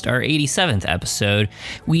Environmentalist, our 87th episode,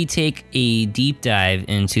 we take a deep dive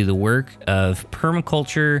into the work of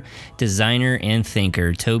permaculture designer and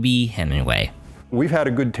thinker Toby Hemenway. We've had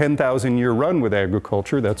a good 10,000-year run with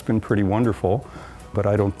agriculture. That's been pretty wonderful. But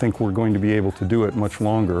I don't think we're going to be able to do it much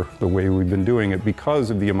longer the way we've been doing it because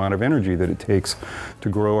of the amount of energy that it takes to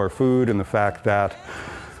grow our food and the fact that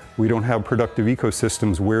we don't have productive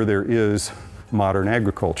ecosystems where there is modern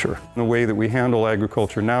agriculture. The way that we handle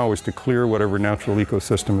agriculture now is to clear whatever natural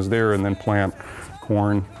ecosystem is there and then plant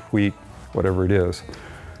corn, wheat, whatever it is.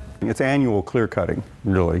 It's annual clear cutting,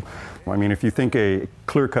 really. I mean, if you think a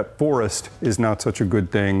clear-cut forest is not such a good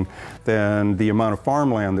thing, then the amount of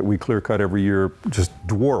farmland that we clear cut every year just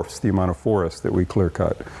dwarfs the amount of forest that we clear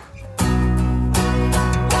cut.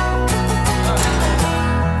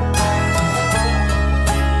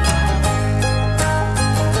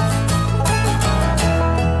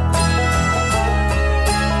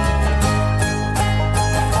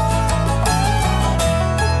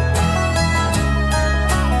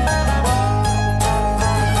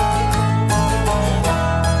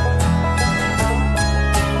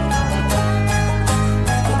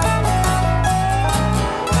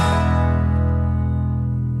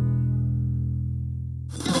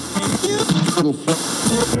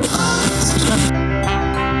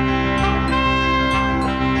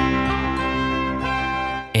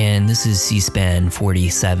 And this is C-SPAN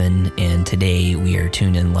 47, and today we are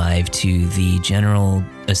tuned in live to the General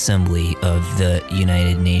Assembly of the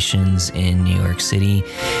United Nations in New York City,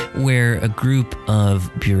 where a group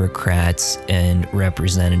of bureaucrats and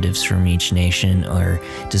representatives from each nation are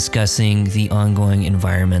discussing the ongoing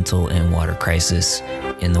environmental and water crisis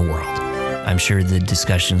in the world. I'm sure the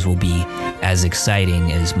discussions will be as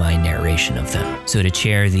exciting as my narration of them. So to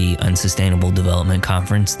chair the Unsustainable Development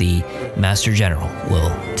Conference, the Master General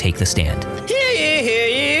will take the stand. Hear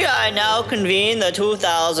ye, I now convene the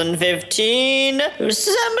 2015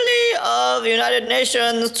 Assembly of United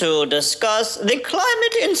Nations to discuss the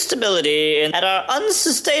climate instability at our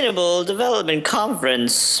Unsustainable Development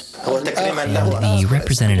Conference. The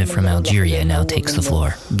representative from Algeria now takes the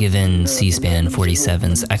floor. Given C-SPAN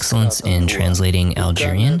 47's excellence in translating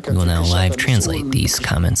Algerian, we will now live translate these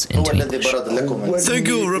comments into English. Thank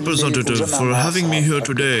you, Representative, for having me here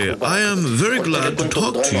today. I am very glad to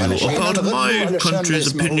talk to you about my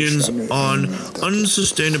country's opinions on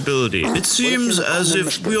unsustainability. It seems as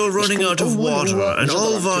if we are running out of water, and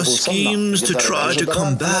all of our schemes to try to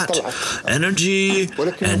combat energy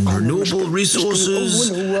and renewable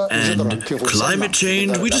resources and climate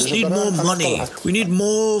change, we just need more money. We need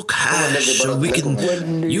more cash so we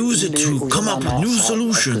can use it to to come up with new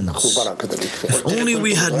solutions. If only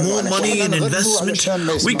we had more money in investment,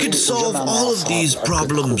 we could solve all of these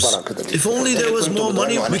problems. If only there was more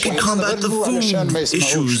money, we could combat the food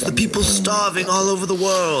issues, the people starving all over the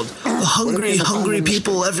world, the hungry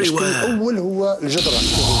people everywhere.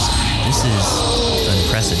 This is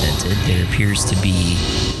unprecedented. There appears to be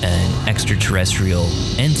an extraterrestrial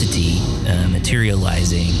entity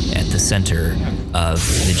materializing at the center of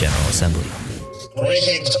the General Assembly.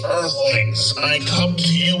 Greetings, Earthlings. I come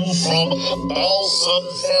to you from Balsam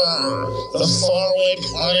Fur, the faraway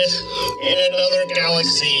planet in another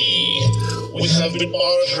galaxy. We have been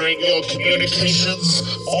monitoring your communications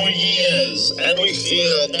for years, and we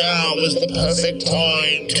feel now is the perfect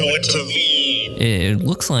time to intervene. It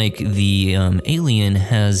looks like the alien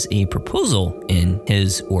has a proposal in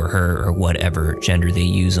his or her or whatever gender they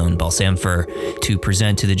use on Balsam Fur to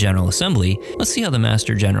present to the General Assembly. Let's see how the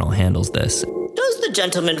Master General handles this. Does the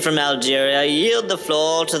gentleman from Algeria yield the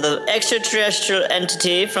floor to the extraterrestrial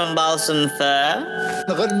entity from Balsam Fur?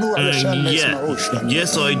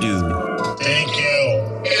 Yes, I do. Thank you.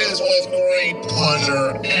 It is with great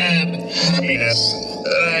pleasure and happiness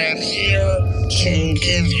that I am here to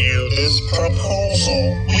give you this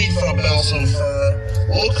proposal. We from Balsam Fur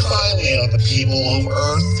look highly on the people of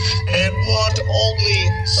Earth and want only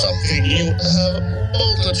something you have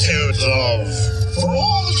multitudes of. For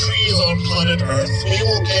all the trees on planet Earth, we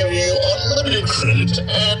will give you unlimited credit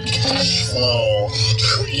and cash flow.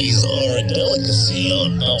 Trees are a delicacy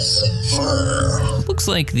on Balsam Fur. Looks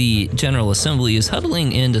like the General Assembly is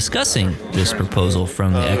huddling and discussing this proposal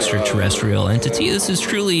from the extraterrestrial entity. This is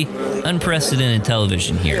truly unprecedented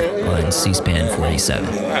television here on C-SPAN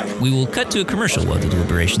 47. We will cut to a commercial while the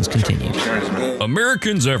deliberations continue.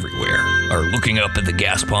 Americans everywhere are looking up at the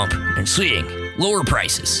gas pump and seeing lower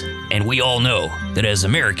prices. And we all know that as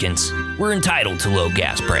Americans, we're entitled to low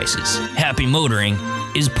gas prices. Happy motoring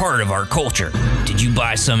is part of our culture. Did you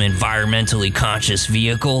buy some environmentally conscious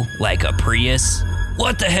vehicle like a Prius?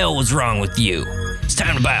 What the hell was wrong with you? It's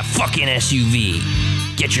time to buy a fucking SUV.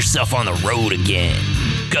 Get yourself on the road again.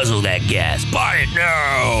 Guzzle that gas. Buy it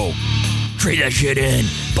now. Trade that shit in.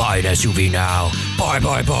 Buy an SUV now. Buy.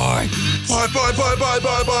 Buy now!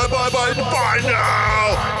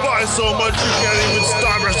 Buy so much you can't even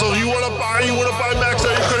stop yourself. You wanna buy max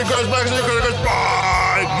out your credit cards, buy! New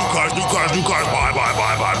cars,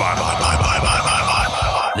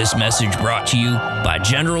 buy. This message brought to you by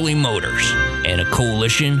General Motors and a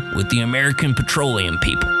coalition with the American Petroleum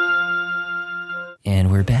people.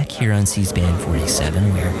 And we're back here on C-SPAN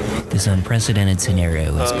 47 where this unprecedented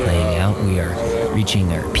scenario is playing out. We are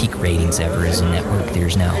reaching our peak ratings ever as a network.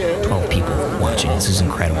 There's now 12 people watching. This is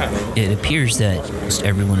incredible. It appears that most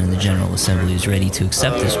everyone in the General Assembly is ready to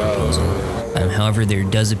accept this proposal. However, there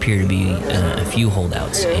does appear to be a few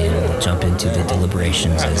holdouts, and we'll jump into the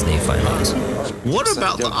deliberations as they finalize. What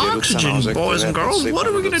about the oxygen, boys and girls? What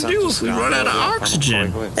are we going to do if we run out of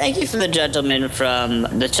oxygen? Thank you for the gentleman from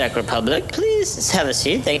the Czech Republic. Please have a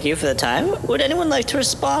seat. Thank you for the time. Would anyone like to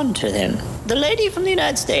respond to him? The lady from the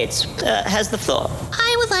United States has the floor.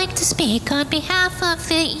 I would like to speak on behalf of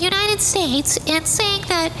the United States and saying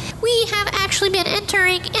that we have actually been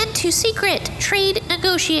entering into secret trade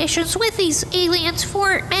negotiations with these aliens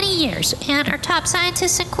for many years, and our top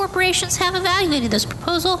scientists and corporations have evaluated this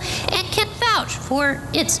proposal and can vouch for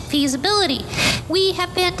its feasibility. We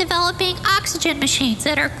have been developing oxygen machines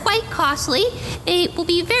that are quite costly. They will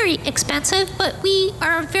be very expensive, but we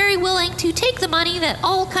are very willing to take the money that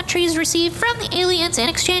all countries receive from the aliens in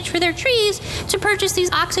exchange for their trees to purchase these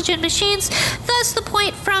oxygen machines. Thus, the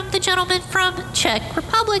point from the gentleman from Czech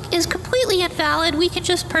Republic is completely invalid. We can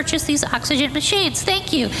just purchase these oxygen machines.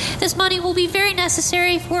 Thank you. This money will be very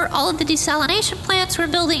necessary for all of the desalination plants we're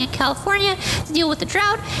building in California to deal with the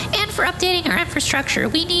drought and for updating our infrastructure.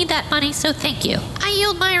 We need that money, so thank you. I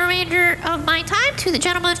yield my remainder of my time to the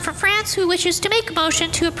gentleman from France who wishes to make a motion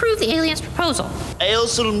to approve the aliens' proposal. I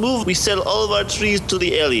also move we sell all of our trees to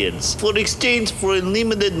the aliens for exchange for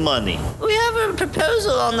unlimited money. We have a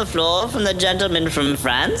proposal on the floor from the gentleman from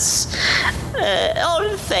France. All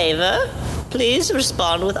in favor, please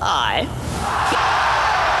respond with aye.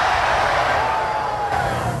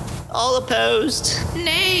 All opposed?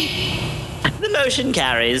 Nay. The motion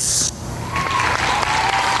carries.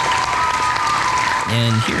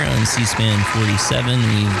 And here on C-SPAN 47,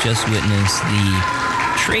 we've just witnessed the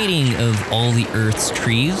trading of all the Earth's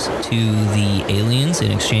trees to the aliens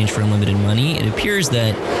in exchange for unlimited money. It appears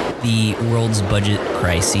that the world's budget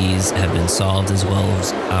crises have been solved, as well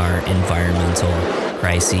as our environmental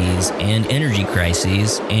crises and energy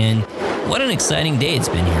crises. And what an exciting day it's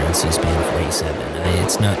been here on C-SPAN 47.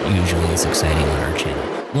 It's not usually this exciting on our channel.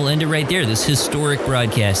 We'll end it right there. This historic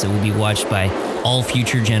broadcast that will be watched by all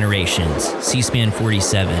future generations. C-SPAN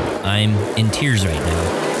 47. I'm in tears right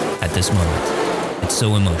now at this moment. It's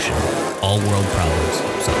so emotional. All world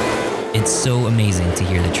problems. So it's so amazing to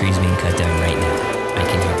hear the trees being cut down right now. I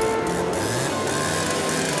can hear it.